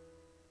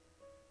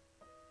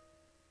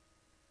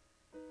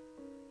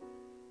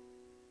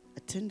 A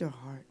tender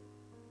heart.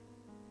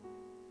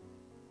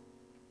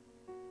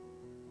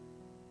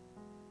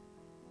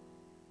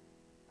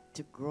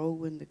 To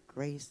grow in the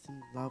grace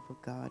and love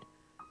of God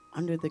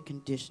under the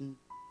condition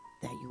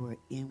that you were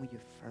in when you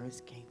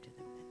first came to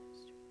the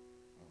ministry.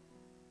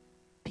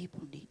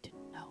 People need to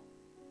know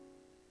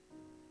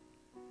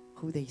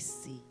who they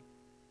see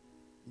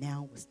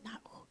now was not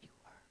who you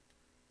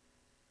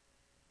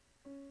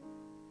were.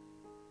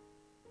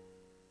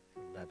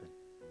 11.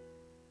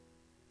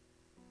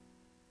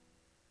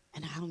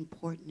 And how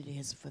important it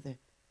is for the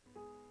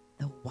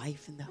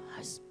wife and the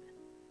husband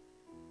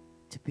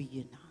to be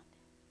united.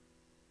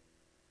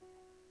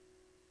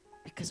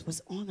 Because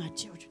what's on our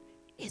children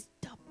is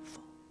double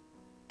fold.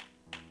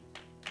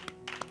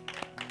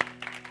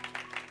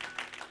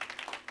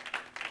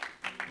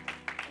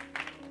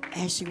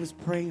 As she was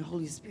praying,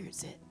 Holy Spirit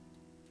said,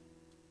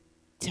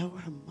 tell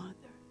her mother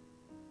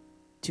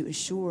to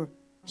ensure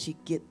she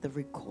get the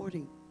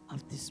recording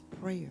of this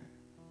prayer.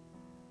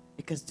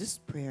 Because this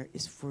prayer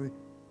is for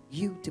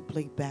you to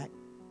play back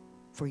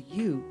for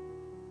you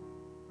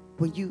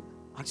when you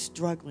are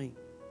struggling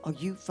or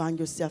you find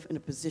yourself in a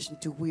position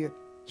to where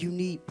you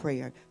need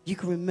prayer. You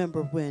can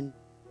remember when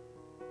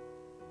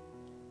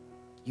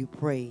you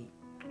prayed.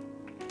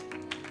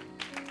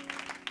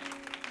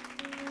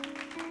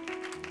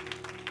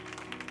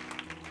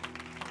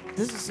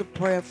 This is a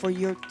prayer for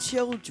your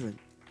children.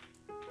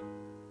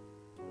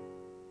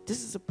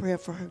 This is a prayer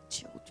for her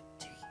children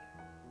to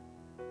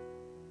hear.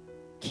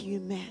 Can you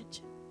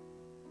imagine?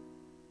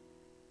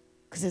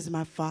 Because as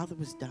my father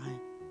was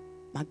dying,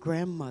 my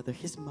grandmother,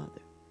 his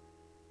mother,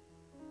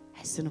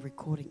 had sent a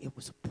recording. It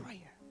was a prayer.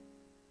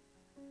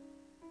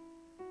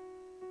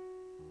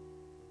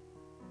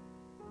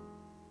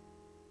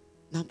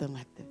 Nothing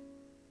like that.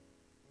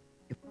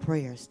 Your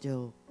prayer is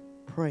still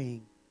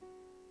praying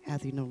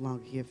after you're no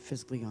longer here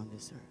physically on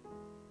this earth.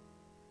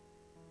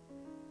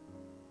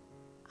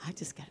 I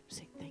just got to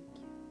say thank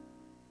you.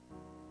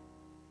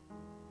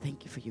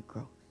 Thank you for your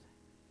growth.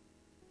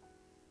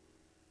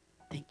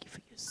 Thank you for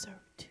your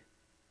servitude.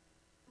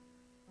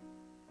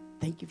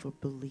 Thank you for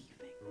believing.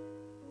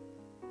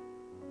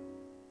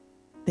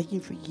 Thank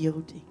you for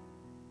yielding.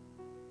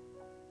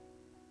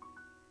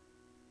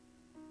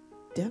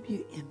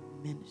 WM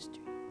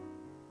Ministry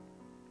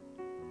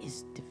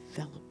is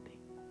developing,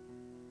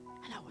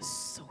 and I was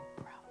so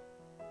proud.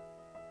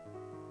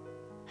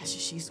 Actually,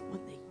 she's one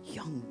of the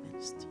young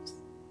ministers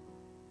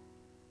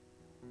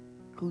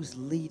who's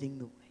leading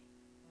the way.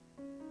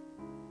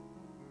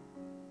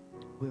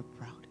 We're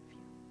proud of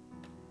you.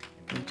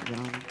 Thank you,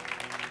 Ronnie.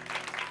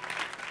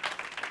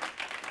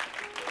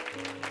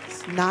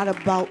 It's not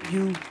about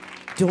you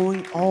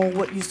doing all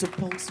what you're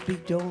supposed to be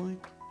doing,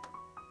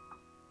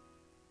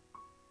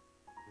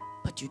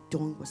 but you're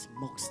doing what's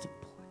most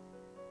important.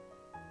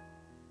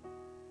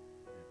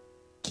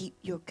 Keep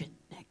your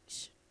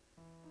connection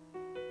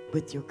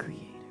with your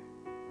Creator.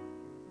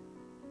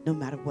 no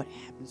matter what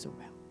happens around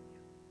you.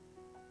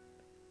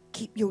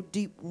 Keep your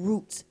deep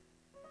roots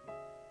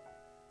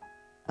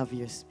of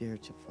your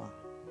spiritual father.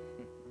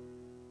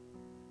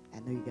 I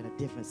know you got a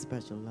different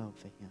special love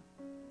for him.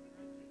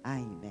 I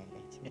ain't mad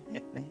at you.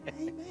 I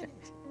ain't mad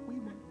at you. We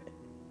won't.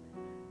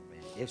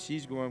 If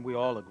she's growing, we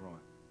all are growing.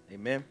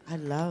 Amen. I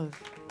love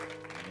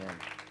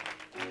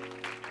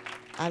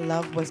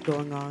Amen. what's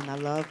going on. I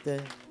love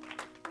the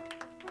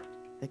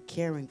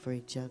caring for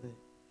each other.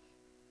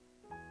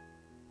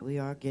 We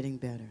are getting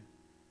better.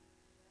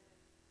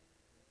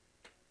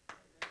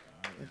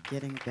 We're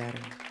getting better.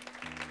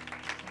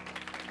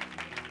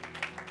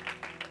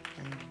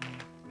 Amen.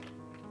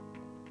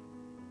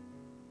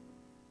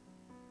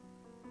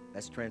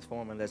 Let's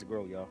transform and let's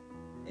grow, y'all.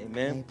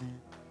 Amen.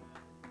 Amen.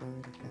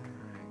 Glory to God.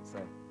 All right,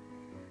 so.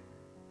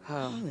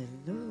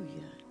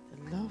 Hallelujah.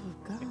 The love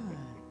of God.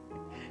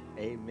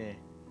 Amen.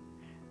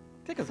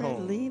 Take us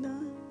home.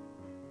 Lena,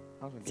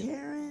 I was gonna get-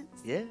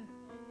 Terrence. Yeah,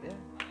 yeah.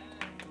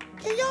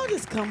 Can y'all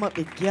just come up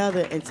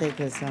together and take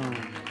us home?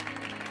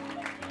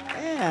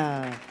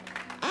 Yeah.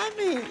 I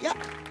mean,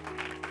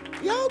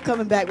 y'all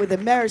coming back with a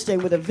marriage thing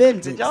with a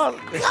vengeance. Did y'all?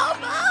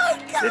 Come on,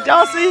 come Did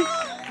y'all see?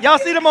 on. Y'all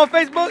see them on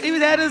Facebook? He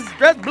was had his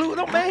dress blue.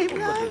 No man, he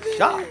was Love looking it.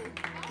 sharp.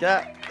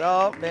 God,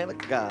 oh man of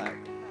God.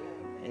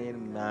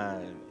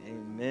 Amen.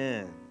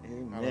 Amen.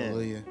 Amen.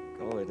 Hallelujah.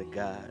 Glory to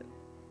God.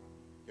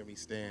 Can we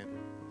stand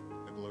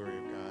in the glory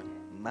of God?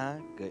 My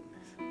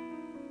goodness.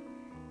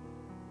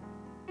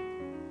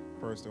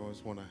 First, I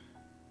just want to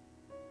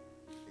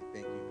say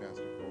thank you,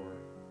 Pastor, for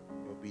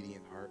your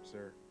obedient heart,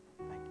 sir.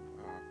 Thank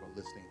you. For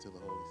listening to the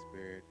Holy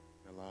Spirit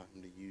and allowing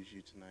Him to use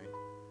you tonight.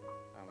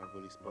 It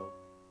really spoke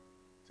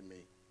to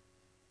me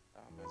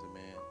as a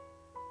man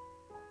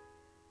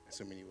in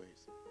so many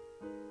ways.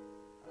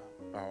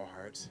 Bow our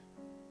hearts.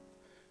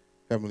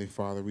 Heavenly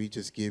Father, we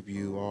just give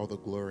you all the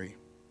glory,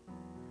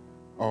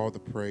 all the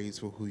praise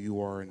for who you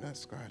are in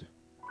us, God.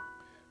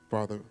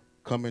 Father,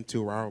 come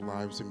into our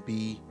lives and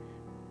be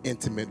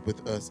intimate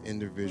with us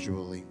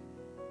individually.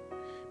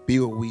 Be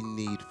what we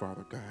need,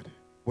 Father God,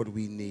 what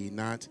we need,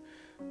 not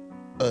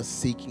us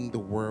seeking the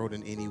world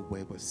in any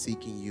way, but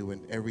seeking you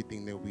in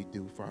everything that we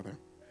do, Father.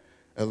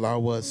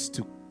 Allow us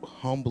to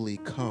humbly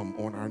come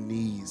on our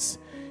knees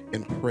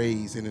in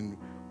praise and in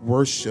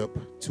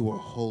worship to a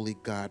holy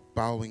God,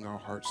 bowing our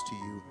hearts to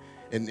you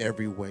in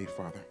every way,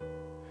 Father.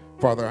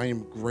 Father, I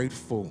am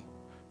grateful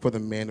for the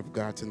man of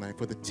God tonight,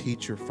 for the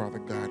teacher, Father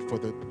God, for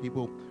the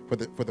people, for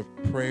the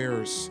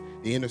prayers,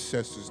 the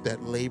intercessors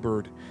that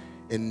labored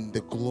in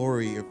the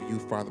glory of you,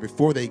 Father,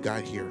 before they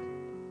got here.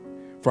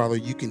 Father,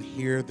 you can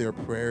hear their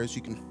prayers,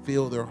 you can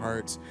feel their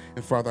hearts,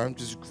 and Father, I'm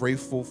just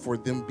grateful for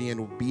them being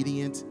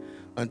obedient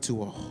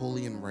unto a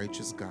holy and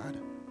righteous God.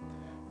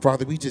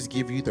 Father, we just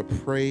give you the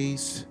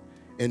praise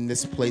in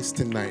this place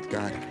tonight,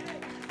 God.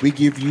 We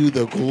give you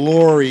the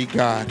glory,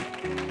 God.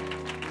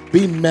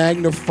 Be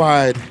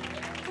magnified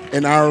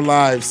in our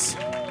lives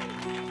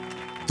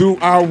through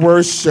our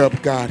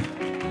worship, God.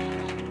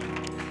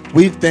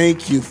 We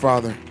thank you,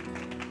 Father,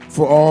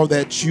 for all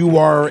that you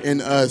are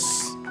in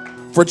us,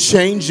 for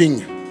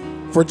changing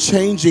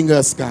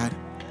us, God,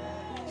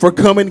 for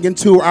coming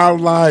into our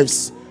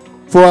lives,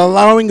 for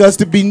allowing us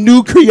to be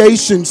new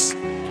creations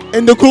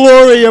in the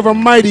glory of a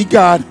mighty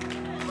God.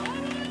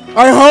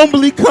 I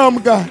humbly come,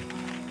 God,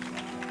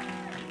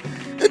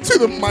 into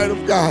the might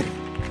of God.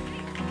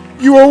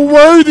 You are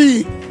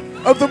worthy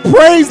of the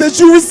praise that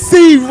you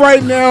receive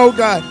right now,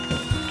 God.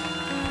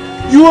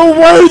 You are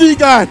worthy,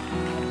 God.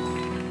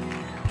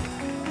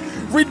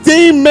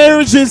 Redeem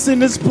marriages in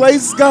this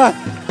place, God,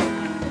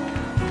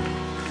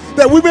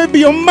 that we may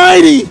be a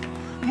mighty,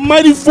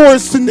 mighty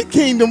force in the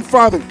kingdom,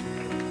 Father.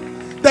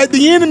 That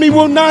the enemy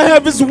will not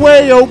have his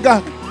way, oh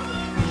God.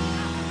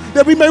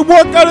 That we may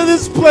walk out of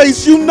this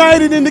place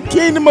united in the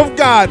kingdom of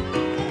God.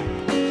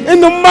 In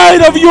the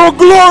might of your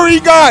glory,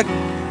 God.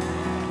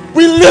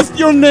 We lift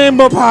your name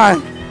up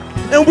high.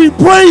 And we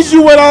praise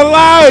you with our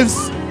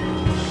lives.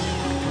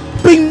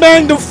 Being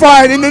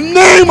magnified in the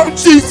name of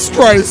Jesus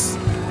Christ.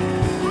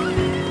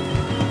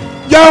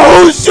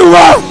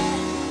 Yahushua.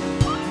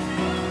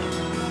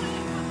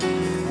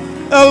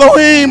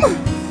 Elohim.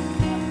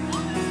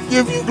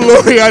 Give you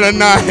glory,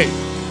 Adonai.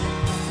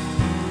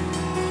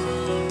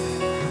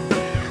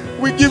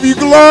 We give you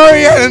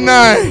glory,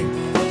 Adonai.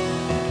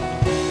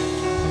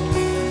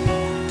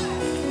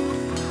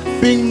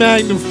 Being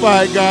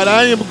magnified, God.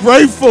 I am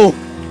grateful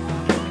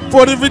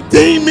for the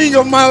redeeming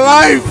of my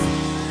life.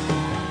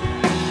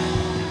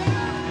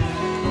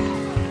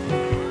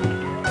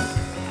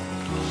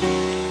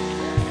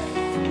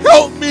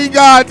 Help me,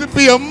 God, to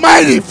be a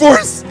mighty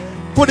force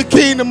for the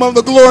kingdom of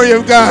the glory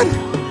of God.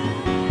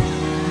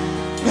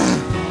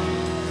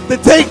 To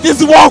take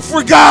this walk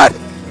for God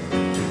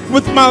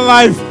with my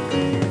life,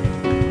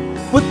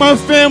 with my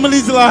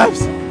family's lives.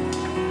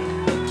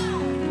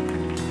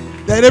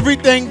 That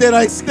everything that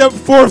I step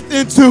forth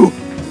into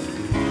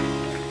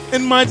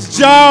in my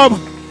job,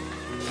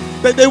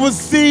 that they will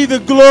see the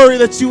glory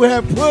that you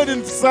have put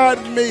inside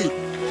of me.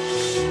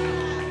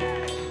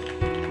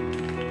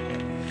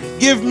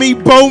 Give me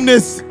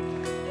boldness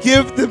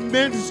Give the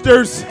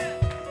ministers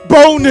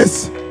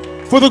boldness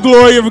for the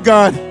glory of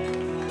God.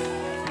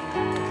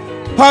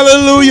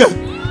 Hallelujah.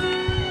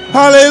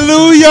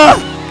 Hallelujah.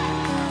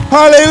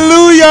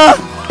 Hallelujah.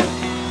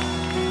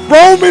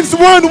 Romans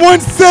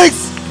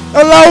 1:16.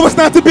 Allow us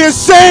not to be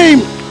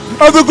ashamed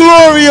of the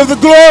glory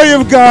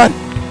of God.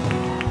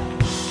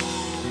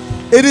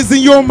 It is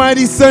in your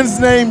mighty Son's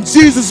name,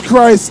 Jesus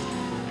Christ,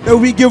 that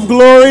we give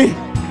glory,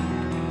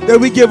 that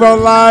we give our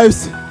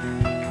lives.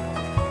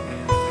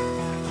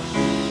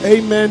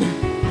 Amen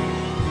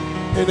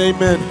and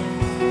amen.